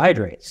of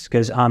carbohydrates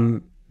because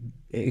I'm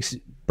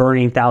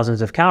burning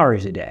thousands of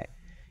calories a day.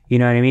 You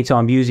know what I mean? So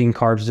I'm using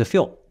carbs as a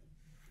fuel.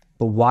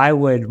 But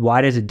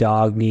why does a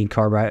dog need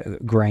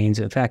grains?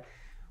 In fact,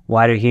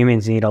 why do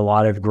humans need a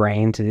lot of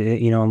grains?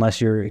 You know,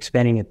 unless you're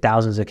expending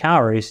thousands of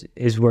calories,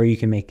 is where you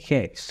can make a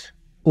case.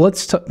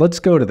 Let's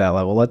go to that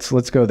level.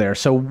 Let's go there.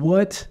 So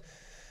what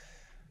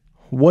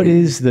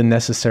is the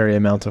necessary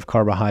amount of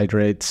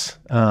carbohydrates,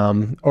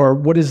 or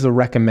what is the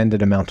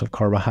recommended amount of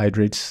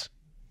carbohydrates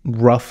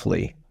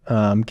roughly?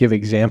 Give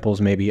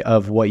examples maybe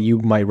of what you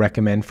might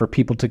recommend for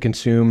people to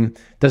consume.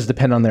 Does it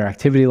depend on their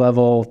activity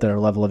level, their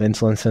level of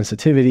insulin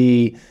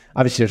sensitivity?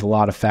 Obviously, there's a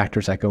lot of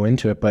factors that go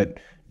into it, but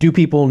do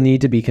people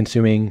need to be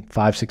consuming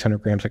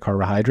 500-600 grams of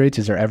carbohydrates?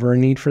 Is there ever a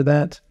need for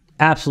that?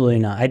 Absolutely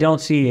not. I don't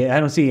see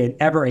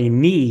ever a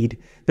need.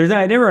 There's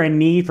never a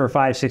need for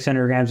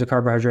 500-600 grams of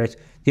carbohydrates.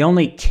 The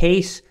only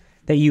case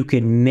that you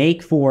could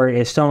make for it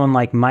is someone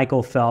like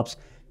Michael Phelps,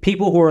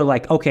 people who are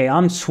like, okay,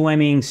 I'm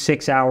swimming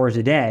 6 hours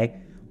a day.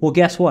 Well,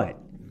 guess what?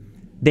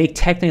 They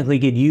technically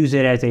could use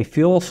it as a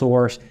fuel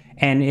source,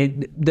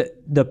 and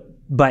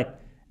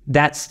but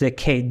that's the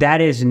case.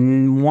 That is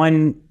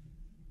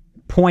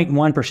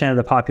 1.1% of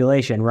the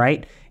population,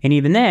 right? And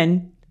even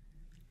then,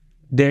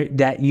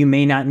 that you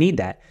may not need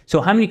that. So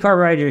how many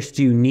carbohydrates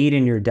do you need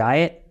in your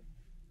diet?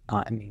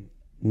 I mean,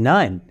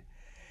 none.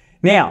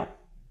 Now,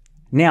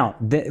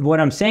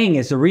 what I'm saying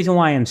is the reason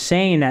why I'm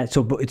saying that,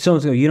 so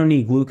someone's going, you don't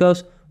need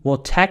glucose? Well,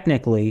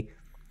 technically,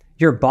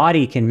 your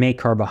body can make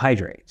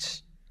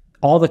carbohydrates.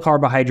 All the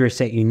carbohydrates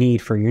that you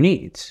need for your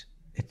needs.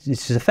 It's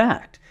just a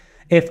fact.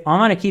 If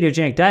I'm on a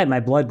ketogenic diet, my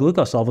blood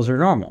glucose levels are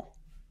normal.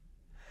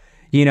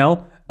 You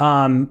know?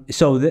 And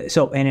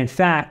in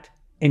fact,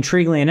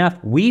 intriguingly enough,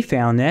 we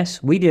found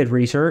this. We did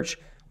research.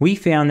 We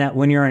found that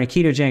when you're on a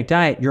ketogenic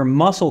diet, your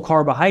muscle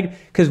carbohydrate,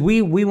 because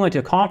we went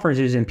to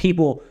conferences and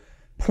people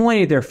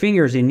pointed their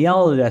fingers and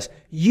yelled at us,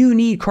 you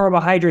need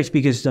carbohydrates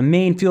because it's the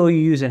main fuel you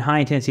use in high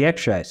intensity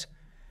exercise.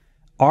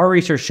 Our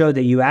research showed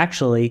that you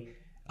actually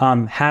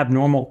have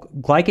normal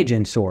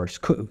glycogen stores.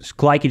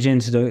 Glycogen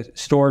is the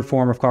stored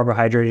form of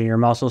carbohydrate in your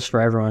muscles. For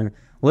everyone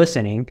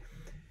listening,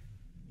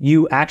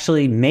 you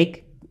actually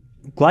make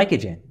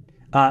glycogen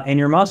in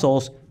your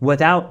muscles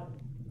without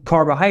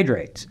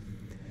carbohydrates.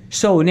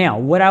 So now,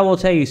 what I will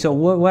tell you,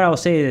 what I will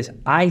say is,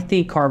 I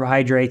think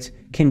carbohydrates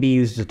can be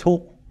used as a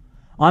tool.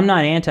 I'm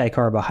not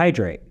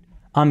anti-carbohydrate.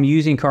 I'm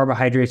using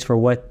carbohydrates for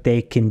what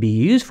they can be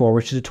used for,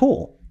 which is a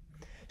tool.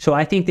 So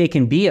I think they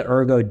can be an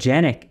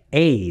ergogenic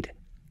aid.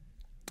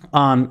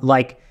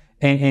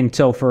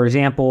 So for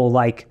example,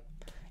 like,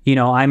 you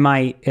know, I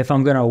might, if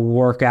I'm going to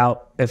work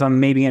out, if I'm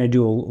maybe going to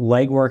do a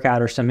leg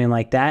workout or something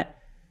like that,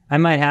 I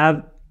might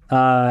have,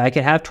 I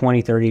could have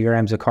 20, 30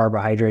 grams of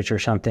carbohydrates or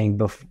something,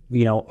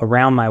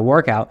 around my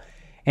workout.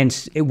 And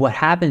what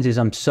happens is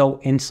I'm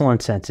so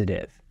insulin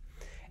sensitive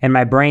and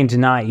my brain's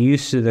not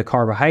used to the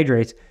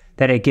carbohydrates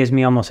that it gives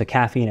me almost a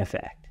caffeine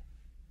effect.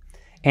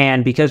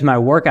 And because my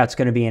workout's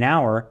going to be an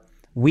hour,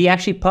 we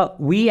actually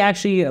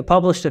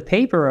published a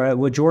paper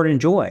with Jordan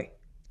Joy.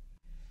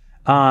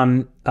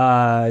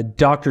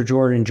 Dr.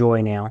 Jordan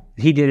Joy now.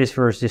 He did his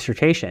first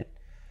dissertation.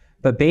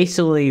 But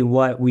basically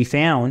what we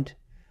found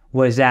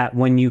was that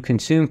when you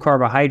consume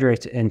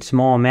carbohydrates in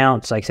small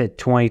amounts, like I said,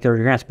 20,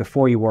 30 grams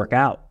before you work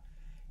out,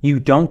 you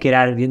don't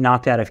get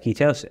knocked out of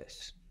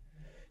ketosis.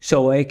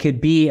 So it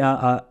could be,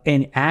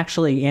 and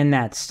actually in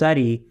that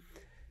study,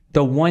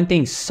 the one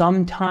thing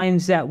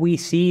sometimes that we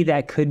see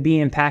that could be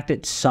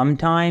impacted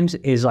sometimes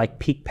is like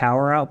peak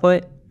power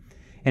output.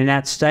 And in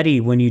that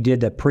study, when you did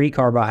the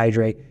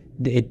pre-carbohydrate,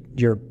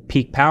 your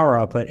peak power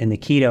output in the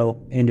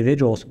keto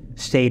individuals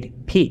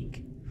stayed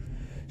peak.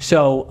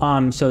 So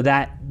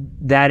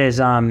that is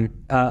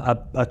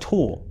a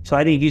tool. So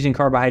I think using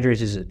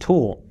carbohydrates as a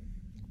tool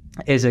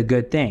is a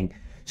good thing.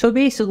 So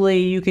basically,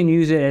 you can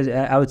use it as,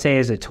 I would say,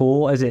 as a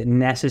tool. Is it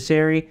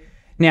necessary?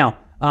 Now,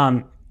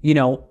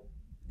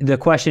 the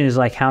question is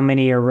like, how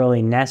many are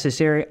really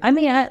necessary? I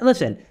mean,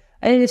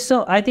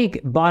 I think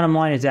bottom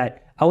line is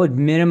that I would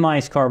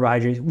minimize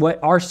carbohydrates. What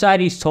our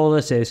studies told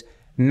us is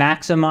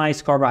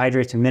maximize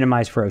carbohydrates and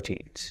minimize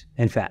proteins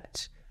and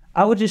fats.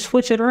 I would just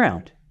switch it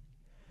around.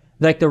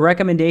 Like the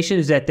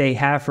recommendations that they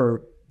have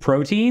for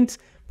proteins,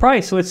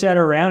 probably switch that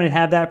around and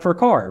have that for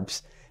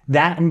carbs,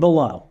 that and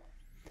below.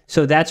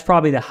 So that's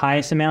probably the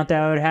highest amount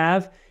that I would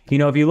have. You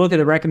know, if you look at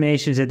the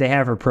recommendations that they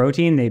have for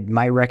protein, they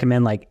might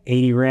recommend like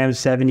 80 grams,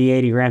 70,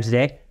 80 grams a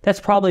day. That's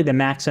probably the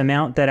max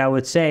amount that I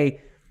would say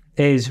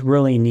is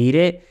really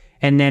needed.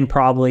 And then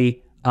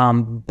probably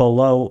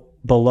below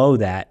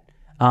that.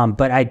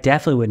 But I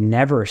definitely would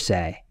never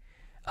say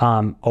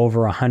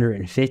over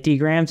 150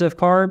 grams of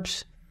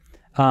carbs,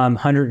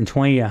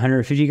 120 to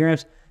 150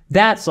 grams.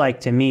 That's like,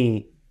 to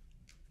me,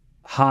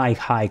 high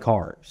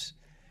carbs.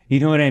 You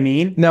know what I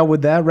mean? Now,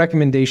 would that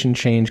recommendation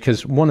change?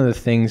 Because one of the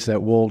things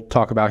that we'll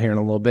talk about here in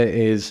a little bit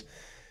is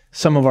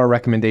some of our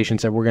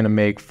recommendations that we're going to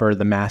make for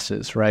the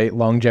masses, right?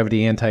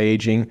 Longevity,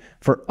 anti-aging.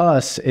 For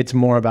us, it's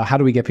more about how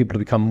do we get people to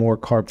become more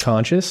carb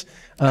conscious?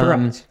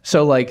 Correct.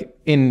 So like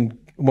when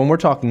we're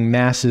talking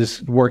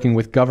masses working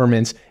with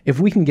governments,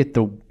 if we can get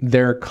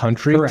their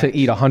country Correct. to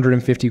eat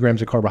 150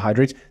 grams of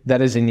carbohydrates,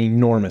 that is an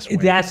enormous win.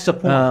 That's the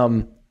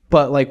point.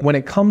 But like when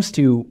it comes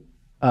to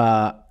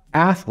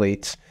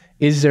athletes,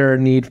 is there a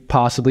need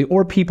possibly,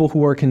 or people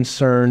who are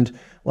concerned,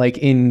 like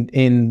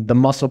in the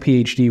muscle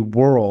PhD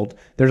world,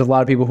 there's a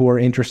lot of people who are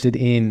interested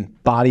in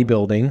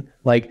bodybuilding.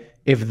 Like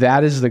if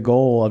that is the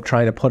goal of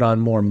trying to put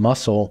on more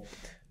muscle,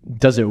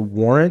 does it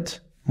warrant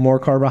more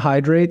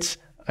carbohydrates?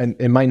 And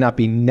it might not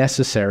be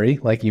necessary,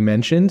 like you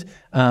mentioned.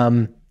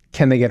 Can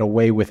they get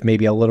away with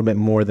maybe a little bit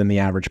more than the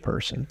average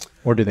person,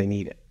 or do they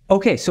need it?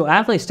 Okay, so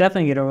athletes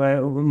definitely get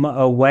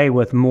away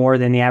with more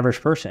than the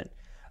average person.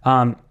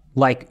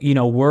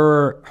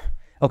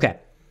 Okay.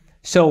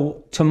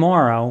 So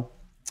tomorrow,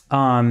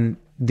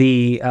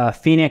 the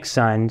Phoenix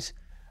Suns,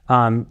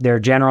 their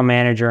general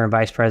manager and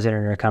vice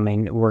president are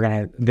coming. We're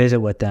going to visit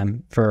with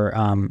them for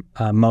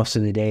most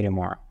of the day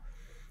tomorrow.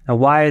 Now,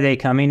 why are they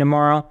coming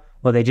tomorrow?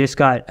 Well, they just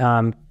got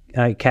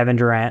Kevin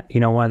Durant,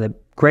 one of the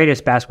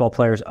greatest basketball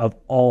players of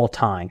all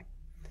time,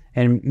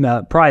 and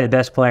probably the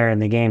best player in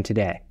the game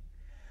today.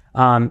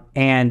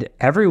 And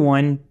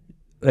everyone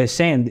is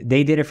saying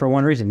they did it for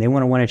one reason. They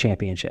want to win a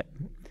championship.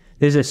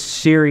 This is a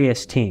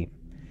serious team.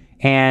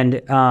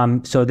 And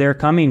so they're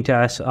coming to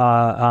us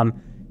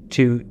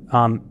to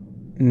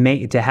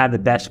have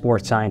the best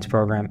sports science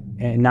program,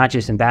 and not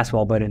just in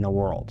basketball, but in the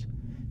world.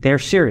 They're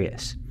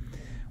serious.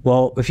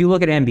 Well, if you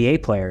look at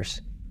NBA players,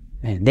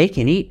 man, they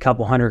can eat a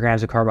couple 100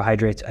 grams of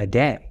carbohydrates a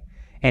day.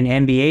 And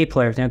NBA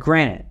players, now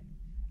granted,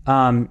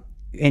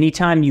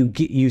 anytime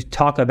you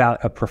talk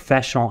about a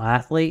professional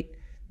athlete,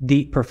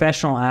 the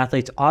professional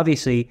athletes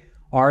obviously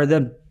are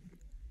the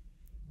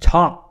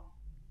top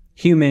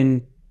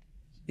humans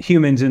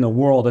in the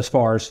world as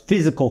far as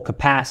physical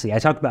capacity. I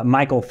talked about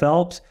Michael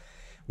Phelps,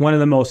 one of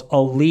the most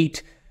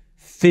elite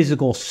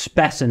physical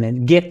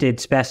gifted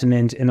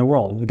specimens in the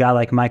world, a guy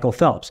like Michael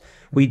Phelps.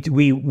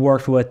 We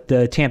worked with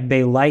the Tampa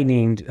Bay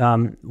Lightning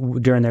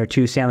during their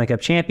 2 Stanley Cup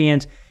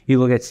champions. You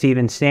look at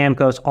Steven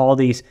Stamkos, all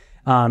these,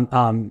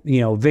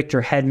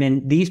 Victor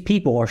Hedman. These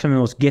people are some of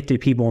the most gifted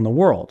people in the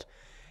world,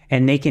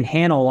 and they can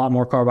handle a lot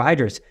more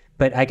carbohydrates.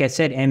 But like I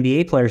said,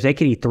 NBA players, they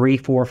could eat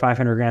 300, 400,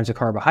 500 grams of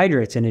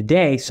carbohydrates in a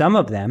day, some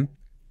of them.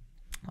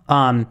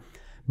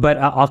 But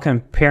I'll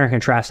compare and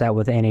contrast that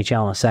with the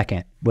NHL in a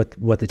second,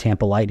 with the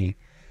Tampa Lightning.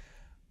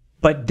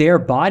 But their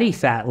body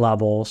fat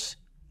levels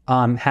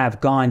have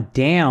gone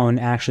down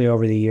actually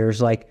over the years.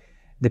 Like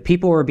the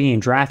people who are being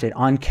drafted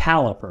on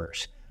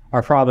calipers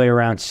are probably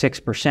around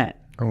 6%.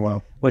 Oh,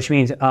 wow. Which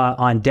means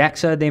on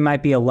DEXA, they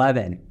might be 10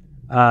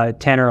 or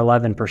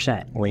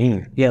 11%.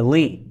 Lean. Yeah,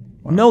 lean.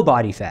 Wow. No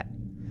body fat.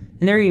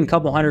 And they're eating a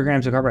couple 100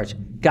 grams of carbohydrates.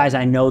 Guys,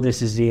 I know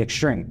this is the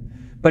extreme.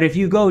 But if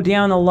you go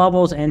down the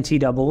levels,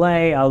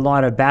 NCAA, a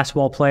lot of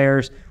basketball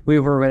players, we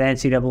work with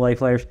NCAA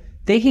players,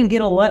 they can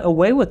get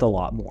away with a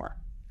lot more.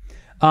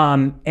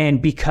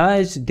 And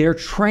because they're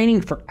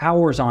training for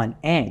hours on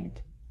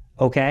end,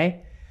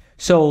 okay?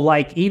 So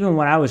like even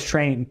when I was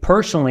training,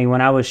 personally,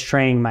 when I was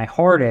training my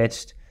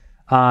hardest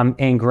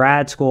in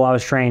grad school, I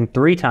was training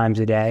 3 times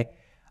a day.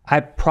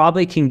 I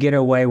probably can get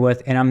away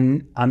with,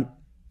 and I'm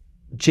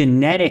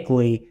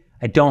genetically,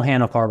 I don't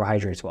handle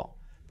carbohydrates well.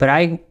 But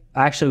I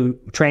actually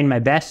train my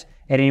best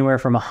at anywhere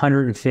from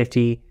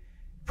 150,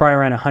 probably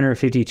around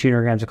 150,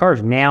 200 grams of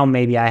carbs. Now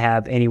maybe I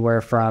have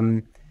anywhere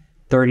from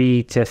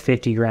 30 to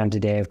 50 grams a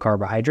day of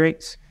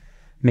carbohydrates,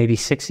 maybe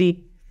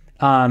 60.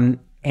 But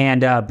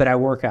I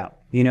work out,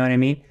 you know what I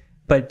mean?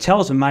 But it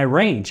tells them my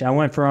range. I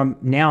went from,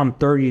 now I'm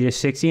 30 to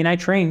 60, and I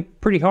train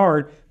pretty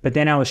hard, but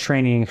then I was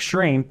training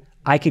extreme.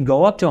 I could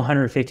go up to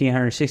 150,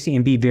 160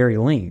 and be very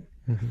lean.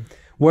 Mm-hmm.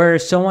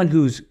 Whereas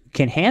someone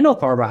can handle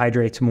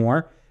carbohydrates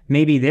more,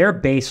 maybe their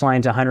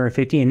baseline's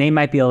 150, and they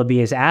might be able to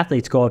be, as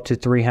athletes, go up to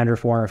 300,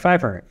 400,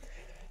 500.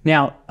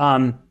 Now,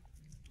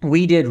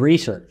 we did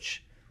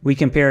research. We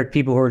compared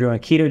people who are doing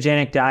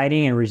ketogenic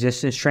dieting and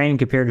resistance training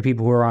compared to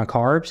people who are on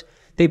carbs.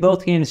 They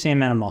both gained the same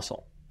amount of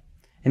muscle.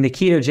 And the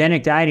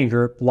ketogenic dieting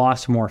group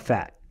lost more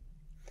fat.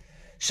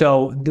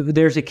 So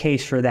there's a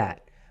case for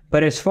that.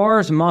 But as far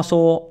as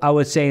muscle, I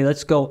would say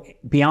let's go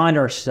beyond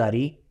our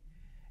study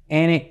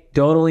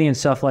anecdotally and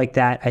stuff like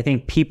that, I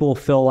think people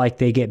feel like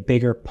they get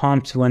bigger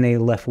pumps when they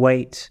lift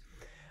weights.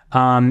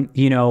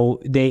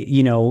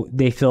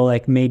 They feel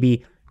like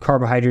maybe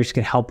carbohydrates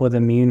can help with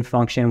immune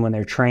function when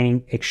they're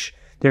training.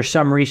 There's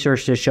some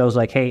research that shows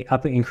like, hey,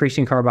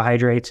 increasing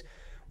carbohydrates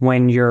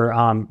when you're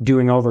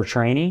doing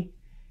overtraining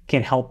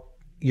can help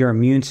your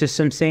immune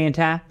system stay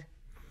intact.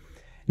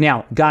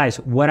 Now, guys,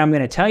 what I'm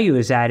going to tell you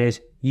is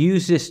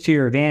use this to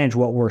your advantage,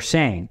 what we're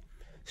saying.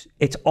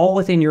 It's all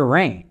within your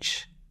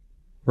range,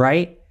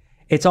 right?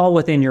 It's all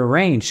within your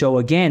range. So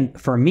again,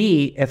 for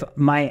me, if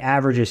my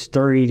average is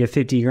 30 to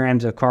 50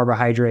 grams of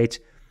carbohydrates,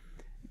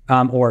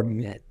 or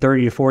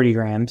 30 to 40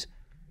 grams,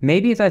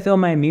 maybe if I feel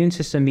my immune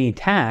system being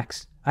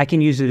taxed, I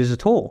can use it as a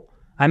tool.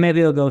 I may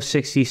be able to go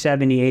 60,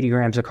 70, 80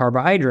 grams of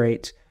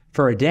carbohydrates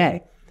for a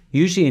day.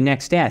 Usually the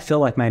next day, I feel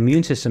like my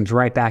immune system's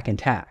right back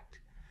intact.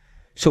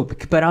 So,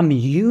 but I'm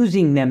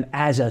using them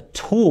as a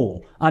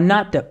tool. I'm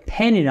not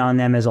dependent on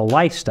them as a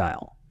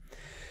lifestyle.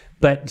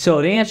 But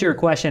so to answer your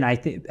question, I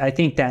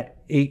think that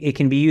it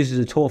can be used as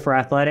a tool for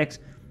athletics.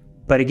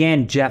 But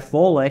again, Jeff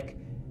Volek,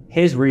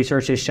 his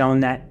research has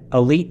shown that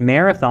elite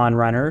marathon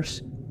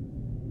runners,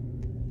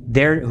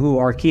 who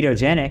are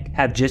ketogenic,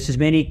 have just as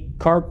many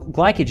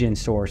glycogen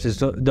stores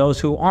as those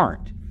who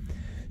aren't.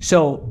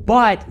 So,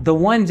 but the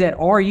ones that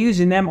are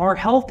using them are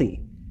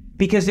healthy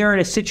because they're in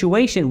a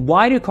situation.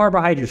 Why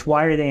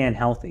are they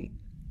unhealthy?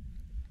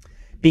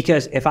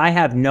 Because if I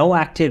have no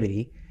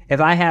activity,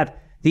 if I have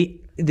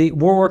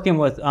we're working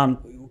with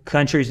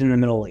countries in the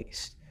Middle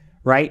East,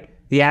 right?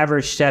 The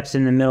average steps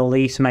in the Middle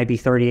East might be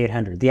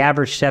 3,800. The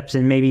average steps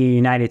in maybe the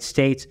United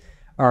States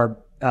are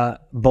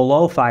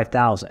below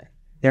 5,000.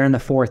 They're in the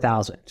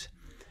 4,000s.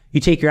 You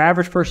take your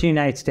average person in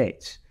the United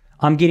States.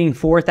 I'm getting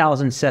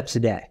 4,000 steps a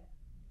day.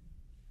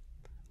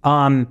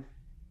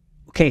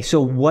 Okay,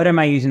 so what am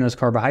I using those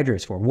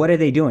carbohydrates for? What are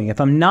they doing? If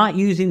I'm not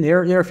using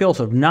their fuel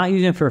source, not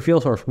using it for a fuel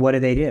source, what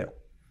do?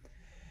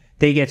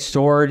 They get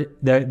stored.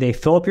 They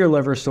fill up your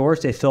liver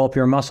stores. They fill up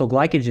your muscle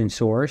glycogen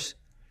stores.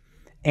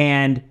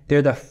 And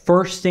they're the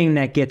first thing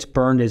that gets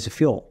burned as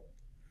fuel.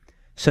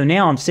 So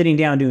now I'm sitting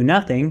down doing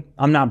nothing.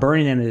 I'm not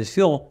burning them as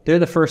fuel. They're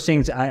the first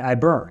things I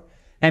burn.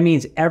 That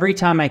means every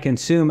time I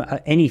consume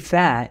any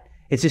fat,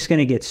 it's just going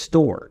to get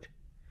stored.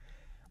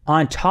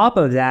 On top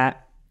of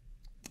that,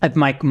 if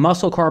my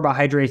muscle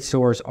carbohydrate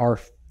stores are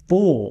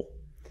full,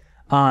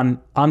 I'm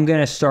going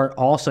to start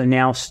also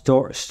now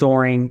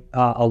storing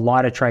a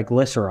lot of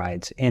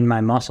triglycerides in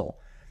my muscle.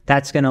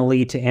 That's going to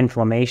lead to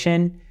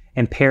inflammation,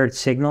 impaired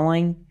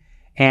signaling,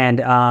 and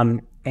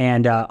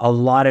a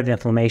lot of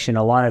inflammation,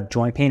 a lot of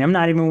joint pain. I'm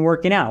not even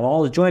working out.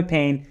 All the joint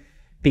pain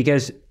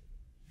because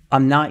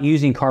I'm not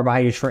using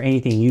carbohydrates for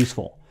anything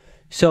useful.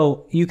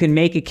 So you can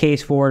make a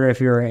case for it if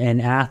you're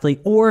an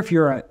athlete or if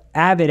you're an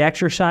avid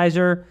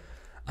exerciser.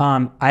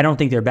 I don't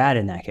think they're bad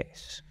in that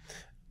case.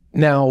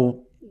 Now,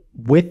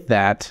 With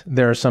that,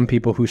 there are some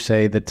people who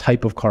say the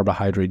type of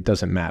carbohydrate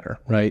doesn't matter,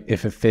 right?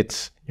 If it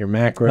fits your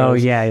macros. Oh,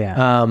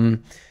 yeah.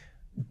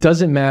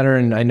 Doesn't matter.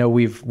 And I know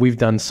we've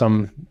done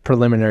some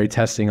preliminary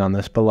testing on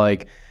this, but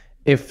like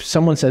if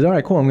someone says, all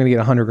right, cool, I'm going to get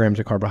 100 grams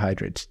of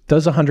carbohydrates.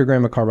 Does 100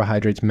 grams of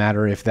carbohydrates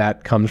matter if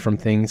that comes from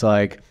things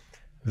like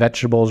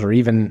vegetables or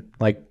even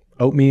like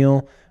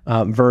oatmeal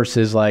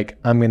versus like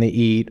I'm going to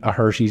eat a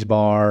Hershey's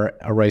bar,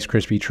 a Rice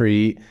Krispie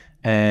treat,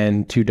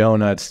 and 2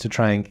 donuts to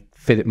try and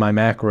fit my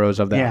macros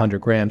of that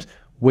 100 grams?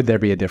 Would there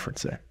be a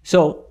difference there?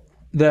 So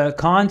the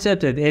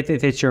concept of if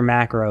it fits your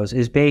macros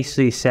is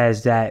basically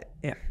says that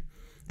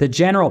the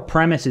general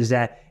premise is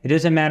that it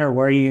doesn't matter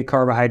where you get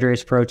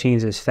carbohydrates,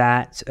 proteins as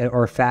fats,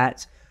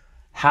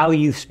 how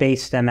you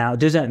space them out. It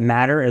doesn't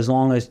matter as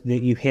long as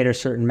that you hit a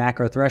certain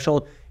macro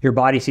threshold, your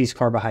body sees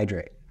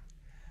carbohydrate.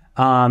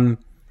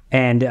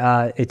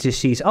 It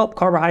just sees, oh,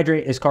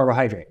 carbohydrate is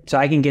carbohydrate. So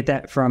I can get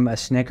that from a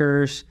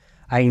Snickers.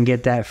 I can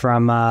get that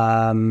from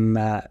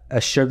a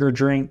sugar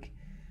drink,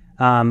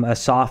 a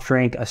soft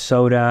drink, a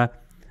soda,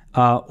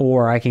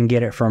 or I can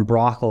get it from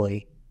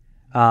broccoli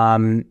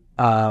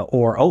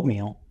or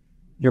oatmeal.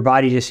 Your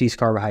body just sees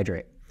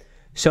carbohydrate.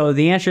 So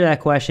the answer to that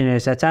question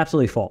is that's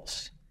absolutely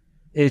false.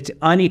 It's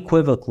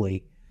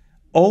unequivocally,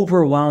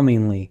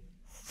 overwhelmingly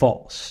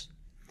false.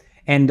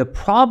 And the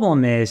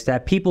problem is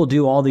that people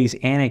do all these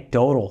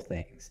anecdotal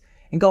things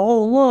and go,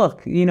 oh,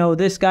 look,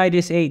 this guy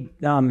just ate...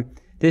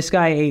 This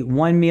guy ate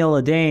 1 meal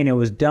a day and it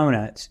was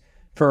donuts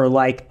for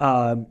like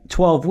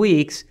 12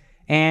 weeks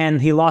and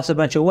he lost a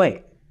bunch of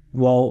weight.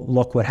 Well,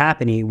 look what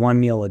happened. He ate 1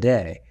 meal a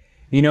day.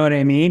 You know what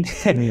I mean?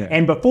 Yeah.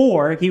 And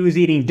before he was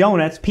eating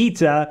donuts,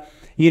 pizza,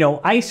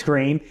 ice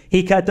cream.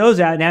 He cut those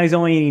out. Now he's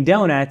only eating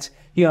donuts.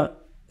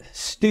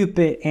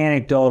 Stupid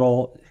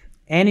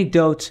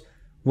anecdotes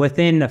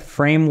within the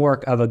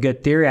framework of a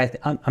good theory.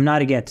 I'm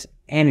not against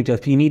anecdotes,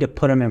 but you need to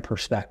put them in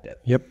perspective.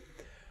 Yep.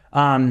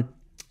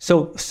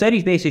 So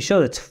studies basically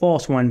show that's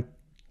false when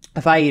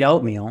if I eat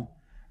oatmeal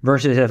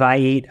versus if I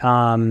eat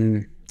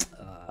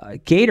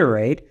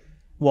Gatorade,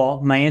 well,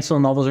 my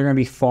insulin levels are going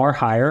to be far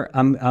higher.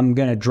 I'm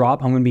going to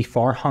drop. I'm going to be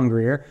far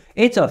hungrier.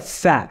 It's a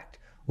fact.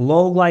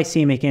 Low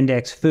glycemic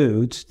index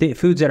foods, the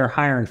foods that are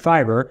higher in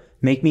fiber,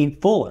 make me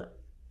fuller,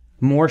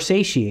 more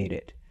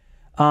satiated.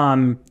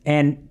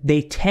 And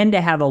they tend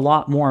to have a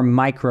lot more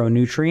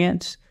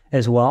micronutrients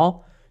as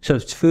well. So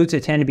foods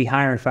that tend to be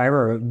higher in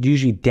fiber are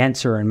usually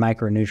denser in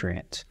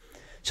micronutrients.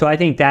 So I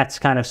think that's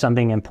kind of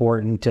something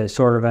important to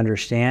sort of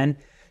understand.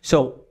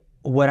 So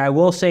what I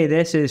will say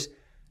this is,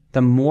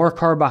 the more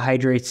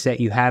carbohydrates that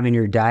you have in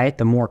your diet,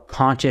 the more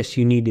conscious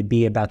you need to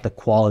be about the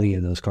quality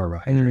of those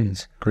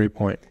carbohydrates. Great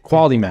point.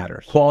 Quality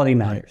matters. Quality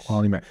matters. Right.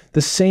 Quality matters.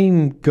 The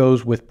same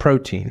goes with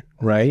protein,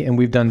 right? And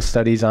we've done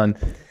studies on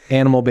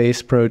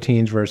animal-based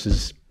proteins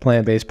versus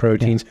plant-based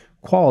proteins. Yeah.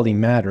 Quality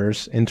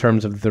matters in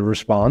terms of the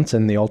response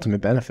and the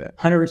ultimate benefit.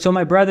 100. So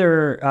my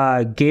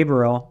brother,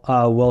 Gabriel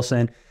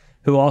Wilson,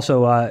 who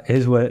also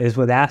is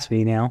with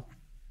ASPE now.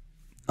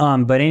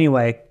 But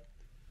anyway,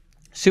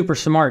 super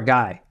smart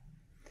guy.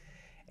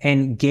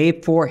 And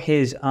Gabe, for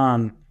his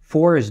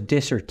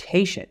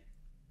dissertation,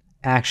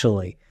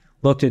 actually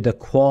looked at the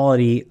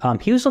quality.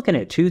 He was looking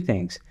at two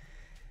things.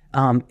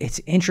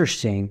 It's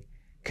interesting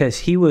because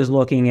he was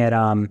looking at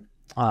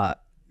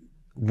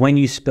when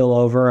you spill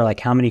over,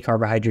 like how many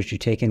carbohydrates you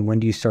take in, when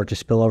do you start to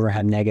spill over and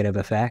have negative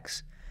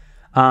effects.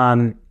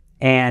 And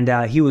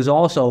he was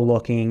also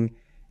looking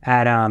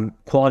at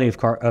quality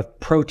of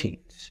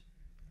proteins.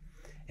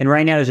 And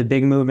right now there's a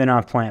big movement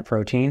on plant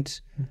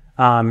proteins.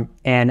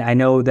 And I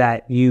know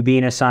that you,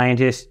 being a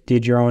scientist,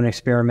 did your own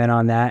experiment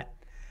on that.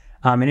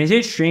 And it's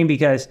interesting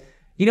because,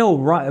 you know,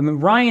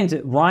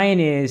 Ryan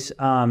is,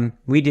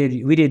 we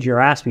did your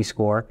ASPE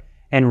score,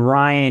 and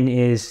Ryan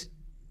is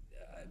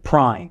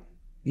prime.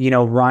 You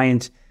know,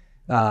 Ryan's,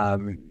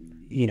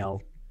 you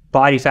know,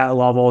 body fat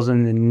levels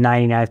in the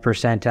 99th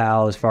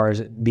percentile as far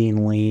as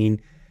being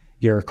lean.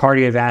 Your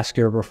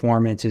cardiovascular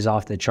performance is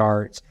off the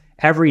charts.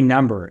 Every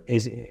number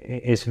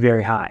is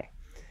very high,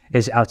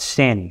 is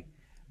outstanding.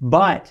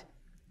 But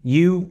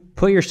you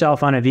put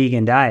yourself on a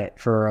vegan diet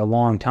for a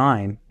long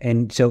time.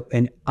 And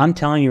I'm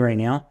telling you right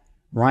now,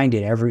 Ryan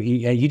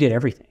you did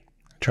everything.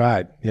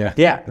 Tried. Yeah.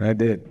 Yeah. I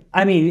did.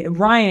 I mean,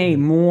 Ryan ate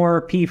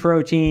more pea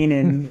protein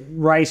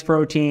and rice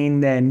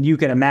protein than you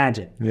could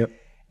imagine. Yep.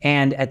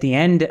 And at the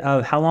end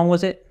of, how long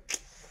was it?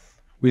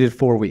 We did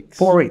 4 weeks.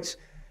 4 weeks.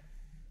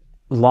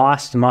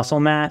 Lost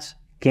muscle mass,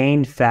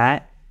 gained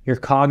fat, your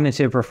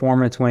cognitive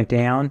performance went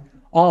down,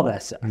 all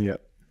that stuff.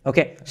 Yep.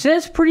 Okay, so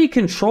that's pretty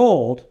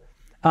controlled,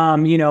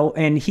 you know,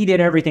 and he did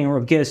everything.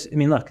 Because, I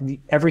mean, look,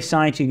 every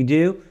science you can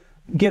do,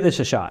 give this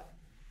a shot.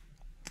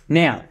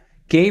 Now,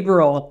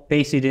 Gabriel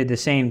basically did the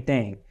same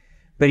thing,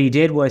 but he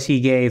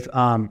gave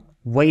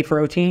whey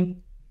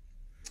protein,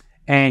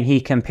 and he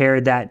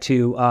compared that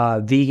to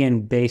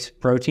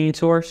vegan-based protein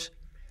source,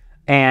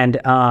 and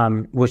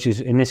which is,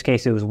 in this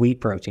case, it was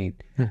wheat protein.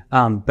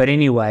 But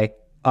anyway,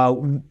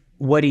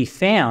 what he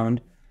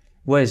found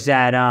was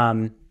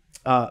that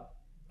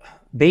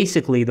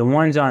basically the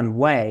ones on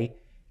whey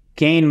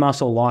gained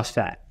muscle, lost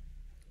fat.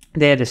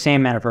 They had the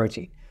same amount of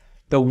protein.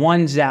 The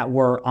ones that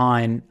were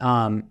on,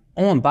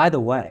 and by the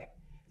way,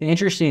 the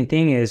interesting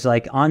thing is,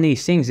 like, on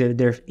these things,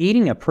 they're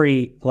eating a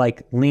pretty,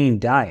 like, lean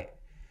diet,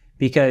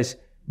 because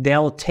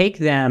they'll take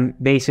them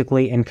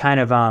basically and kind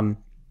of,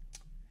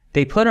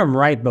 they put them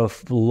right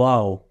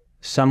below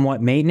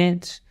somewhat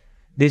maintenance.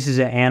 This is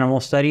an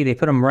animal study. They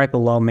put them right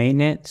below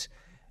maintenance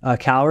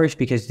calories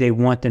because they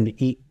want them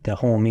to eat the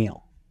whole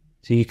meal.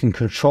 So you can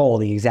control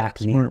the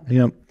exact meal.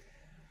 Yep.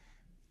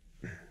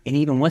 And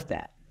even with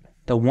that,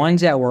 the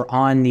ones that were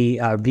on the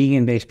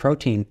vegan-based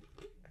protein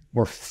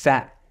were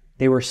fat.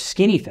 They were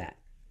skinny fat.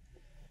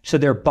 So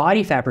their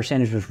body fat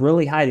percentage was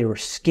really high. They were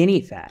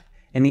skinny fat.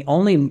 And the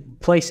only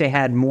place they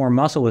had more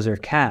muscle was their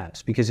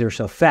calves because they were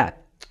so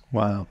fat.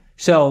 Wow.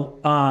 So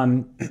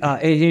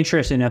it's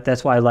interesting enough.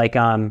 That's why, like,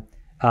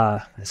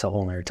 that's a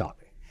whole other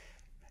topic.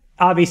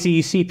 Obviously,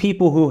 you see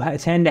people who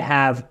tend to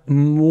have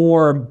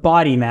more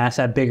body mass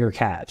have bigger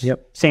calves.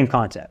 Yep. Same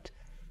concept.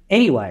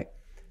 Anyway,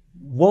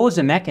 what was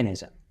the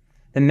mechanism?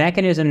 The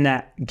mechanism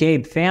that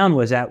Gabe found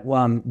was that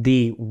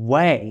the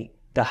whey,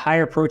 the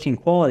higher protein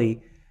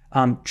quality,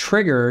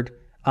 triggered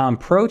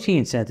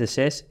protein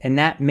synthesis, and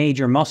that made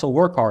your muscle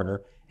work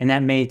harder, and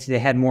that made they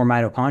had more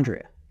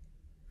mitochondria.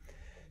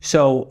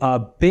 So a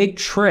big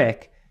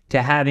trick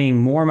to having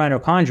more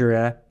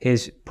mitochondria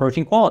is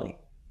protein quality.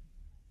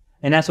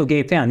 And that's what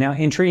Gabe found. Now,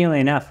 intriguingly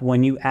enough,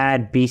 when you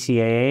add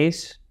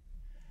BCAAs,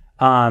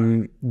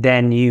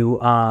 then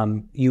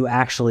you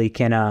actually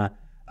can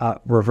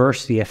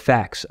reverse the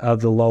effects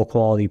of the low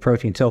quality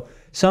protein. So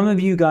some of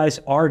you guys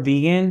are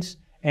vegans,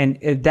 and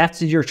if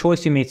that's your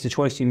choice you made, it's the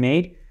choice you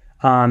made.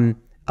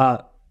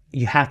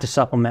 You have to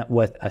supplement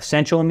with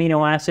essential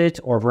amino acids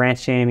or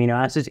branched chain amino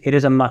acids. It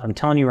is a must. I'm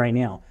telling you right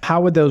now.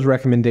 How would those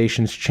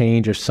recommendations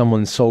change if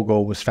someone's sole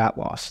goal was fat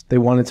loss? They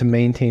wanted to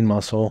maintain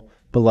muscle,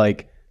 but,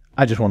 like,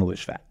 I just want to lose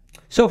fat.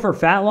 So for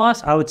fat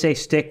loss, I would say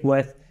stick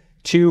with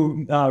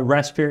 2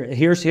 rest periods.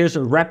 Here's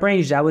a rep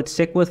range I would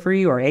stick with for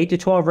you, or 8 to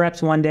 12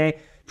 reps one day,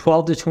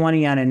 12 to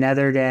 20 on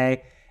another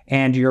day.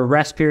 And your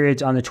rest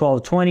periods on the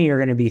 12 to 20 are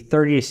going to be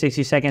 30 to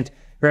 60 seconds.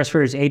 Rest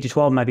periods 8 to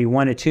 12 might be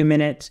 1 to 2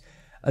 minutes.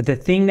 The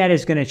thing that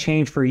is going to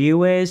change for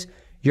you is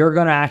you're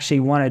going to actually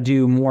want to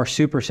do more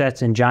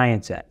supersets and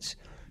giant sets.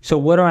 So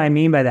what do I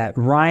mean by that?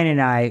 Ryan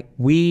and I,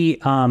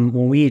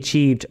 when we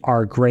achieved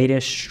our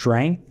greatest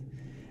strength,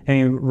 I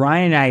mean,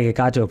 Ryan and I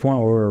got to a point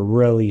where we were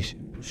really,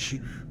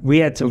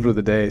 Those were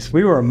the days.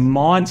 We were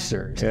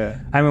monsters. Yeah.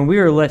 I mean, we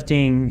were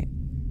lifting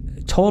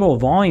total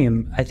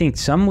volume, I think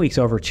some weeks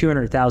over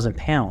 200,000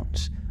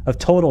 pounds of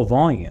total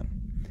volume.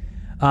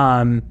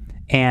 Everything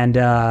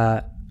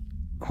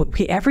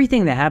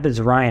that happens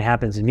to Ryan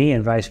happens to me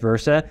and vice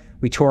versa.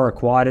 We tore a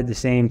quad at the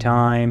same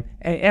time.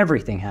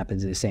 Everything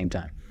happens at the same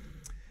time.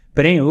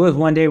 But anyway, it was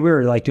one day we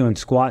were like doing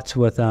squats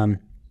with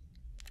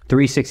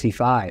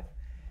 365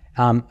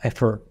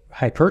 for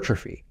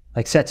hypertrophy,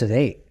 like sets of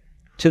 8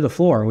 to the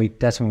floor.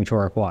 That's when we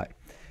tore our quad.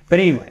 But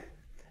anyway,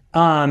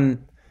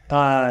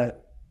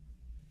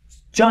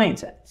 giant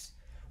sets.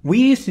 We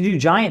used to do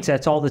giant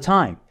sets all the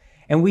time.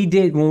 And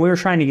when we were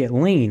trying to get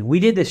lean, we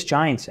did this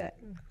giant set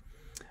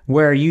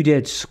where you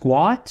did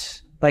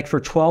squats, like for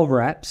 12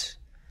 reps.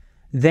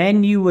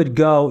 Then you would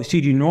so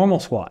you do normal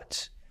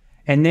squats.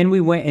 And then we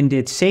went and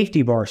did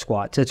safety bar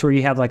squats. That's where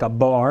you have like a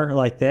bar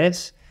like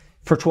this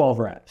for 12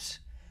 reps.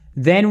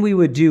 Then we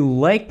would do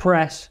leg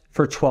press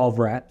for 12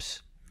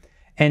 reps.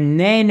 And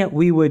then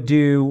we would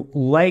do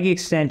leg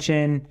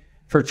extension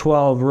for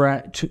 12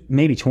 reps,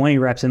 maybe 20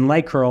 reps, and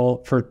leg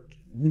curl for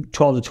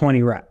 12 to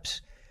 20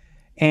 reps.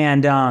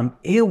 And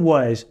it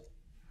was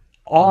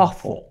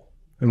awful.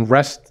 And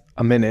rest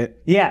a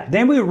minute. Yeah.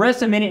 Then we would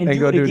rest a minute and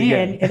do it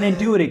again, and then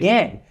do it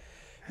again.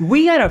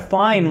 We got to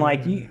find,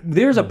 like,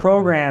 there's a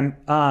program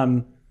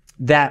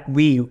that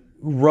we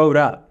wrote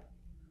up.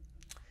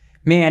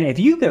 Man, if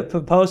you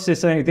could post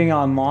this anything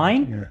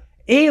online,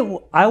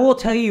 I will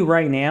tell you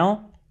right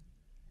now,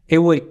 it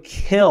would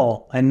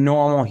kill a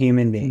normal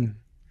human being.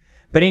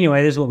 But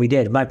anyway, this is what we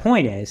did. My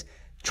point is,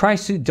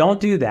 don't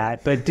do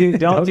that, but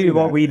don't do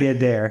what we did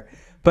there.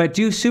 But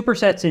do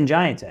supersets and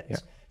giant sets. Yeah.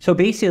 So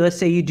basically, let's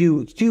say you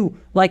do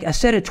like a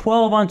set of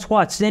 12 on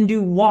squats, then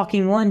do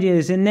walking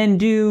lunges, and then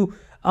do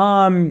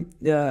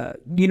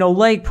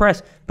leg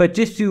press, but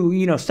just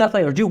do stuff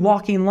like, or do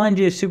walking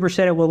lunges,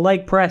 superset it with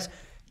leg press.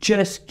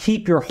 Just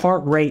keep your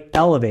heart rate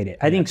elevated.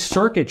 I think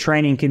circuit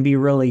training can be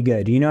really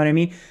good. You know what I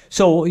mean?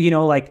 So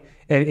like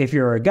if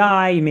you're a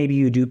guy, maybe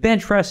you do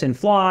bench press and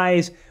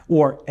flies.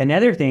 Or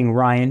another thing,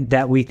 Ryan,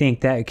 that we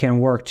think that can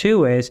work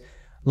too is,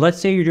 let's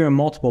say you're doing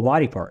multiple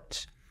body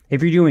parts.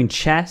 If you're doing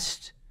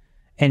chest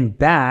and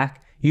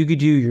back, you could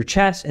do your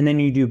chest and then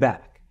you do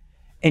back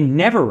and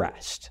never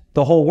rest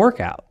the whole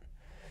workout.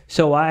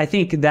 So I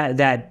think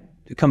that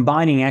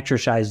combining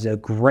exercise is a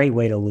great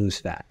way to lose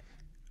fat.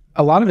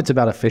 A lot of it's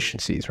about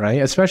efficiencies,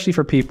 right? Especially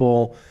for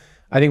people.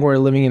 I think we're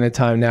living in a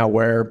time now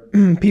where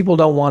people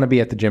don't want to be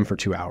at the gym for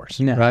 2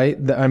 hours, right?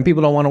 And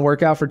people don't want to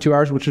work out for 2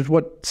 hours, which is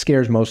what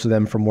scares most of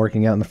them from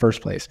working out in the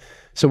first place.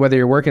 So whether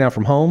you're working out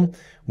from home,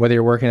 whether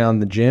you're working out in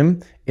the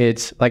gym,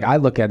 it's like, I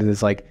look at it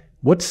as like,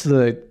 what's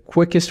the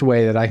quickest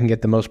way that I can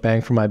get the most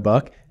bang for my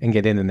buck and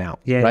get in and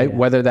out, right? Yeah.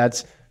 Whether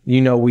that's,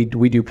 we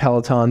do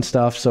Peloton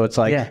stuff. So it's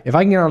like, if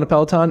I can get on a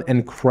Peloton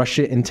and crush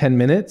it in 10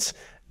 minutes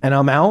and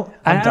I'm out,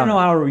 I don't know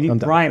how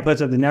Ryan puts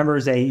up the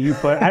numbers that you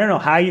put. I don't know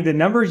how the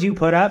numbers you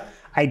put up,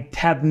 I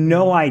have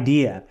no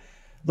idea.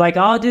 Like,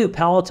 I'll do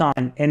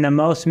Peloton and the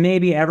most,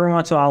 maybe every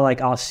once in a while,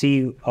 like I'll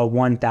see a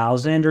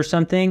 1,000 or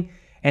something.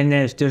 And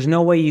there's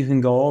no way you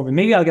can go over.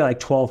 Maybe I'll get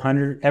like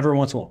 1,200 every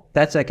once in a while.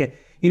 That's like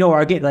or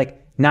I'll get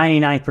like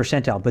 99th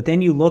percentile. But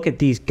then you look at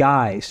these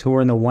guys who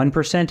are in the 1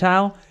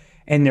 percentile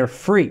and they're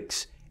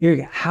freaks.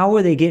 How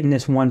are they getting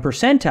this 1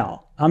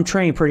 percentile? I'm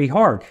training pretty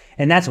hard.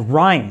 And that's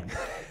Ryan.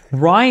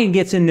 Ryan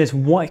gets in this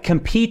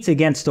competes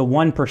against the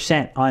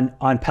 1%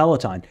 on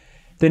Peloton.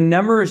 The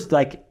numbers,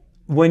 like,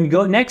 when you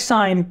go next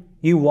time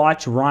you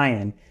watch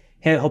Ryan,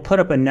 he'll put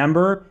up a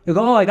number. He'll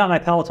go, I got my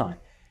Peloton.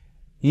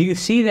 You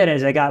see that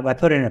as I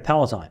put it in a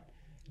Peloton.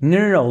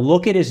 No.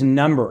 Look at his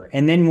number.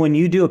 And then when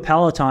you do a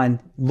Peloton,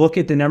 look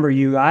at the number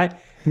you got.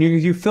 And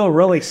you feel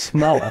really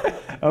small,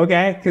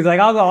 okay? Because like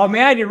I'll go,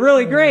 man, I did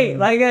really great.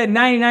 Like I got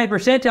 99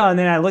 percentile. And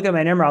then I look at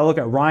my number, I look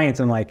at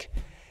Ryan's, and I'm like,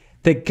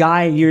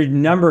 your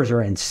numbers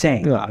are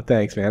insane. Oh,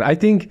 thanks, man. I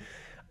think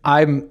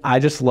I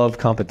just love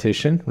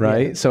competition,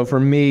 right? Yeah. So for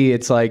me,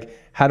 it's like,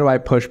 how do I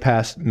push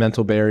past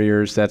mental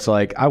barriers? That's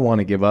like, I want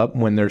to give up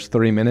when there's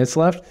 3 minutes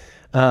left.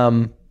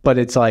 But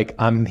it's like,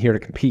 I'm here to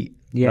compete.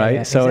 Yeah, right.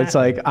 Yeah, so It's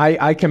like,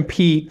 I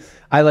compete.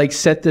 I like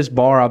set this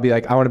bar. I'll be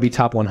like, I want to be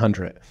top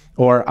 100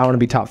 or I want to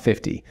be top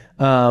 50.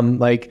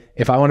 Like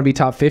if I want to be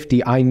top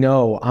 50, I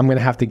know I'm going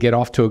to have to get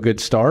off to a good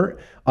start.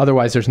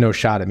 Otherwise there's no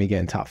shot at me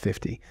getting top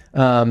 50.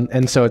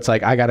 And so it's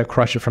like, I got to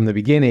crush it from the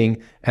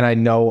beginning. And I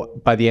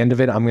know by the end of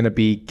it, I'm going to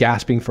be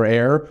gasping for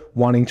air,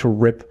 wanting to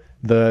rip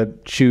the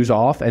shoes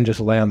off and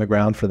just lay on the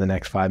ground for the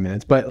next 5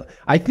 minutes. But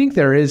I think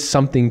there is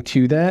something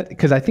to that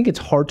because I think it's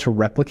hard to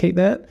replicate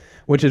that,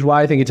 which is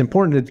why I think it's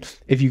important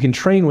if you can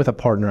train with a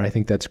partner, I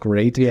think that's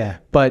great. Yeah.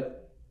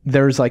 But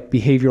there's like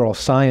behavioral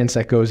science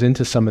that goes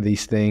into some of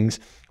these things,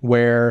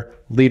 where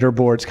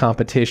leaderboards,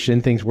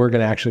 competition, things we're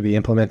going to actually be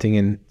implementing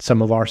in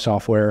some of our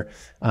software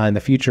in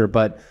the future.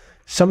 But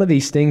some of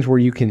these things where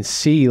you can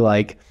see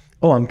like,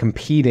 oh, I'm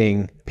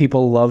competing.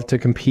 People love to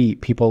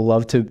compete. People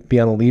love to be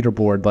on a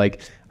leaderboard.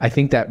 Like, I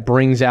think that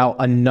brings out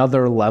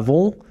another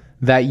level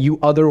that you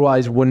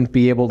otherwise wouldn't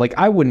be able, like,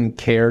 I wouldn't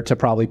care to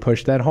probably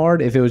push that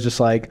hard if it was just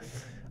like,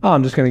 oh,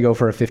 I'm just going to go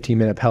for a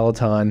 15-minute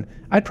Peloton.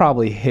 I'd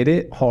probably hit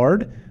it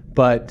hard,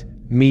 but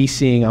me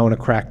seeing I want to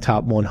crack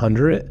top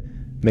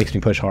 100 makes me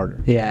push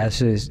harder. Yeah,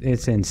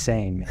 it's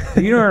insane,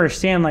 man. You don't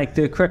understand, like,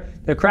 to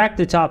crack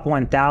the top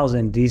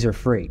 1,000, these are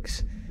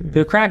freaks.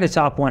 To crack the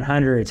top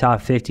 100,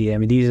 top 50, I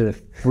mean, these are the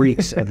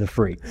freaks of the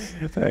freaks.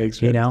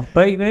 Thanks, man. You know?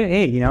 But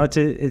hey, you know,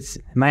 it's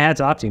my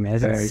hat's off to you, man.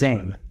 It's Thanks,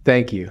 insane. Man.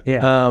 Thank you.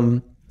 Yeah.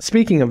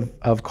 Speaking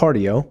of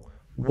cardio,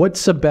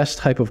 what's the best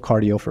type of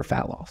cardio for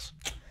fat loss?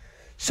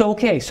 So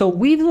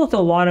we've looked at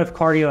a lot of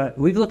cardio.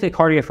 We've looked at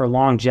cardio for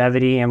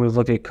longevity, and we've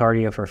looked at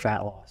cardio for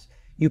fat loss.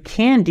 You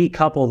can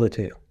decouple the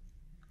two.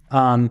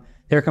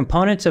 There are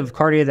components of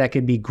cardio that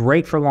could be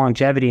great for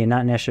longevity and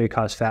not necessarily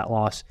cause fat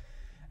loss,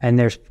 and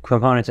there's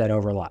components that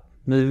overlap.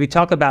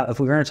 If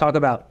we're going to talk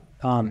about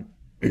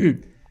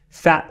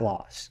fat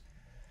loss,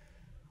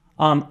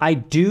 I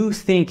do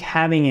think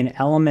having an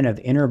element of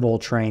interval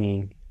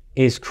training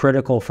is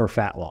critical for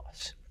fat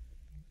loss.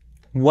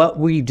 What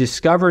we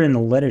discovered in the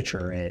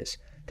literature is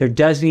there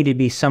does need to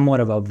be somewhat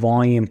of a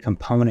volume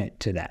component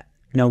to that.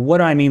 Now, what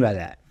do I mean by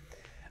that?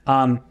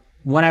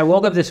 When I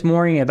woke up this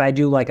morning, if I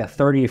do like a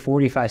 30 to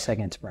 45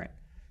 second sprint,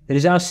 that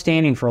is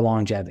outstanding for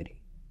longevity.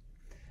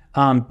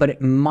 But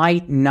it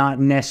might not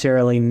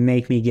necessarily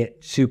make me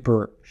get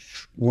super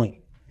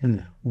lean.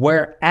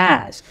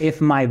 Whereas if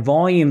my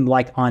volume,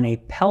 like on a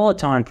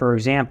Peloton, for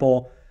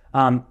example,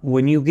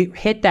 when you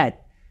hit that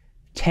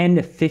 10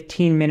 to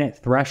 15 minute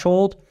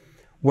threshold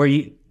where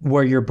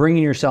you're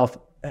bringing yourself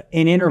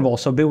in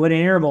intervals. So what an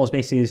interval is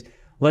basically is,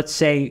 let's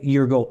say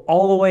you go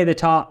all the way to the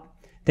top,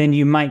 then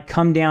you might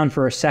come down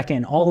for a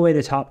second, all the way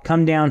to the top,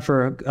 come down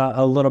for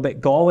a little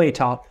bit, go all the way to the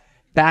top,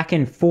 back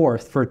and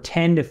forth for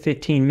 10 to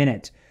 15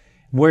 minutes,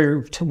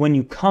 where when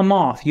you come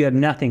off, you have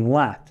nothing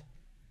left.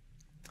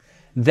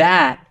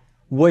 That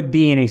would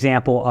be an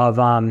example of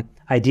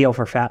ideal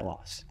for fat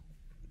loss.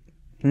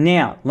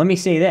 Now, let me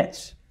say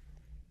this.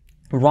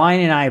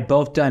 Ryan and I have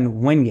both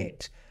done wind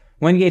gates.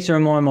 Wind gates are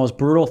one of the most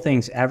brutal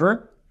things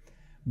ever.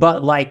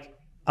 But like,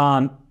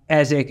 when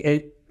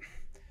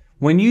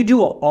you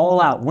do an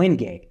all-out wind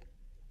gate,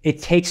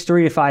 it takes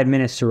 3 to 5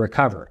 minutes to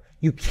recover.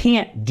 You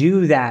can't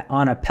do that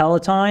on a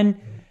Peloton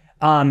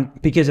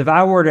because if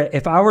I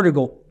were to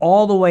go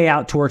all the way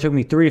out to where it took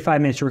me 3 to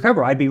 5 minutes to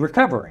recover, I'd be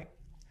recovering.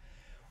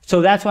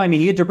 So that's why, I mean,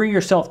 you have to bring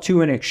yourself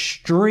to an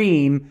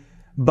extreme,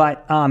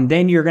 but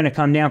then you're going to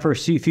come down for a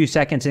few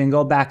seconds and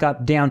go back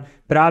up, down.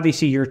 But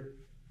obviously,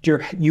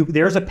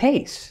 there's a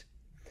pace.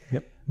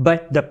 Yep.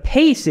 But the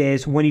pace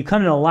is when you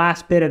come to the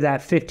last bit of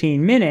that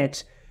 15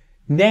 minutes,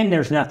 then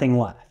there's nothing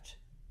left.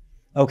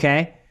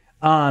 Okay?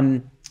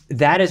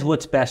 That is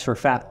what's best for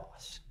fat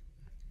loss.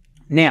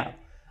 Now,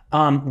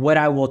 what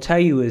I will tell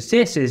you is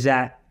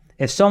that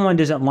if someone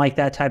doesn't like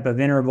that type of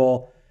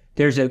interval,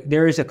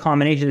 there is a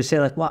combination to say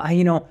like, well,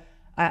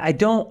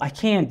 I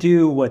can't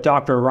do what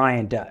Dr.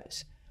 Ryan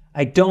does.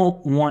 I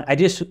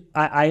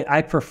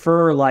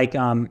prefer like,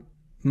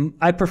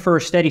 I prefer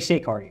steady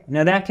state cardio.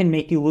 Now that can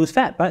make you lose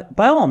fat, but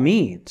by all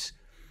means.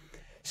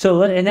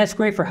 So, and that's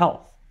great for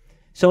health.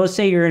 So let's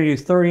say you're going to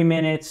do 30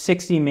 minutes,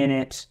 60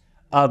 minutes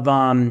of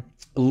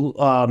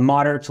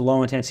moderate to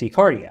low intensity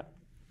cardio,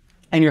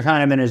 and you're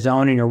kind of in a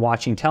zone and you're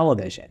watching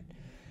television.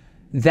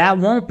 That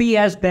won't be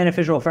as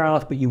beneficial for fat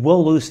loss, but you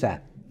will lose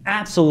fat.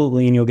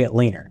 Absolutely, and you'll get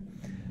leaner.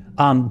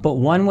 But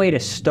one way to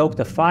stoke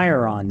the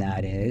fire on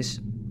that is,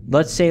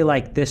 let's say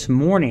like this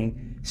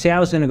morning, say I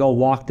was going to go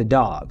walk the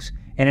dogs,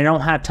 and I don't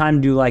have time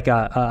to do like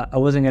I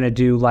wasn't going to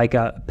do like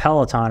a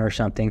Peloton or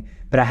something,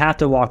 but I have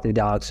to walk the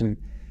dogs. And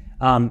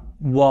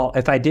well,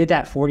 if I did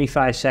that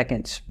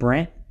 45-second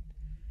sprint,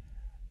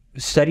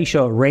 studies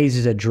show it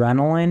raises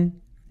adrenaline,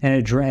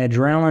 and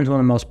adrenaline is one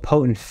of the most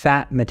potent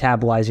fat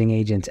metabolizing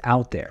agents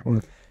out there.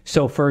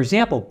 So, for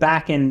example,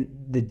 back in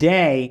the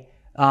day,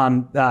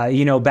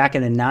 back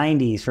in the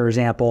 90s, for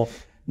example,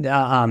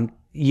 when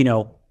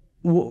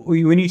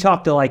you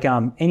talk to like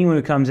anyone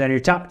who comes on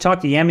here, talk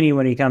to Yemeni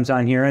when he comes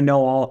on here and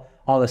know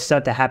all the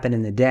stuff that happened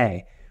in the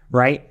day,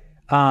 right?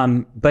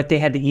 But they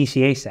had the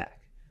ECA stack,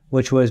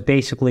 which was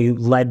basically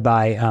led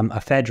by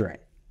ephedrine,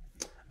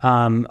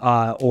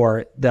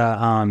 or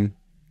the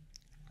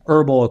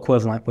herbal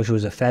equivalent, which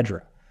was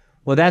ephedra.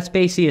 Well, that's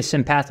basically a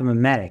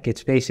sympathomimetic.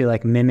 It's basically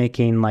like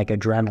mimicking like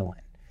adrenaline.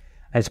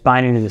 It's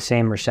binding to the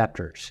same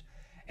receptors.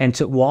 And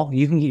so, well,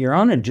 you can get your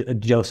own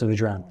dose of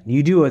adrenaline.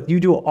 You do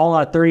an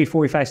all-out 30,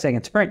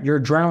 45-second sprint, your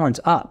adrenaline's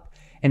up.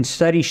 And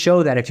studies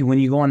show that when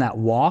you go on that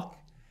walk,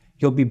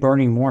 you'll be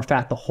burning more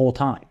fat the whole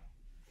time.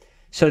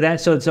 So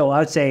I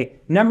would say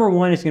number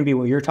one is going to be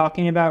what you're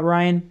talking about,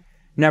 Ryan.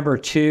 Number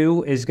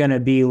two is going to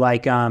be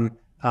like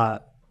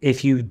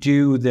if you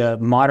do the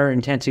moderate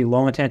intensity,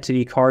 low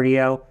intensity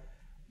cardio,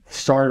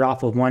 start it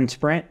off with one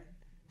sprint.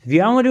 If you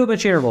don't want to do a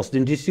bunch of intervals,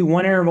 then just do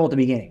one interval at the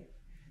beginning.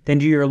 Then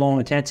do your low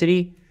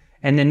intensity.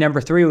 And then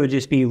number 3 would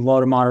just be low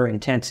to moderate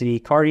intensity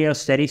cardio,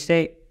 steady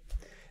state.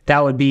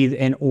 That would be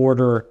in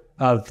order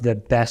of the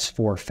best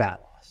for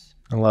fat loss.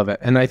 I love it.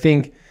 And I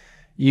think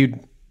you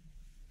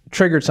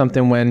triggered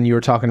something when you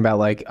were talking about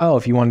like, oh,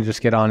 if you want to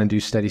just get on and do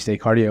steady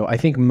state cardio. I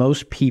think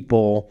most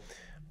people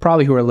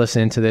probably who are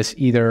listening to this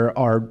either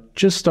are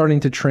just starting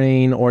to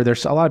train, or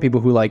there's a lot of people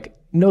who like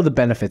know the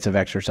benefits of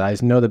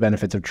exercise, know the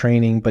benefits of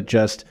training, but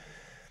just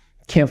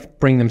can't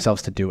bring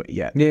themselves to do it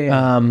yet.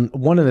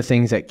 One of the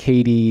things that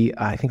Katie,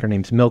 I think her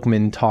name's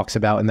Milkman, talks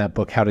about in that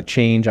book, How to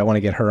Change, I want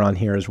to get her on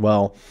here as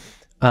well,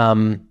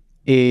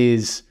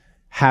 is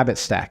habit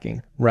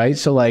stacking, right?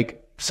 So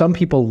like some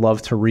people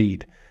love to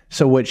read.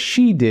 So what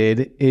she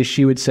did is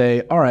she would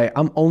say, all right,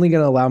 I'm only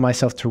going to allow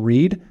myself to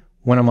read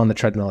when I'm on the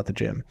treadmill at the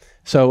gym.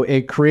 So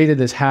it created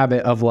this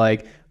habit of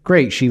like,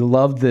 great, she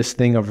loved this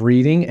thing of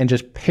reading and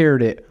just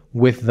paired it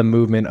with the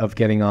movement of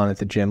getting on at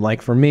the gym.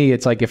 Like for me,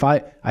 it's like if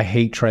I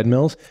hate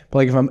treadmills, but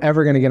like if I'm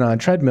ever going to get on a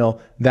treadmill,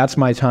 that's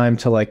my time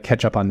to like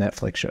catch up on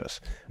Netflix shows.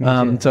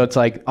 So it's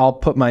like, I'll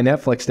put my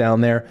Netflix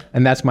down there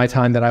and that's my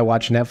time that I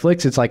watch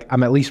Netflix. It's like,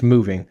 I'm at least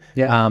moving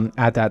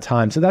at that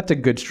time. So that's a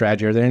good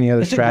strategy. Are there any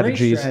other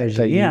strategies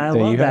that you have?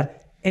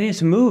 And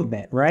it's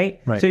movement,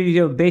 right? So you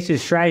do a basic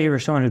strategy for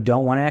someone who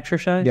don't want to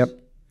exercise.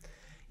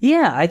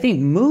 Yeah, I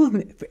think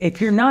movement, if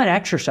you're not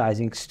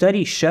exercising,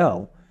 studies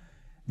show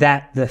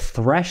that the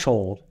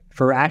threshold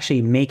for actually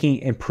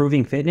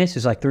improving fitness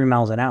is like 3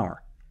 miles an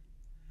hour.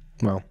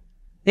 Well,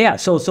 yeah.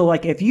 So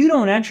like if you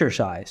don't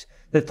exercise,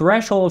 the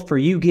threshold for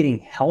you getting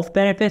health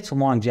benefits,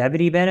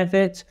 longevity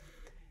benefits,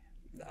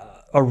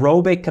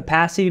 aerobic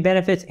capacity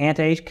benefits,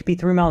 anti-age could be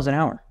 3 miles an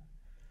hour.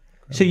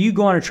 So you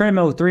go on a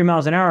treadmill with 3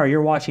 miles an hour,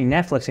 you're watching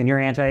Netflix and you're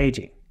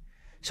anti-aging.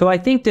 So I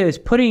think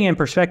that putting in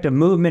perspective,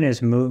 movement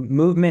is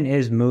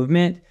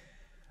movement.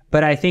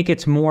 But I think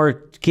it's more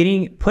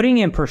putting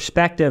in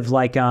perspective,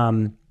 like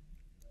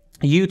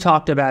you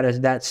talked about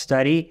as that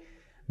study,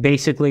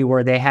 basically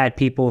where they had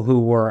people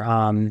who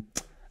were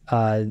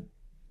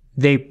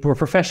they were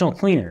professional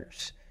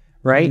cleaners,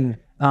 right?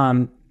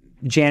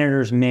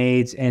 Janitors,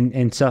 maids,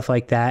 and stuff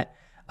like that.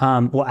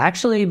 Well,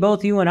 actually,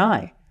 both you and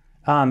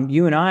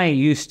I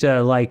used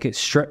to like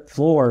strip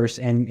floors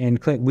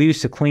and clean, we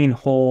used to clean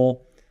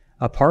whole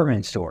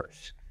apartment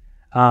stores,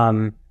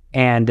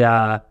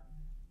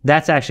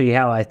 that's actually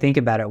how I think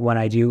about it when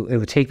I do. It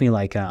would take me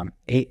like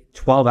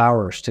 12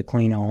 hours to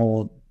clean a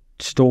whole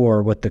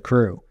store with the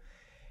crew.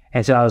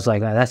 And so I was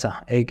like,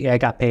 I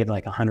got paid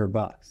like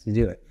 $100 to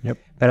do it.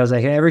 But I was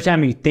like, every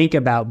time you think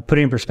about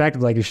putting in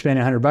perspective, like you're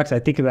spending $100, I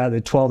think about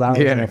the 12 hours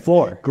on the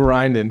floor.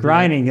 Grinding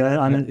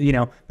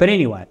on, but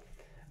anyway,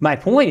 my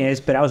point is,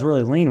 but I was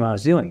really lean while I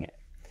was doing it.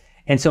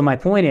 And so my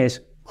point is,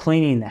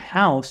 cleaning the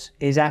house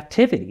is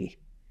activity.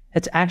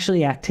 It's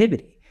actually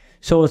activity.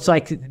 So it's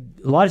like a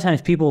lot of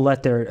times people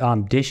let their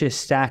dishes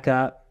stack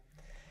up.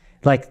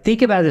 Like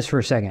think about this for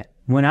a second.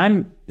 When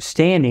I'm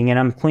standing and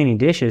I'm cleaning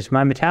dishes,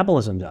 my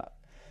metabolism's up.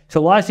 So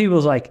a lot of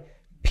people's like,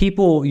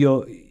 people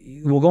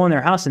will go in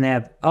their house and they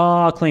have,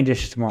 I'll clean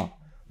dishes tomorrow.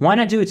 Why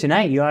not do it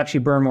tonight? You'll actually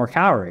burn more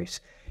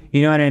calories.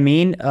 You know what I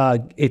mean?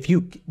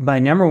 My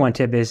number one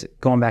tip is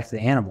going back to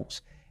the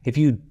animals. If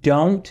you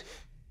don't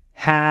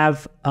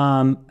have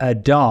a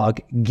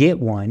dog, get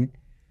one.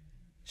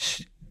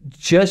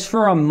 Just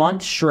for a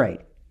month straight,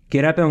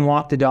 get up and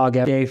walk the dog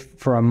every day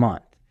for a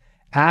month.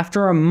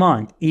 After a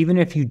month, even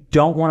if you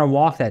don't want to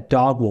walk, that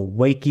dog will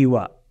wake you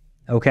up.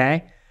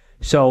 Okay?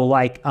 So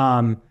like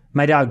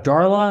my dog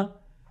Darla,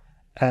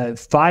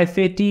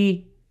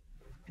 550,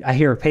 I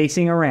hear her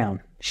pacing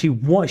around. She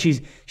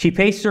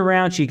paces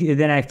around.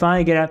 Then I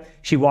finally get up.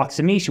 She walks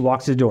to me. She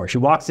walks to the door. She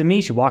walks to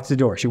me. She walks to the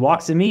door. She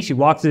walks to me. She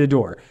walks to the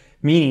door.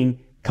 Meaning,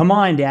 come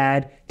on,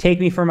 Dad,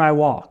 take me for my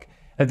walk.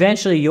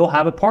 Eventually, you'll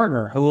have a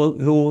partner who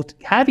will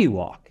have you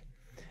walk,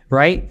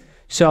 right?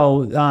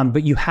 So,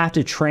 but you have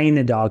to train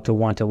the dog to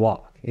want to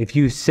walk. If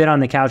you sit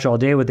on the couch all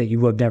day with it, you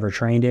would have never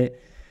trained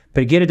it.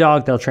 But get a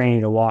dog, they'll train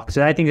you to walk.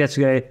 So I think that's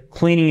good.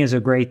 Cleaning is a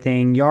great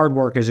thing. Yard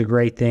work is a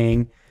great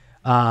thing,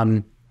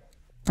 et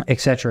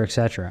cetera, et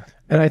cetera.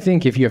 And I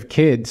think if you have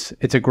kids,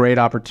 it's a great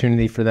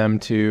opportunity for them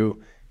to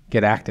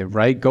get active,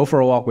 right? Go for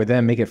a walk with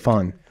them, make it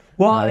fun.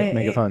 Well,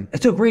 make it fun.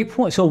 It's a great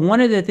point. So one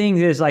of the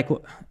things is like,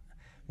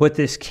 with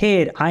this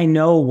kid, I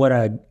know what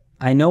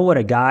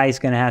a guy's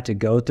going to have to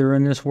go through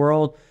in this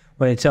world.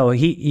 But so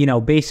he,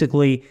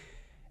 basically,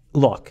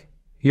 look,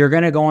 you're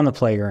going to go on the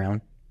playground,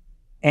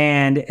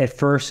 and at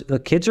first the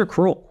kids are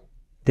cruel.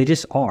 They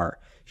just are.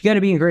 You got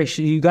to be in great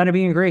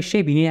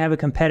shape. You need to have a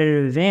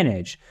competitive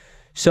advantage.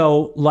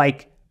 So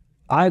like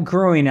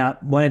growing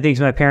up, one of the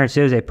things my parents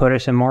did is they put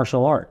us in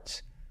martial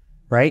arts,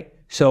 right?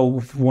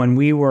 So when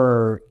we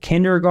were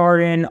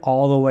kindergarten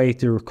all the way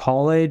through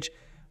college,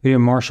 we did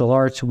martial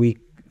arts. We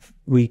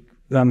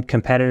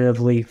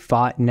competitively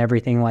fought and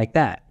everything like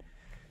that.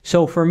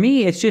 So for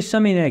me, it's just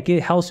something that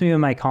helps me with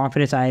my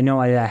confidence. I know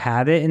I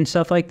have it and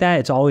stuff like that.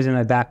 It's always in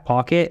my back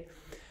pocket.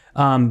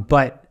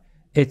 But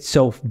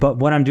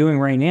what I'm doing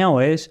right now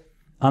is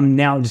I'm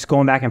now just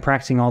going back and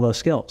practicing all those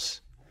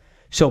skills.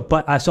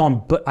 But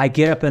I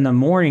get up in the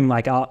morning,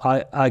 like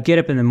I'll get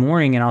up in the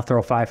morning and I'll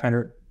throw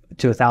 500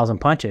 to 1,000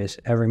 punches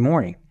every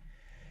morning.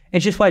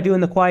 It's just what I do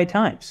in the quiet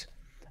times.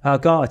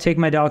 I'll take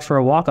my dogs for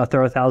a walk, I'll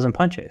throw 1,000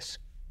 punches.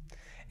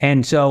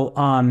 And so,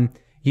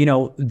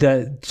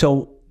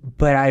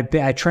 but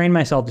I trained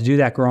myself to do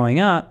that growing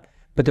up.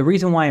 But the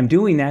reason why I'm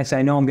doing that is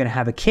I know I'm going to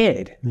have a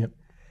kid. Yep.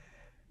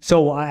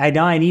 So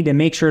I need to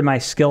make sure my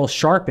skills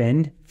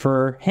sharpened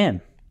for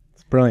him.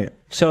 It's brilliant.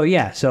 So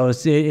yeah,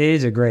 it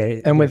is a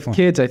great. And with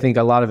kids, I think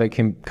a lot of it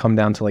can come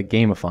down to like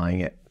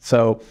gamifying it.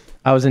 So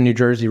I was in New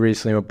Jersey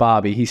recently with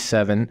Bobby. He's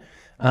 7,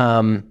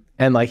 and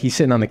like he's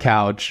sitting on the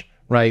couch,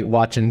 right,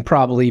 watching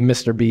probably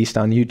Mr. Beast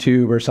on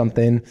YouTube or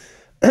something,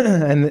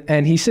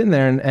 and he's sitting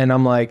there, and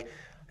I'm like,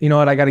 you know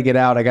what, I got to get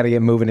out, I got to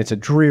get moving. It's a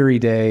dreary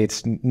day.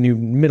 It's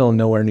middle of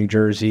nowhere, New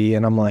Jersey,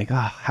 and I'm like,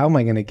 how am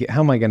I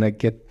gonna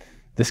get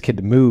this kid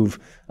to move?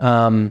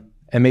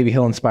 And maybe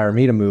he'll inspire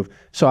me to move.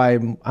 So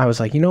I was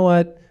like, you know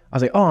what? I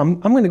was like, oh, I'm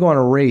going to go on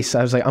a race.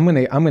 I was like, I'm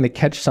going to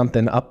catch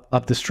something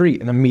up the street.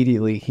 And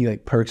immediately he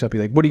like perks up.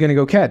 He's like, what are you going to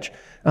go catch?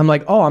 I'm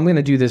like, oh, I'm going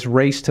to do this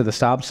race to the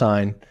stop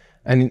sign.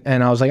 And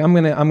I was like, I'm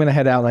gonna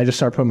head out. And I just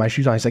started putting my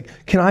shoes on. He's like,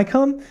 can I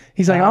come?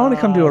 He's like, I want to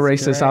come do a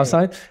race to the stop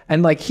sign.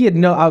 And like he had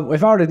if I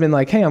would have been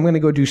like, hey, I'm going to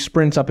go do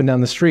sprints up and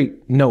down the street,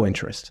 no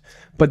interest.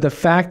 But the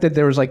fact that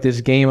there was like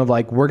this game of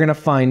like, we're going to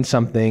find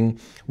something,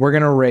 we're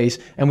going to race,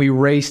 and we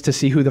raced to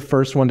see who the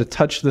first one to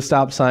touch the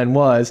stop sign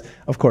was.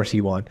 Of course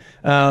he won.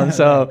 We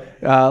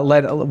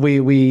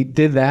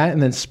did that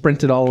and then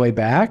sprinted all the way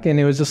back. And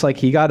it was just like,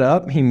 he got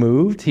up, he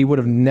moved. He would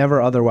have never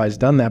otherwise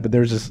done that, but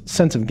there's this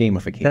sense of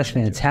gamification. That's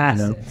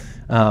fantastic.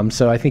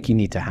 So I think you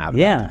need to have that.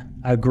 Yeah,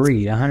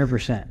 agreed,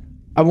 100%.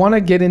 I want to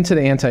get into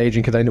the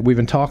anti-aging because we've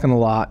been talking a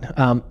lot.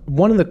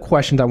 One of the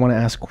questions I want to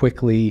ask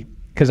quickly,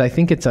 because I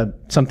think it's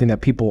something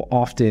that people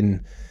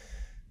often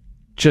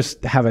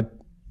just have a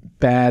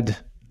bad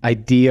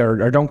idea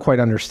or don't quite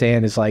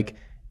understand, is like,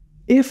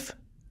 I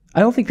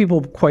don't think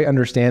people quite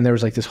understand, there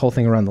was like this whole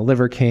thing around the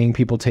Liver King,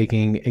 people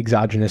taking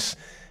exogenous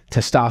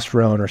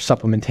testosterone or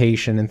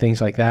supplementation and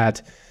things like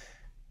that.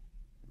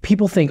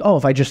 People think, oh,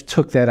 if I just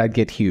took that, I'd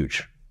get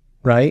huge,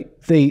 right?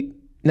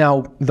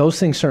 Now, those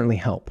things certainly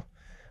help.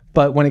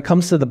 But when it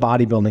comes to the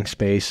bodybuilding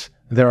space,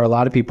 there are a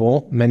lot of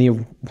people, many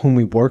of whom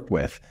we work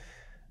with,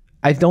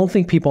 I don't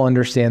think people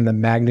understand the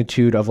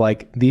magnitude of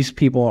like, these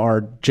people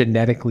are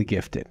genetically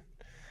gifted.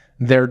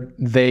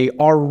 They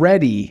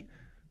already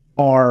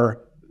are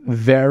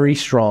very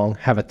strong,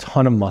 have a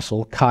ton of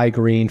muscle. Kai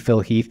Green, Phil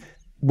Heath,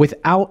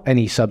 without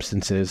any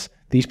substances,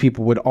 these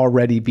people would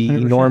already be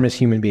 100%. Enormous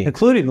human beings.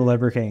 Including the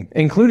Liver King.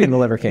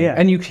 Yeah.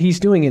 And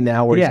he's doing it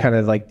now where he's kind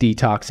of like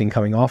detoxing,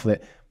 coming off of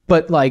it.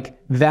 But like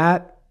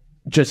that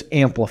just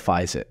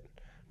amplifies it,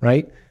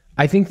 right?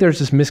 I think there's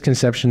this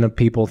misconception of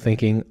people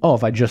thinking, oh,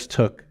 if I just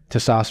took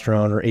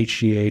testosterone or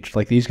HGH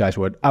like these guys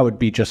would, I would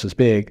be just as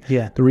big.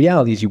 Yeah. The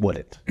reality is you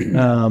wouldn't.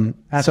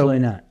 Absolutely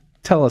not.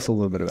 Tell us a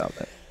little bit about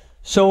that.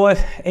 So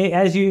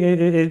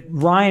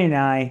Ryan and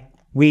I,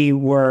 we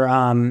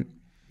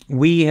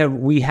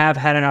have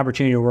had an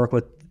opportunity to work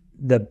with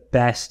the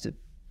best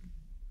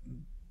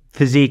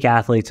physique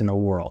athletes in the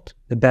world,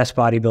 the best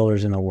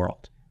bodybuilders in the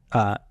world,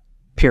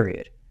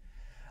 period.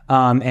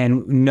 Trying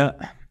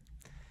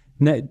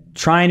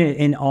to,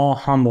 in all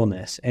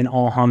humbleness,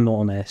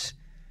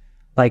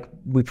 like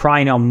we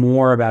probably know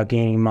more about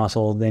gaining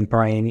muscle than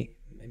probably any,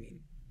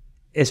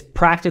 as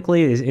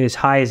practically as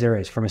high as there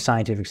is from a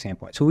scientific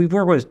standpoint. So we've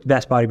worked with the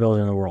best bodybuilders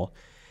in the world.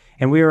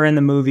 And we were in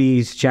the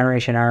movies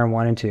Generation Iron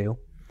 1 and 2.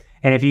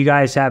 And if you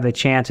guys have a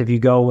chance, if you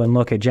go and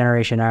look at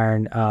Generation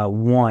Iron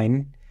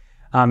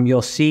 1,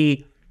 you'll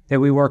see that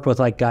we worked with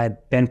like guy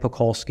Ben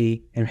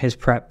Pekulski and his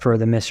prep for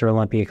the Mr.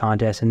 Olympia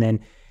contest. And then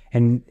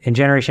in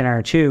Generation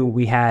Iron 2,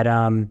 we had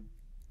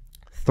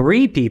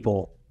 3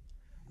 people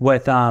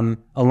with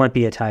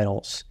Olympia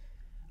titles.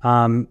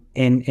 In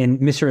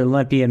Mr.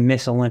 Olympia,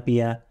 Miss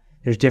Olympia,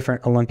 there's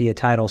different Olympia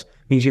titles.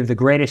 Means you have the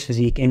greatest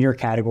physique in your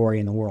category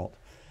in the world.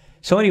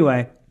 So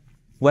anyway,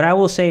 what I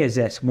will say is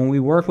this. When we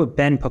worked with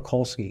Ben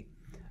Pekulski,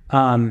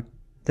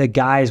 the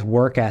guy's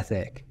work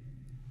ethic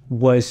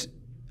was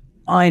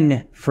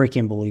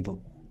unfreaking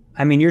believable.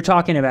 I mean, you're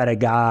talking about a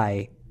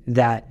guy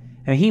that,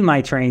 I mean, he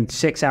might train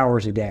 6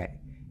 hours a day.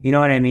 You know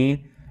what I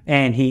mean?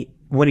 And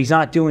when he's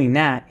not doing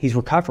that, he's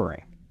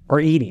recovering or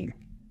eating.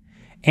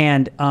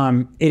 And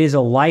it is a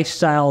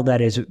lifestyle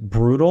that is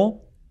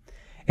brutal.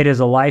 It is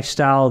a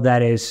lifestyle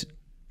that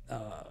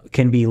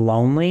can be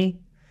lonely.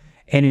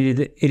 And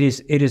it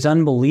is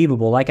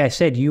unbelievable. Like I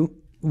said,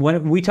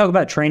 when we talk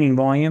about training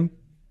volume,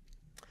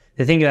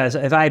 the thing is,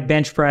 if I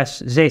bench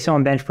press, say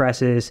someone bench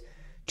presses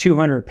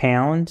 200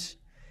 pounds,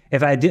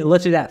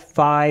 let's do that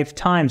 5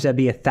 times, that'd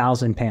be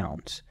 1,000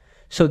 pounds.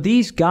 So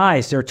these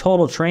guys, their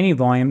total training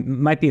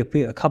volume might be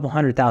a couple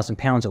 100,000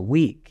 pounds a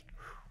week.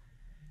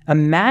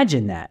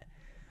 Imagine that.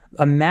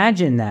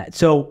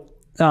 So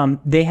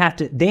they have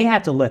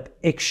to lift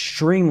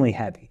extremely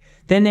heavy.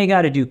 Then they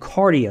got to do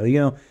cardio. You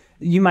know,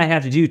 you might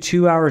have to do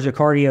 2 hours of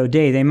cardio a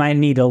day. They might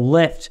need to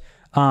lift,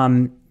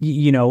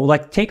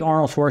 like take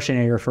Arnold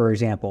Schwarzenegger, for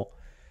example.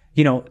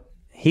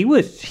 He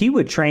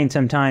would train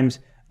sometimes,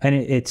 and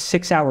it's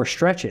 6-hour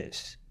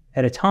stretches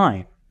at a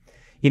time,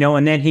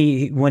 and then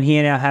when he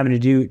ended up having to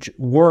do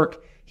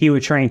work, he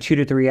would train 2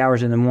 to 3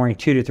 hours in the morning,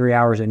 2 to 3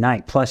 hours at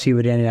night. Plus he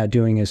would end up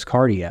doing his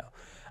cardio.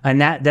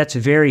 And that's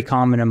very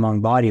common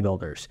among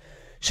bodybuilders.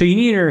 So you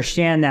need to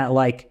understand that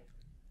like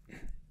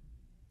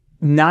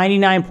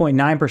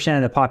 99.9%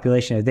 of the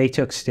population, if they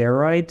took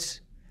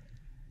steroids,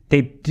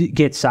 they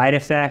get side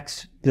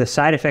effects, the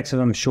side effects of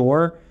them,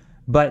 sure,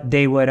 but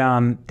they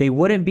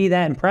wouldn't be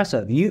that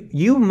impressive.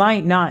 You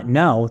might not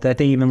know that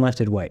they even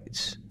lifted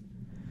weights.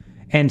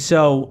 And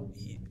so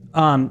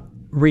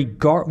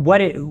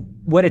what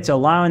it's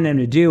allowing them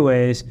to do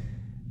is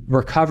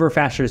recover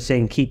faster, so they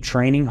can keep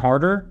training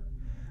harder.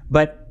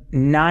 But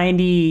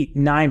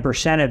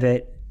 99% of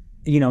it,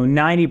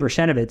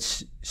 90% of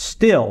it's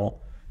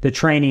still the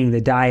training,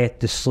 the diet,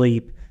 the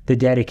sleep, the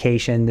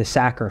dedication, the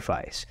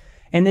sacrifice,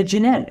 and the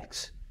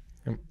genetics.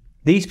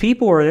 These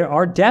people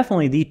are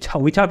definitely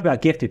we talked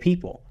about gifted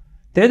people.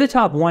 They're the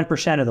top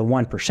 1% of the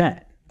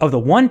 1% of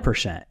the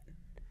 1%.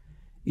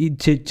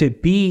 To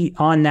be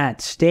on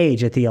that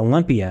stage at the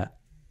Olympia,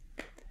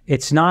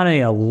 it's not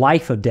a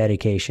life of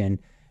dedication.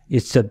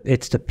 It's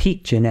the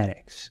peak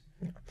genetics.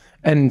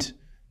 And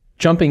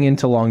jumping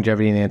into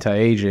longevity and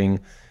anti-aging,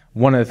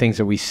 one of the things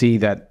that we see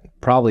that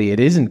probably it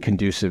isn't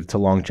conducive to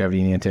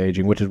longevity and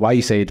anti-aging, which is why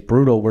you say it's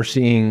brutal. We're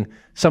seeing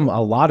a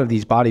lot of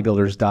these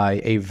bodybuilders die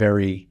a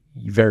very,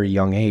 very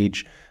young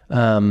age.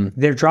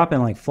 They're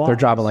dropping like flies. They're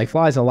dropping like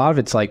flies. And a lot of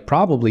it's like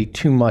probably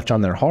too much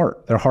on their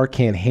heart. Their heart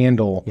can't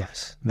handle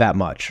that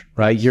much,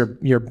 right?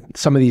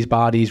 Some of these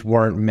bodies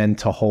weren't meant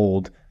to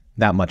hold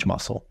that much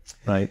muscle,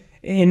 right?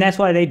 And that's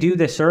why they do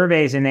the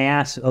surveys and they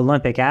ask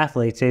Olympic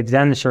athletes, they've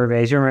done the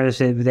surveys. You remember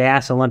this, they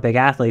ask Olympic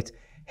athletes,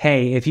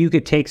 hey, if you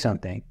could take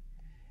something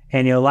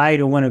and it allow you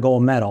to win a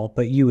gold medal,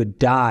 but you would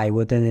die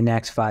within the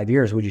next 5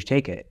 years, would you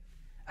take it?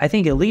 I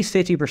think at least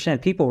 50%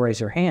 of people raise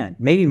their hand,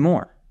 maybe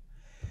more.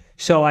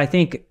 So I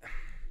think,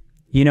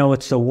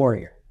 it's the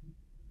warrior.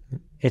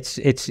 It's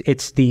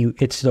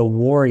the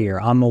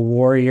warrior. I'm a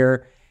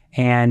warrior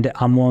and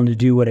I'm willing to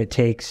do what it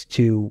takes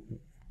to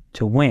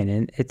win.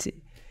 And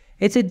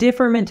it's a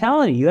different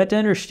mentality. You have to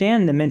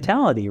understand the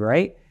mentality,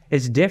 right?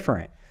 It's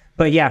different.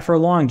 But yeah, for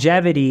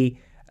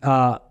longevity,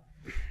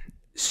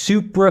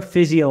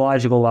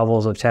 supraphysiological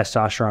levels of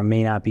testosterone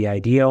may not be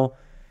ideal.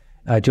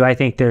 Do I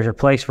think there's a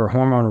place for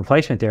hormone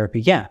replacement therapy?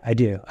 Yeah, I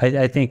do.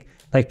 I think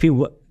like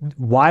people,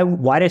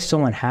 why does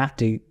someone have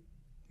to,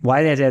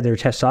 why does their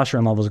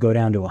testosterone levels go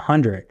down to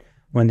 100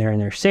 when they're in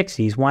their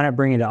 60s? Why not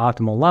bring it to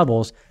optimal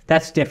levels?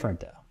 That's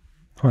different though.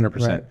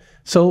 100%. Right.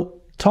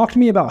 So talk to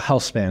me about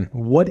health span.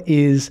 What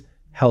is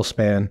health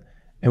span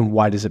and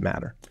why does it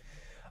matter?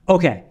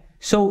 Okay.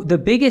 So the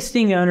biggest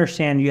thing to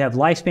understand, you have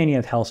lifespan, you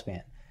have health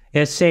span.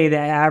 Let's say the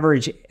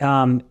average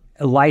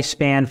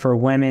lifespan for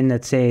women,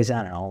 let's say is,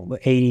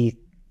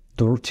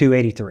 82,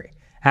 83.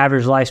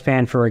 Average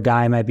lifespan for a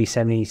guy might be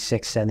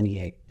 76,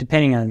 78,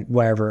 depending on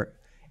wherever,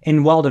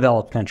 in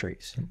well-developed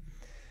countries.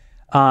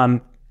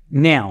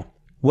 Now,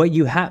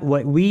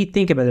 what we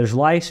think about, there's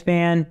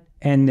lifespan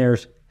and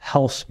there's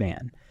health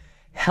span.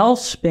 Health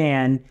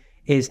span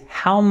is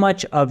how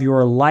much of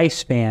your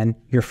lifespan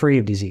you're free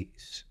of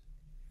disease.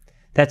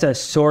 That's a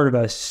sort of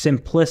a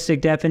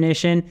simplistic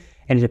definition,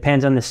 and it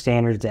depends on the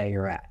standards that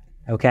you're at,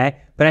 okay?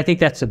 But I think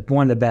that's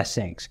one of the best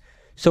things.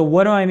 So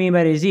what do I mean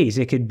by disease?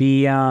 It could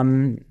be,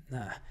 high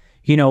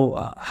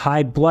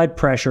blood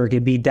pressure. It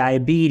could be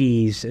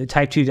diabetes,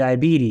 type 2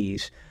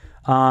 diabetes.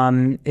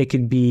 It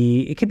could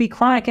be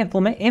chronic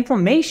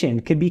inflammation.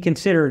 Could be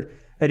considered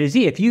a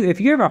disease. If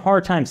you have a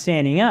hard time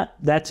standing up,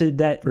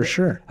 that for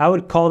sure. I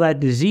would call that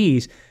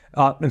disease.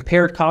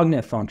 Impaired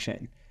cognitive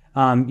function,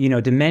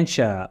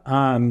 dementia.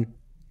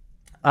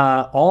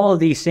 All of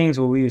these things,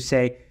 what we would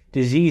say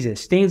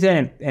diseases, things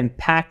that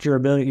impact your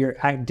ability, your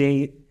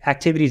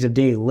activities of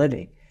daily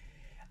living.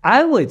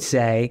 I would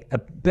say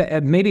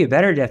maybe a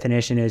better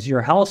definition is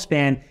your health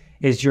span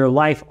is your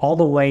life all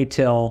the way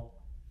till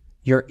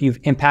you've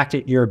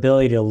impacted your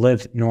ability to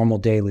live normal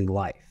daily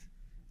life.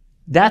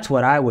 That's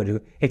what I would do.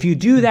 If you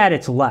do that,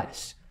 it's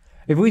less.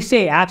 If we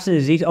say absent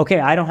disease, okay,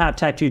 I don't have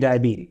type 2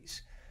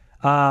 diabetes.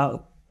 I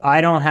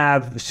don't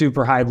have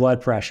super high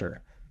blood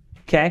pressure.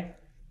 Okay.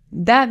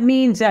 That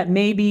means that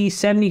maybe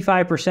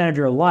 75% of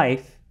your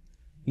life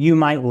you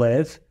might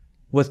live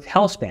with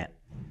health span.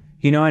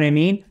 You know what I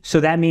mean? So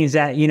that means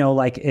that,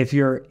 like if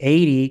you're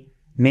 80,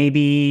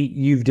 maybe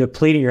you've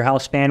depleted your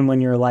health span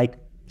when you're like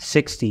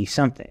 60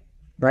 something,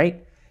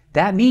 right?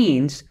 That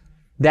means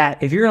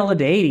that if you're gonna live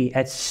to 80,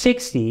 at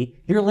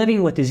 60, you're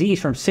living with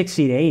disease from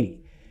 60 to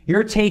 80.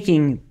 You're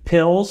taking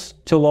pills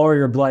to lower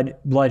your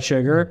blood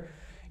sugar.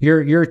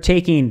 You're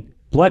taking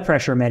blood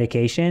pressure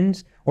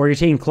medications, or you're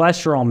taking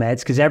cholesterol meds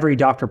because every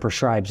doctor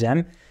prescribes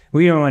them.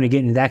 We don't want to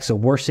get into that because the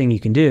worst thing you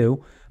can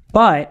do.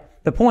 But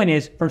the point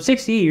is, from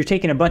 60, you're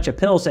taking a bunch of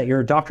pills that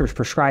your doctor's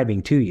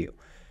prescribing to you.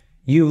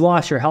 you've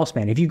lost your health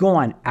span. If you go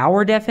on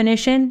our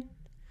definition,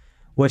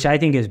 which I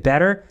think is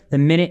better, the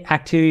minute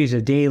activities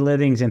of daily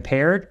living is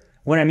impaired.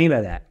 What do I mean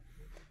by that?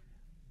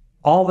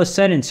 All of a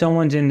sudden,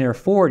 someone's in their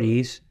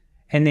 40s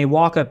and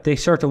they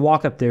start to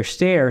walk up their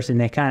stairs and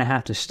they kind of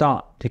have to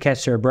stop to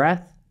catch their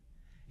breath.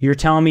 You're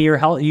telling me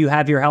you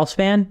have your health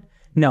span?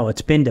 No,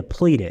 it's been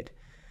depleted.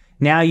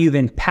 Now you've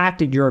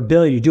impacted your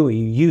ability to do what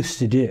you used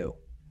to do.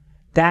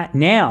 That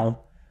now,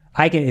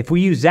 if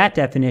we use that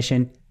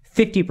definition,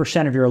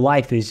 50% of your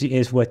life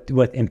is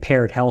with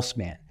impaired health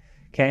span.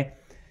 Okay,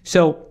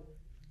 so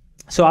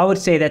I would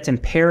say that's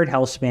impaired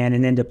health span,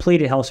 and then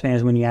depleted health span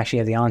is when you actually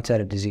have the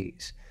onset of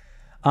disease.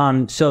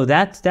 So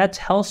that's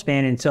health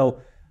span, and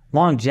so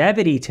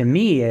longevity to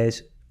me,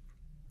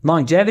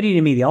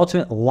 the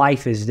ultimate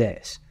life is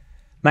this.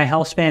 My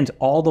health span's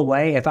all the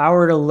way. If I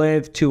were to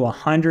live to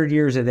 100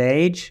 years of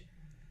age,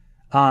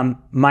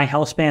 my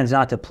health span's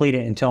not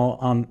depleted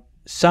until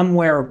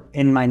somewhere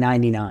in my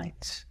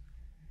 99s.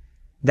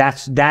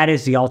 That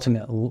is the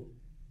ultimate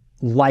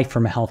life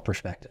from a health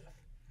perspective.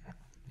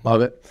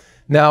 Love it.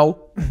 Now,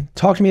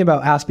 talk to me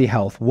about Aspie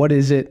Health. What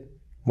is it?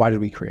 Why did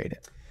we create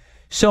it?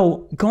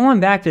 So going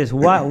back to this,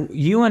 what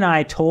you and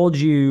I told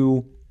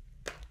you,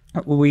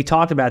 we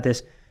talked about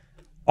this.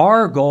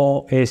 Our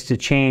goal is to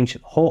change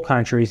whole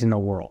countries in the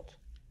world,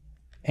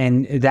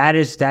 and that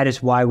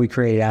is why we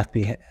created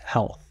Aspie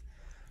Health.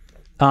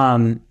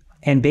 And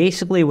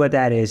basically, what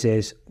that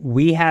is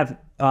we have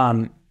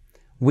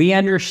we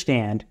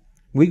understand.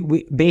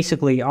 We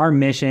basically, our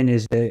mission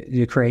is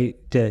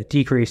to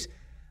decrease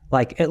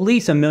like at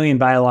least 1 million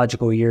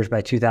biological years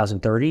by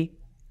 2030,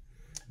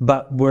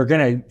 but we're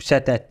going to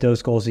set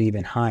those goals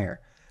even higher.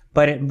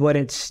 But what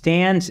it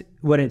stems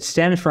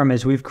from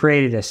is we've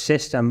created a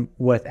system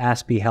with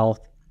Aspie Health,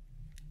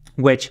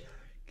 which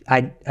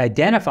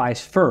identifies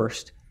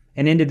first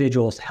an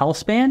individual's health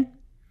span.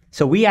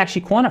 So we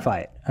actually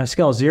quantify it on a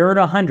scale of 0 to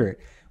 100.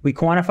 We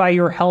quantify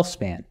your health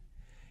span,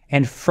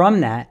 and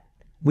from that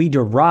we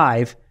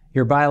derive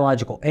your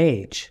biological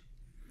age.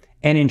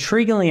 And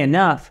intriguingly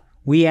enough,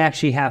 we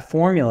actually have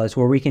formulas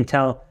where we can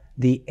tell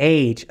the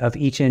age of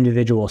each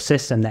individual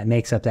system that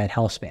makes up that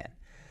health span.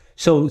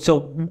 So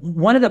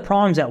one of the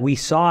problems that we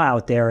saw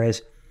out there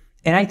is,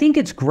 and I think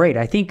it's great,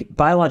 I think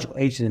biological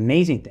age is an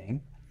amazing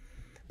thing,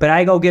 but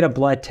I go get a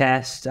blood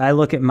test, I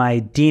look at my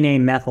DNA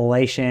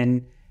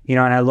methylation, and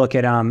I look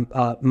at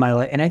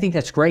and I think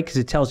that's great because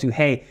it tells you,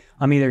 hey,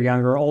 I'm either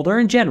younger or older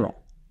in general,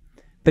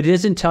 but it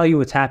doesn't tell you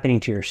what's happening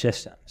to your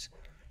systems.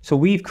 So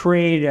we've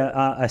created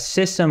a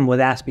system with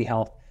Aspie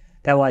Health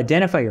that will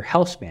identify your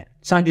health span.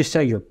 It's not just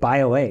tell you your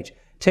bio age,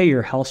 tell you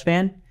your health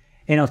span,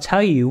 and it'll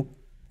tell you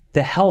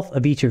the health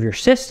of each of your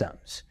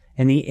systems.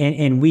 And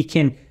we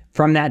can,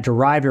 from that,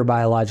 derive your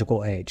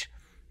biological age.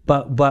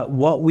 But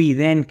what we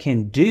then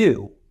can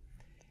do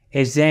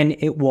is then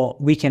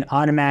we can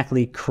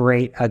automatically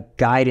create a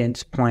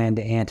guidance plan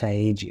to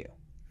anti-age you.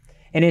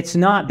 And it's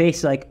not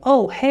based like,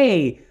 oh,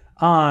 hey,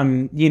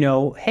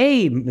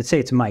 hey, let's say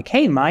it's Mike.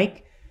 Hey,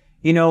 Mike,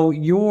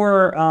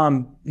 your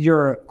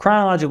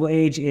chronological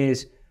age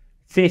is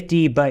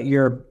 50, but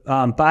your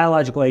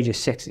biological age is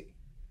 60.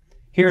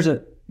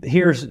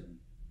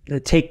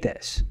 Take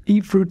this.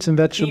 Eat fruits and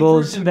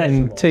vegetables,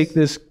 and take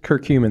this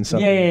curcumin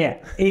supplement. Yeah,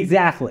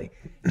 exactly.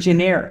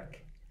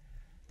 Generic.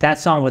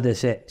 That's not what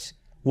this is.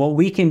 What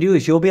we can do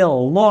is you'll be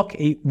able to look,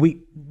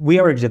 we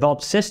already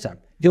developed a system.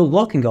 You'll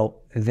look and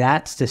go,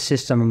 that's the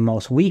system I'm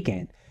most weak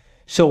in.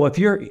 So if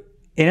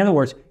in other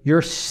words,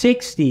 you're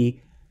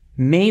 60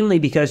 mainly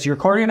because your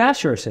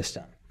cardiovascular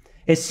system.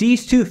 It's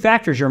these two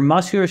factors, your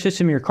muscular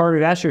system, your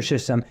cardiovascular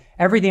system,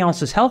 everything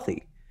else is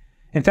healthy.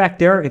 In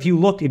fact, if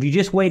you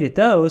just weighted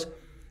those,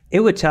 it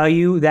would tell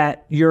you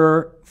that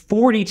you're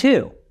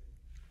 42.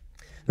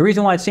 The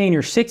reason why it's saying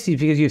you're 60 is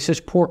because you have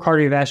such poor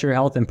cardiovascular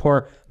health and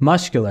poor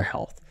muscular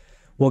health.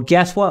 Well,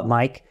 guess what,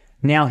 Mike?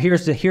 Now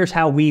here's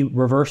how we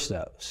reverse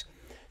those.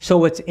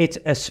 So it's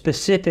a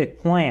specific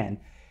plan.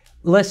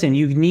 Listen,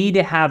 you need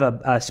to have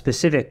a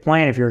specific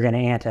plan if you're going to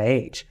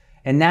anti-age.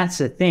 And that's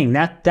the thing.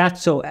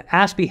 So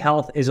Aspie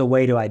Health is a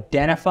way to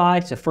identify.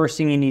 It's the first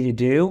thing you need to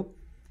do.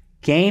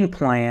 Game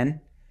plan,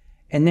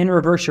 and then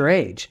reverse your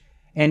age.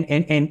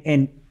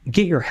 And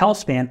get your health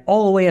span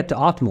all the way up to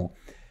optimal.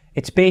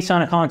 It's based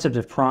on a concept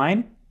of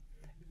prime.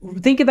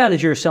 Think about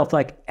it yourself.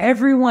 Like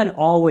everyone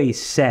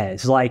always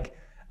says, like,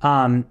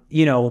 man,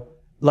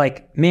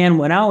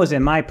 when I was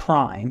in my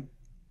prime,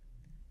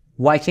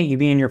 why can't you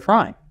be in your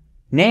prime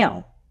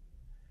now?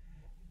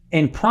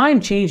 And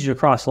prime changes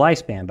across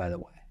lifespan, by the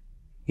way.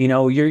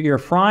 Your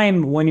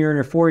prime when you're in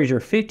your 40s or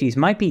 50s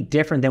might be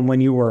different than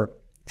when you were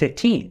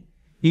 15.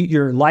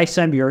 Your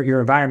lifestyle, your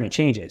environment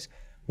changes.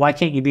 Why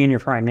can't you be in your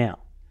prime now?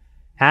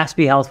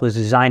 Aspie Health was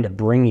designed to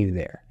bring you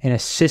there in a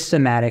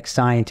systematic,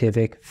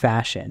 scientific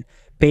fashion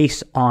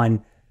based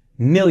on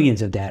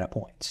millions of data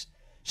points.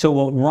 So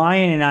what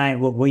Ryan and I,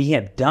 what we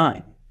have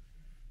done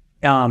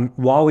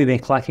while we've been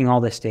collecting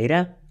all this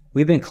data,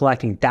 we've been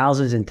collecting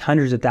thousands and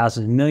hundreds of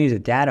thousands, millions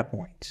of data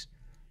points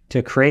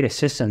to create a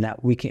system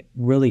that we can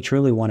really,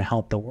 truly want to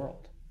help the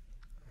world.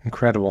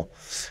 Incredible.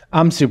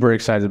 I'm super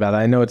excited about it.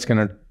 I know it's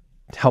going to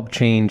help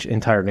change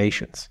entire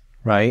nations,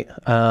 right?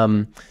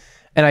 And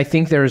I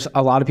think there's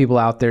a lot of people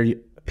out there,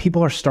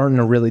 people are starting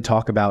to really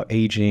talk about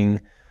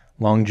aging,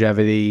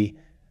 longevity,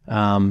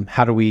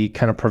 how do we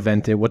kind of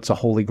prevent it? What's the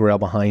holy grail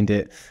behind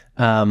it?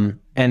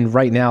 And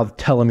right now, the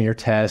telomere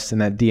test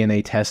and that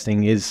DNA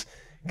testing is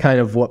kind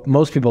of what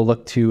most people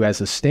look to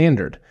as a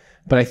standard.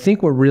 But I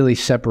think what really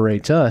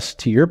separates us,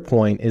 to your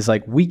point, is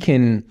like we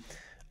can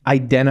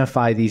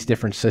identify these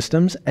different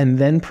systems and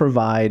then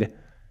provide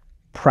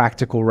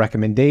practical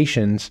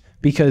recommendations,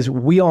 because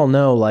we all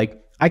know, like,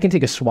 I can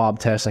take a swab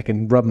test, I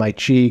can rub my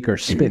cheek or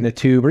spit in a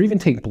tube or even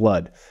take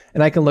blood,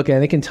 and I can look at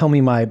it, it can tell me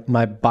my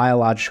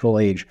biological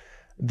age.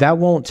 That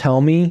won't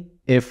tell me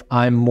if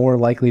I'm more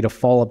likely to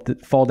fall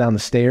down the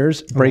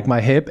stairs, break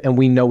my hip, and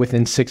we know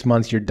within 6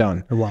 months you're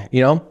done.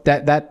 You know,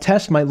 that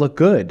test might look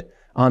good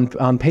on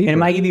paper. And it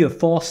might give you a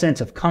false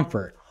sense of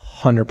comfort.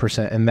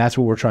 100%. And that's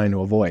what we're trying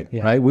to avoid,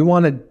 right? We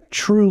want to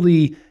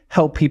truly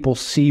help people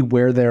see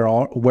where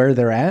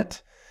they're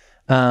at,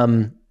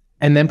 and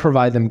then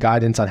provide them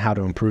guidance on how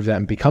to improve that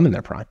and become in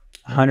their prime.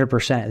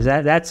 100%.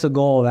 That's the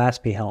goal of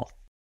Aspie Health.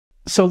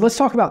 So let's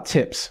talk about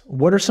tips.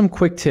 What are some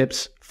quick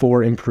tips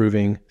for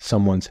improving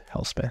someone's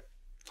health span?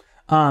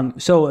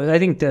 So I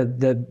think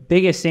the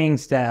biggest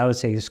things that I would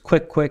say is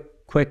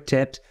quick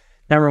tips.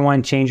 Number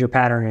one, change your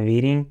pattern of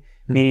eating,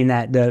 meaning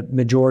that the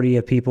majority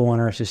of people in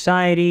our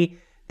society,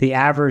 the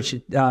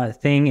average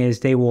thing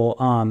is they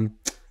will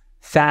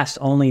fast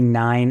only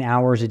 9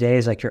 hours a day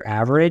is like your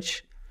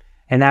average,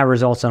 and that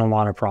results in a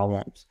lot of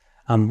problems.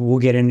 We'll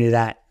get into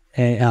that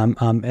in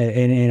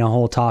a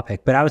whole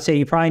topic, but I would say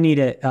you probably need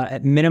a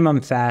at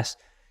minimum fast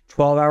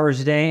 12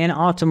 hours a day, and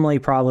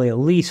optimally probably at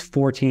least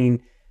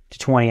 14 to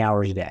 20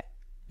 hours a day.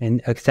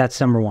 And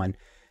that's number one.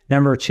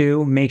 Number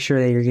two, make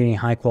sure that you're getting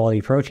high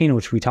quality protein,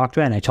 which we talked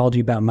about, and I told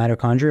you about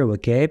mitochondria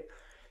with Gabe.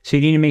 So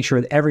you need to make sure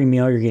with every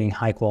meal you're getting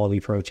high quality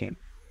protein.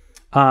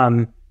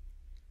 So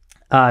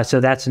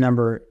that's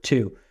number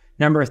two.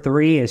 Number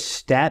three is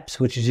steps,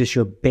 which is just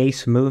your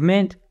base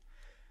movement.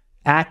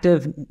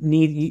 Active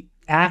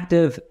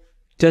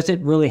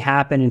doesn't really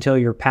happen until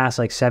you're past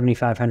like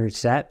 7,500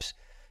 steps.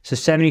 So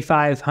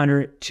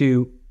 7,500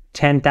 to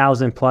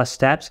 10,000 plus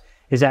steps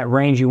is that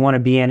range you want to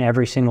be in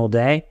every single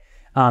day.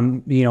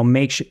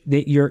 Make sure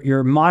that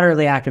you're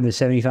moderately active at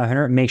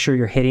 7,500. Make sure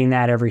you're hitting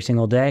that every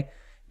single day.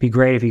 Be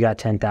great if you got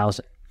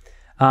 10,000.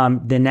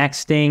 The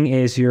next thing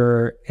is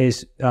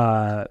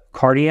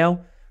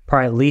cardio.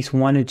 Probably at least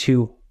 1 to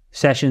 2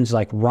 sessions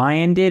like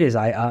Ryan did is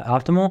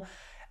optimal.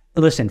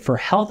 Listen, for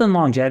health and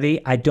longevity,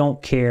 I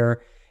don't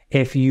care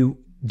if you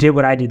did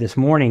what I did this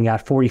morning,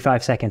 got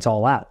 45 seconds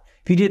all out.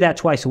 If you did that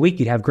twice a week,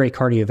 you'd have great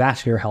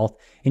cardiovascular health.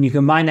 And you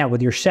combine that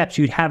with your steps,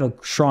 you'd have a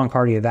strong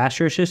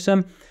cardiovascular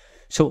system.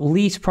 So at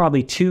least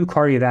probably 2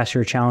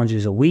 cardiovascular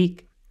challenges a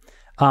week.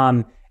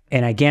 And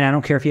again, I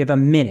don't care if you have a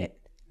minute,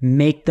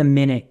 make the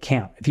minute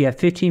count. If you have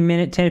 10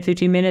 to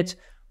 15 minutes,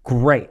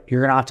 great.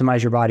 You're going to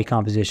optimize your body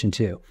composition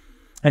too.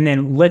 And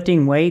then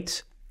lifting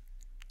weights.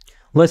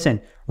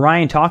 Listen,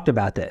 Ryan talked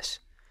about this.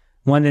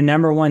 One of the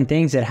number one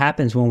things that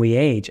happens when we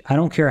age, I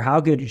don't care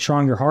how good,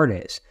 strong your heart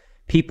is.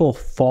 People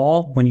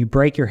fall. When you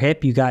break your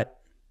hip, you got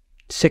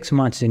 6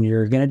 months and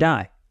you're going to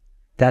die.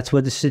 That's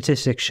what the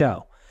statistics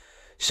show.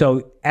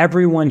 So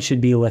everyone should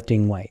be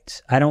lifting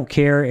weights. I don't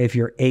care if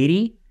you're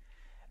 80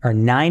 or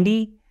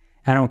 90.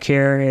 I don't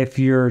care if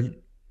you're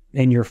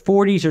in your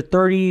 40s or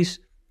 30s.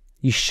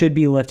 You should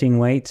be lifting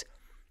weights.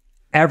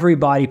 Every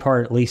body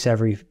part at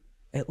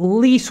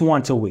least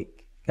once a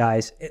week,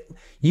 guys.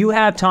 You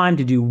have time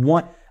to do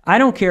one. I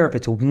don't care if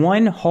it's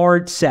one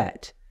hard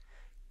set.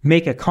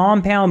 Make a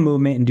compound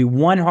movement and do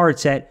one hard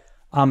set.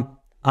 I'm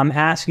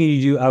asking you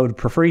to do, I would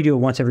prefer you do it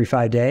once every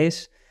 5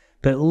 days,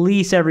 but at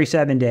least every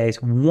 7 days,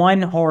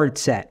 one hard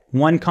set,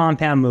 one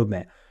compound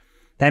movement.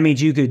 That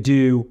means you could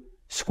do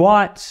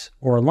squats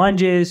or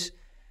lunges.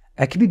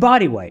 It could be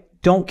body weight.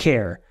 Don't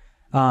care.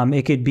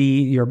 It could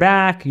be your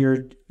back,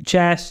 your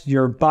chest,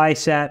 your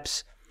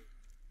biceps,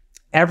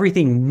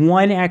 everything.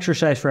 One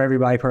exercise for every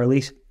body part, at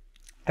least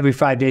every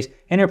 5 days.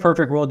 In a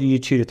perfect world, you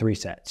do 2 to 3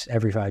 sets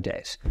every 5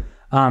 days.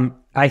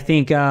 I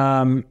think,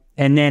 and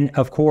then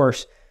of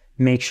course,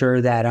 make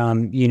sure that,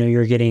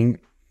 you're getting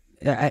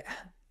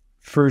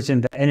fruits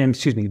and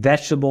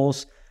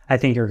vegetables. I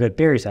think are good.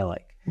 Berries I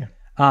like. Yeah.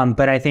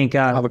 But I think,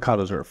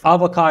 avocados are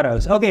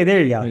avocados. Okay.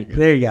 There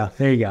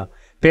you go.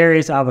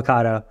 Berries,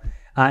 avocado.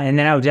 And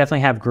then I would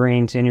definitely have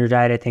greens in your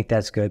diet. I think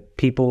that's good.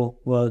 People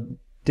will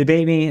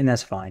debate me and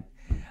that's fine.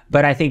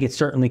 But I think it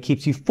certainly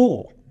keeps you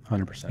full.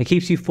 100%. It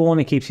keeps you full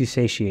and it keeps you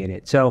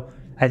satiated. So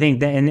I think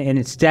that, and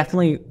it's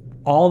definitely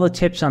all the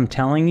tips I'm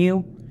telling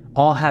you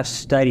all have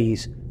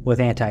studies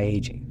with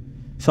anti-aging.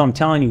 So I'm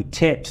telling you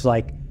tips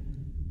like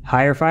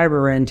higher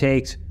fiber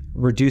intakes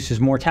reduces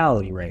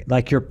mortality rate.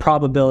 Like your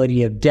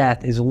probability of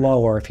death is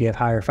lower if you have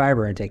higher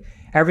fiber intake.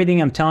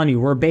 Everything I'm telling you,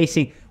 we're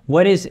basing,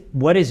 what is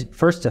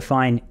first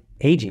define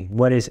aging.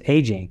 What is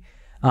aging?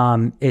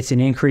 It's an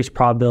increased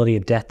probability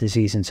of death,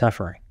 disease, and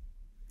suffering.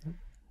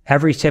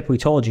 every tip we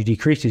told you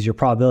decreases your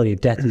probability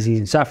of death, disease,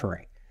 and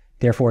suffering.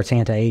 Therefore, it's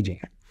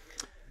anti-aging.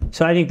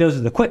 So I think those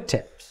are the quick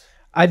tips.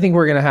 I think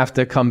we're going to have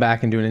to come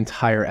back and do an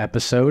entire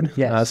episode.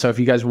 Yes. So if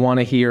you guys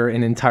want to hear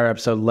an entire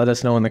episode, let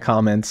us know in the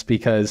comments,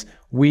 because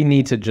we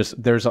need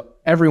to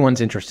everyone's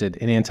interested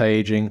in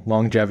anti-aging,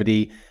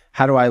 longevity.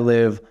 How do I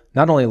live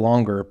not only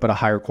longer, but a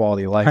higher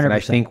quality of life? 100%. And I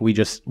think we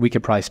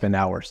could probably spend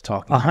hours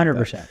talking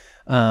 100%.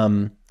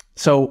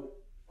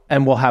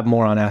 And we'll have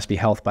more on Aspie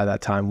Health by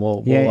that time.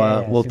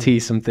 We'll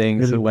tease some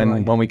things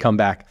when we come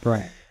back.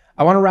 Right.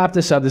 I want to wrap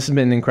this up. This has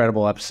been an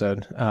incredible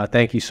episode.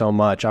 Thank you so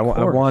much. I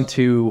want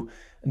to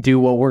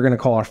do what we're going to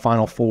call our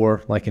final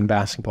four, like in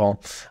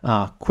basketball,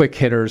 quick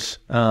hitters,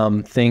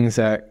 things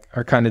that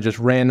are kind of just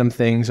random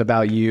things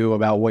about you,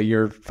 about what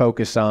you're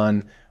focused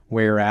on,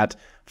 where you're at.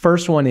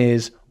 First one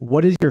is,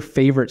 what is your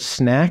favorite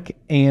snack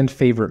and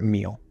favorite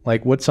meal?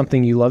 Like, what's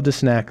something you love to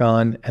snack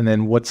on? And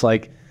then what's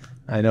like,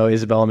 I know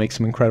Isabella makes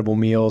some incredible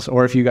meals,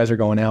 or if you guys are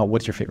going out,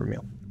 what's your favorite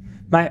meal?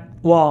 My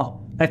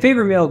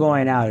favorite meal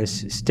going out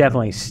is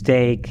definitely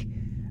steak.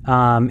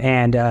 My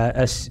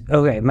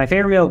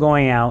favorite meal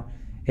going out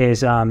is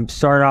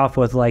start off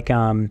with like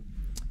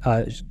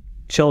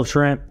chilled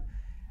shrimp,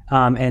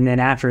 and then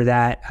after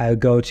that I would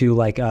go to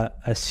like a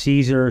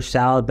Caesar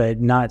salad, but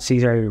not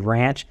Caesar,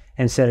 ranch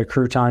instead of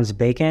croutons,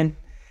 bacon,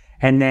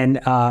 and then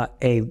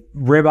a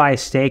ribeye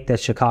steak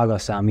that's Chicago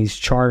style. He's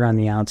charred on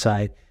the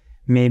outside,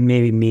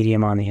 maybe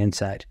medium on the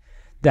inside,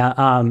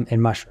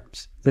 and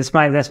mushrooms. That's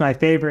my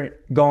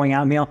favorite going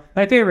out meal.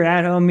 My favorite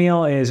at home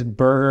meal is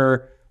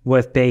burger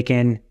with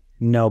bacon,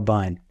 no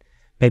bun.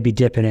 Maybe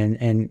dip it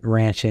in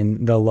ranch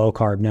and the low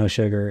carb, no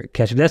sugar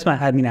ketchup.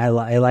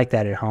 I like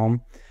that at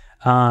home.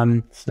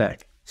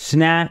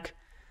 Snack.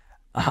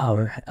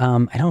 Oh,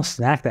 I don't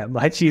snack that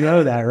much. You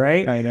know that,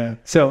 right? I know.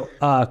 So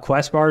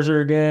Quest bars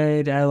are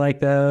good. I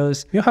like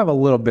those. You'll have a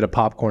little bit of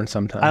popcorn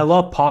sometimes. I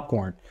love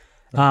popcorn.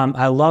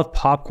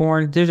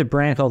 There's a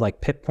brand called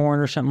like Pipcorn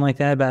or something like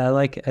that, but I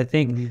like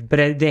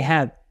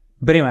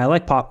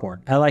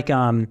popcorn. I like,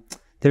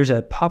 there's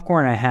a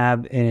popcorn I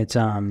have, and it's,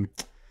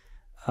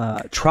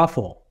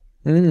 truffle.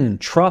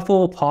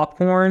 Truffle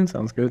popcorn.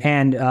 Sounds good.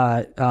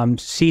 And,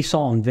 sea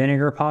salt and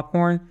vinegar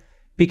popcorn,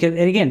 because,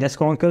 and again, that's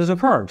going because of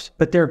carbs,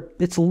 but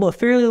it's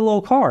fairly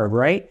low carb,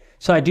 right?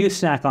 So I do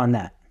snack on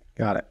that.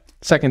 Got it.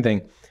 Second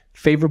thing,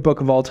 favorite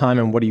book of all time,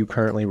 and what are you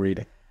currently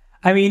reading?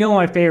 I mean,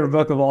 my favorite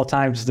book of all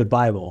time is the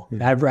Bible.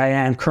 I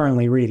am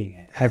currently reading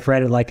it. I've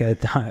read it like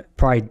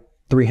probably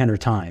 300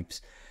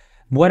 times.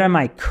 What am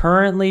I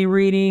currently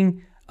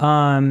reading?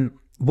 I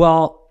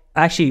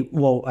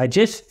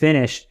just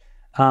finished.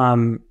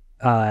 I'm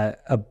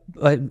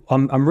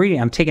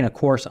taking a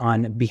course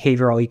on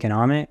behavioral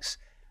economics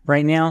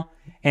right now,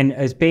 and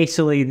it's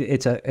basically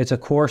it's a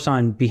course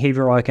on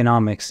behavioral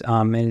economics,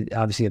 and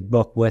obviously a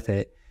book with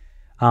it.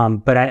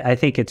 But I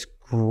think it's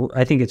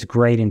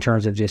great in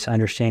terms of just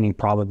understanding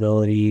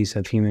probabilities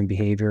of human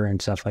behavior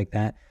and stuff like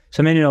that.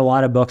 So I'm into a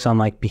lot of books on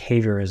like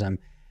behaviorism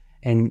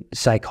and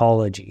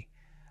psychology.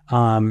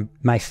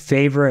 My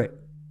favorite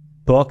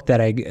book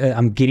that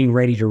I'm getting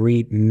ready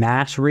to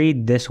mass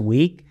read this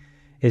week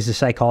is The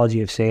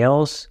Psychology of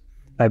Sales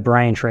by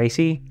Brian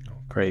Tracy.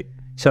 Great.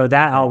 So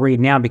that I'll read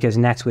now, because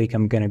next week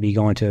I'm going to be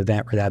going to an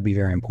event where that'd be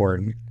very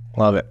important.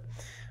 Love it.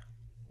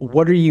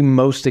 What are you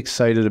most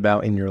excited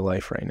about in your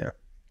life right now?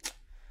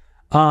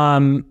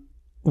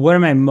 What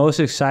am I most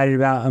excited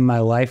about in my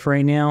life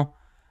right now?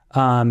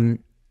 I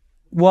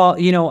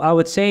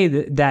would say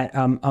that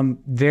I'm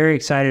very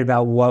excited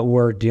about what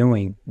we're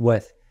doing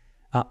with,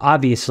 I'm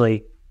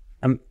obviously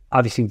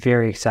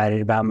very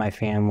excited about my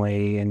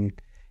family and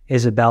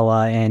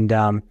Isabella and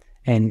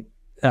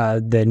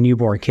the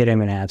newborn kid I'm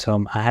going to have. So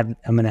I'm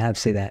going to have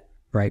to say that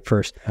right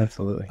first.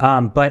 Absolutely.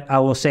 But I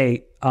will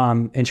say,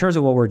 in terms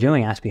of what we're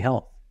doing, Aspie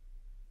Health,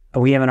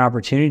 we have an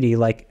opportunity,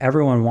 like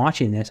everyone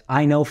watching this.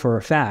 I know for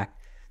a fact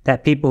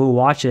that people who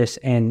watch this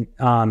and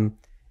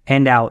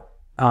end out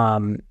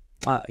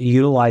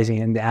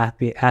utilizing the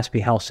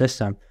Aspie Health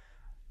system,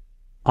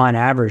 on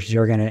average,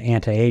 they're going to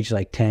anti-age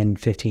like 10,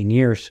 15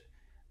 years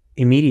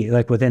immediately,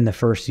 like within the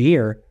first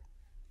year.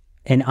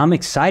 And I'm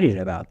excited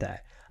about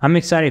that. I'm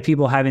excited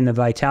people having the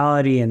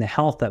vitality and the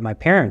health that my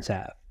parents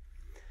have.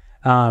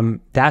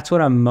 That's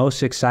what I'm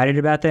most excited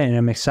about, and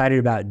I'm excited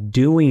about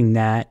doing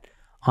that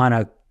on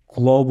a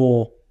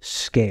global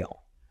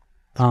scale.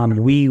 We're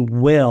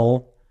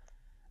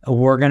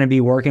going to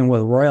be working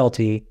with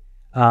royalty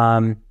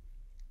on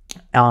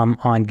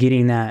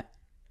getting that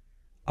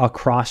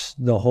across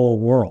the whole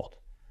world,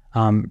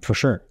 for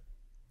sure.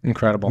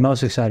 Incredible. I'm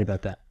most excited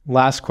about that.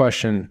 Last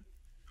question.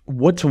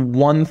 What's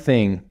one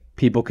thing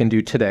people can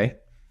do today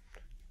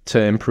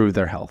to improve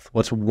their health?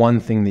 What's one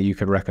thing that you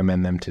could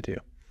recommend them to do?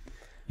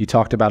 You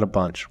talked about a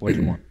bunch. What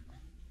do you want?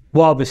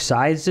 Well,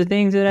 besides the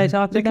things that I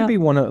talked about? It could be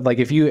one of, like,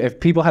 if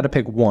people had to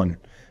pick one,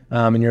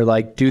 and you're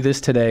like, do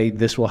this today,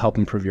 this will help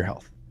improve your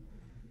health.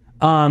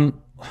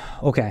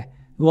 Okay.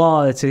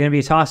 Well, it's going to be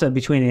a toss-up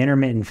between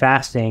intermittent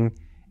fasting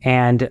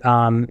and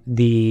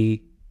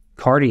the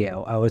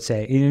cardio, I would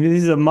say.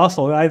 This is a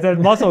muscle. I said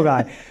muscle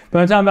guy. But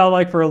I'm talking about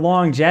like for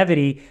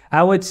longevity,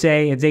 I would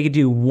say if they could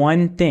do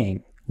one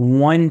thing,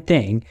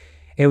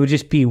 it would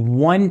just be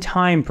one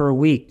time per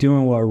week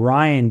doing what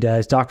Ryan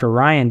does, Dr.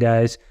 Ryan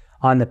does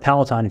on the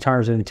Peloton in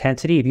terms of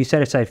intensity. If you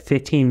set aside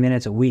 15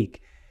 minutes a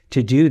week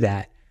to do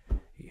that,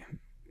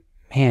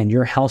 man,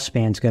 your health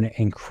span's going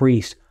to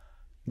increase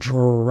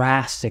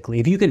drastically.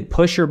 If you can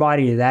push your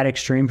body to that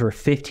extreme for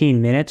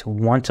 15 minutes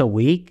once a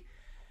week,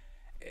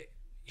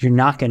 you're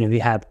not going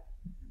to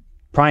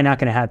probably not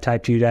going to have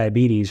type 2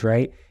 diabetes,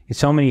 right? It's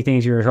so many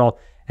things you result.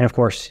 And of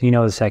course,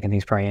 the second thing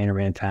is probably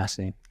intermittent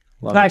fasting.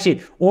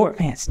 Actually, man,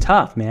 it's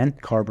tough, man.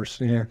 Carbs,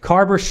 yeah.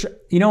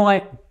 You know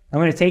what? I'm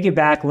going to take it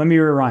back. Let me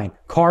rewind.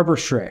 Carb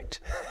restrict.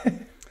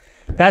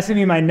 That's going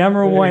to be my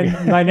number one,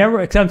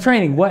 because I'm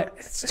training.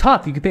 It's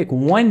tough. You can pick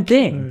one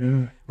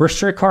thing.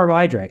 Restrict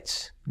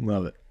carbohydrates.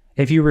 Love it.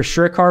 If you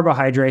restrict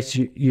carbohydrates,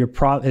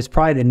 it's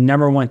probably the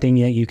number one thing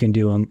that you can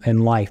do in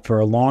life for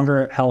a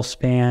longer health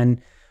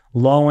span,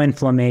 low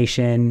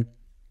inflammation,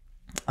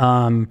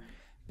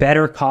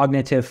 better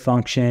cognitive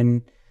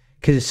function,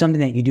 because it's something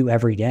that you do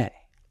every day.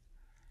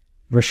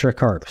 Restrict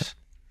carbs.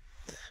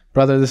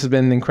 Brother, this has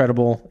been an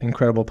incredible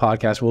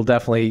podcast. We'll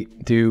definitely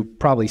do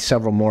probably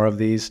several more of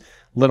these.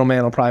 Little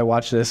man will probably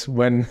watch this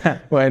when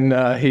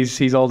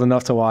he's old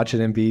enough to watch it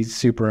and be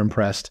super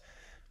impressed.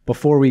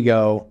 Before we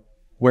go,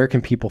 where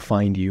can people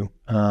find you?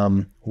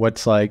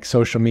 What's like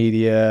social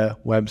media,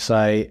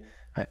 website,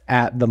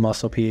 at the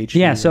Muscle PhD?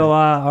 Yeah. So,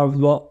 on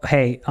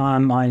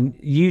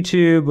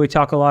YouTube, we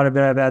talk a lot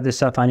about this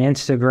stuff. On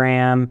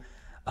Instagram,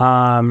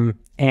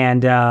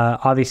 and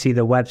obviously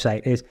the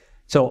website is.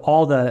 So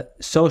all the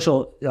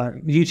social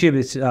YouTube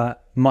is the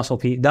Muscle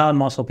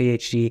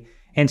PhD,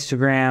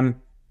 Instagram,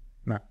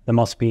 the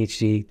Muscle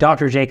PhD,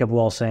 Dr. Jacob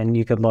Wilson.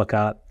 You could look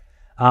up,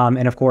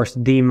 and of course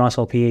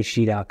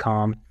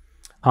themusclephd.com.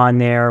 On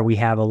there, we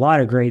have a lot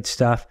of great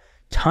stuff,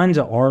 tons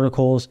of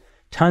articles,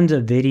 tons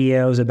of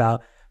videos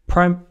about,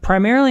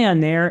 primarily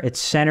on there, it's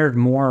centered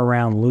more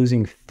around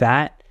losing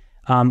fat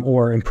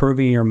or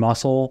improving your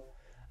muscle.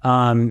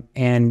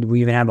 And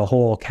we even have a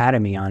whole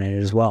academy on it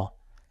as well.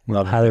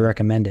 Love it. Highly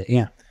recommend it.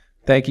 Yeah.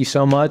 Thank you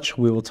so much.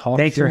 We will talk.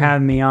 Thanks for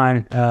having me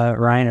on,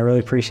 Ryan. I really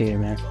appreciate it,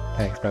 man.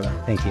 Thanks, brother.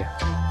 Thank you.